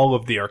all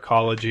of the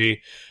arcology.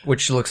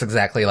 Which looks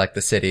exactly like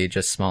the city,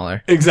 just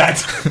smaller.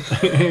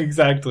 Exactly.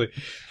 Exactly.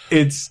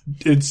 It's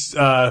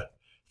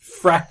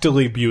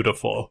fractally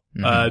beautiful.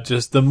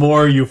 Just the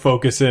more you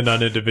focus in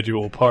on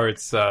individual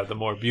parts, the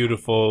more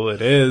beautiful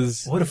it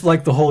is. What if,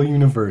 like, the whole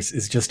universe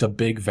is just a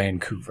big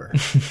Vancouver?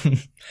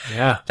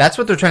 Yeah. That's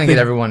what they're trying to get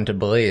everyone to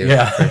believe.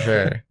 Yeah. For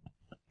sure.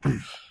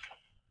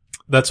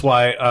 That's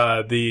why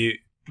the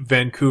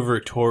Vancouver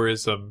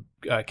tourism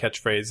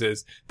catchphrase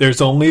is, "There's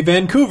only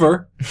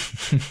Vancouver."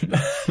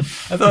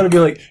 I thought it'd be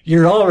like,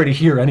 you're already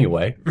here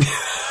anyway.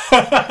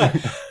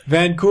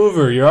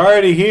 Vancouver, you're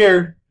already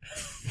here.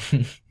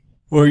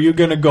 Where are you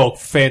gonna go,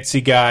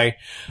 fancy guy?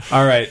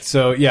 All right,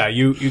 so yeah,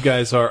 you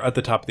guys are at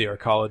the top of the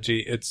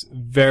arcology. It's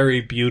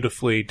very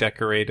beautifully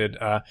decorated.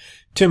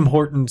 Tim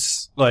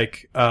Hortons,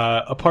 like,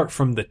 apart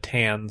from the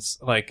tans,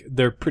 like,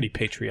 they're pretty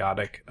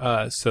patriotic.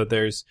 So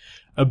there's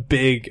a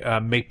big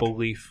maple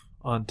leaf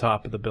on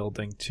top of the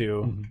building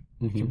too.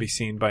 Mm-hmm. Can be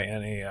seen by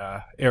any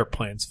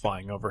airplanes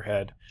flying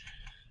overhead.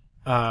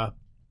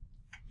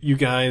 You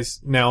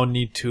guys now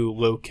need to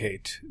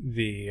locate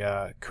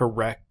the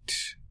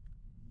correct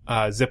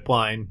zip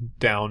line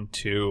down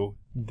to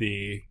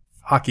the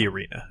hockey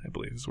arena, I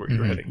believe is where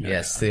you're heading.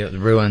 Yes, the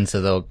ruins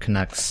of the old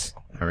Canucks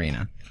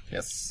arena.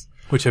 Yes.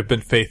 Which have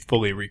been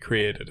faithfully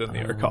recreated in the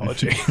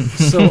arcology.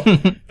 So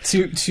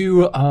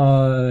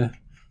to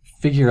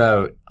figure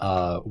out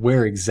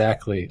where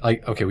exactly,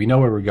 like, okay, we know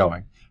where we're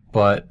going,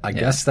 but I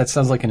guess that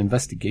sounds like an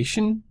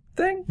investigation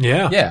thing?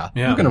 Yeah.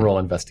 I'm going to roll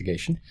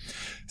investigation.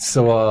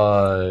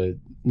 So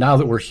now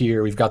that we're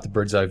here, we've got the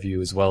bird's eye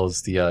view as well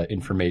as the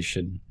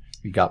information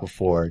we got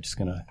before. Just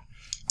going to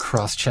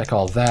cross-check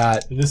all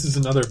that. And this is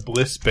another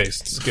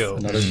bliss-based skill.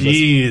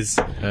 Jeez.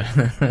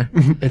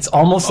 It's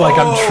almost like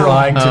I'm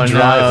trying to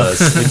drive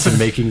us into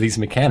making these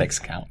mechanics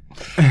count.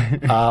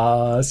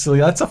 So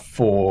that's a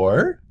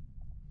 4.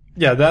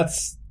 Yeah,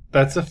 that's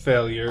a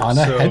failure. On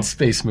a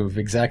headspace move,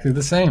 exactly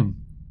the same.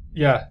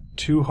 Yeah,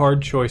 2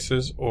 hard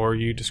choices, or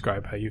you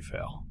describe how you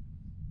fail.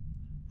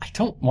 I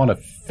don't want to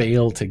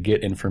fail to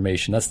get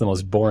information. That's the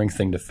most boring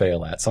thing to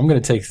fail at. So I'm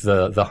going to take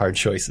the hard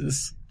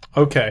choices.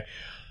 Okay.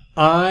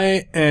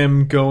 I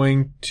am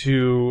going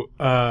to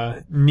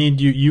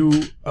need you.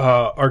 You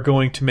are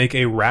going to make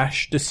a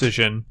rash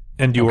decision,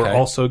 and you are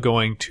also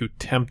going to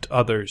tempt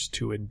others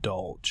to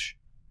indulge.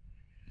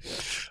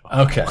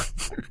 Okay.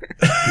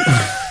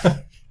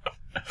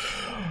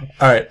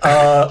 All right.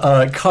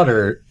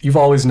 Cutter, you've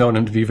always known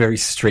him to be very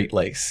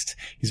straight-laced.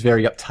 He's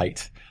very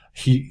uptight.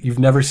 You've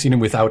never seen him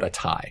without a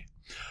tie.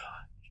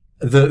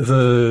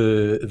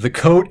 The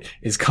coat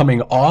is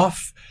coming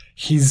off.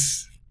 He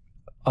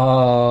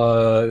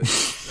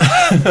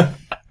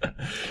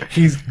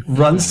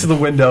runs to the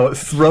window,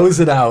 throws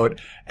it out,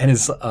 and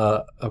is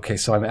okay.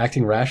 So I'm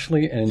acting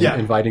rashly and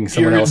inviting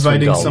someone else to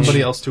indulge. You're inviting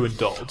somebody else to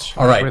indulge.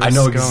 All right, I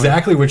know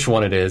exactly which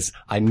one it is.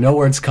 I know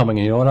where it's coming.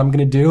 And you know what I'm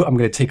going to do? I'm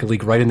going to take a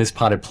leak right in this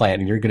potted plant,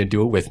 and you're going to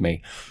do it with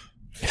me.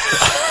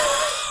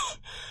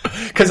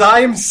 Because I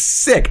am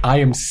sick. I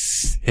am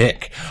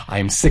sick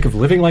of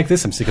living like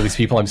this. I'm sick of these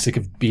people. I'm sick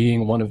of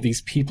being one of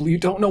these people. You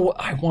don't know what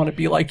I want to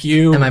be like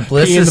you. And my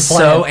bliss is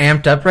so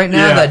amped up right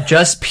now that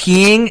just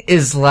peeing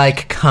is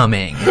like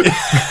coming.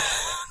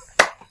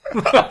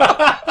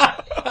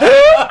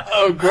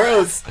 Oh,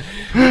 gross.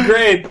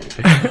 Great.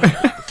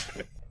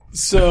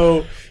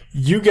 So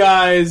you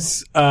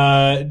guys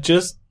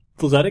just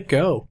let it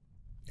go.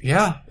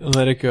 Yeah.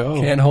 Let it go.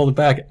 Can't hold it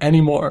back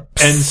anymore.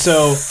 And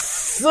so...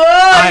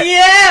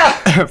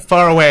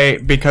 far away,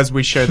 because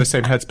we share the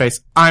same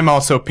headspace, I'm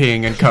also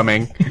peeing and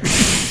coming.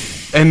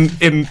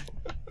 and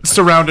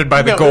surrounded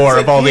by the gore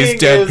of all these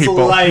dead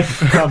people. Life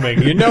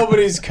coming.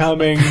 Nobody's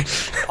coming.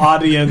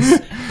 Audience,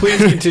 please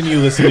continue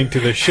listening to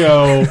the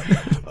show.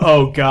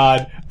 Oh,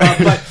 God.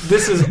 But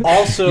this is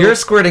also... You're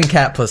squirting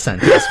cat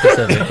placenta,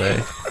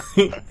 specifically.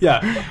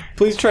 Yeah.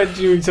 Please try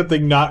doing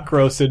something not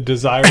gross and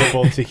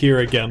desirable to hear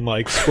again,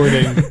 like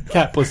squirting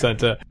cat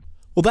placenta.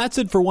 Well, that's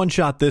it for One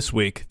Shot this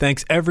week.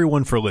 Thanks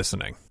everyone for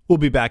listening. We'll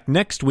be back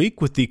next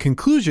week with the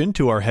conclusion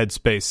to our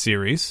Headspace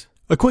series.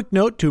 A quick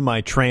note to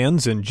my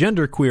trans and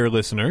genderqueer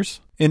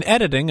listeners. In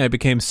editing, I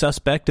became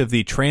suspect of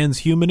the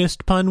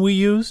transhumanist pun we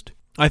used.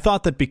 I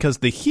thought that because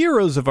the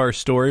heroes of our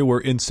story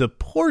were in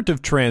support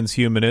of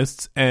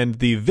transhumanists and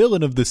the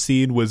villain of the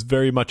scene was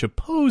very much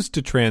opposed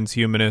to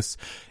transhumanists,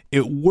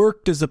 it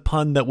worked as a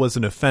pun that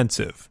wasn't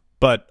offensive.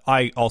 But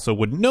I also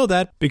wouldn't know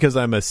that because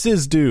I'm a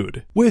cis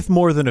dude with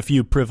more than a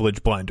few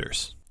privilege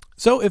blinders.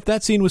 So if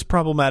that scene was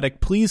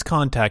problematic, please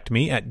contact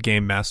me at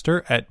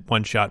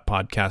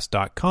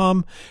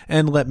gamemaster@oneshotpodcast.com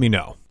and let me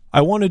know. I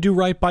want to do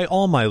right by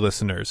all my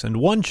listeners, and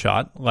One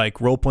Shot,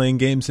 like role-playing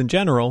games in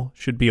general,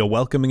 should be a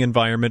welcoming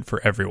environment for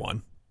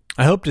everyone.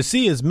 I hope to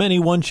see as many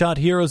one-shot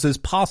heroes as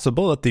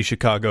possible at the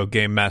Chicago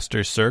Game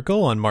Masters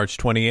Circle on March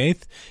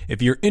 28th.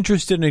 If you're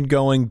interested in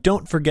going,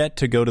 don't forget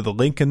to go to the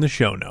link in the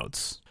show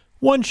notes.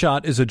 One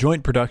Shot is a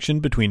joint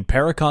production between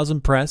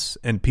Paracosm Press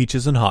and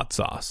Peaches and Hot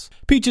Sauce.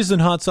 Peaches and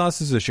Hot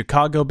Sauce is a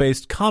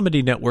Chicago-based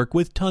comedy network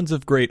with tons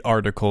of great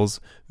articles,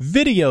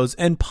 videos,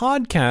 and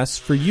podcasts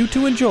for you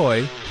to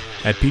enjoy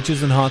at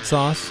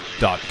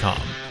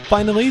peachesandhotsauce.com.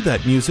 Finally,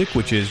 that music,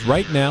 which is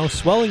right now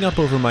swelling up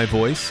over my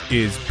voice,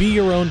 is Be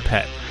Your Own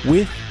Pet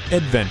with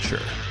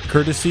Adventure,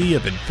 courtesy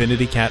of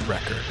Infinity Cat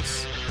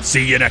Records.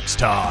 See you next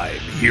time,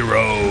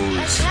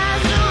 heroes!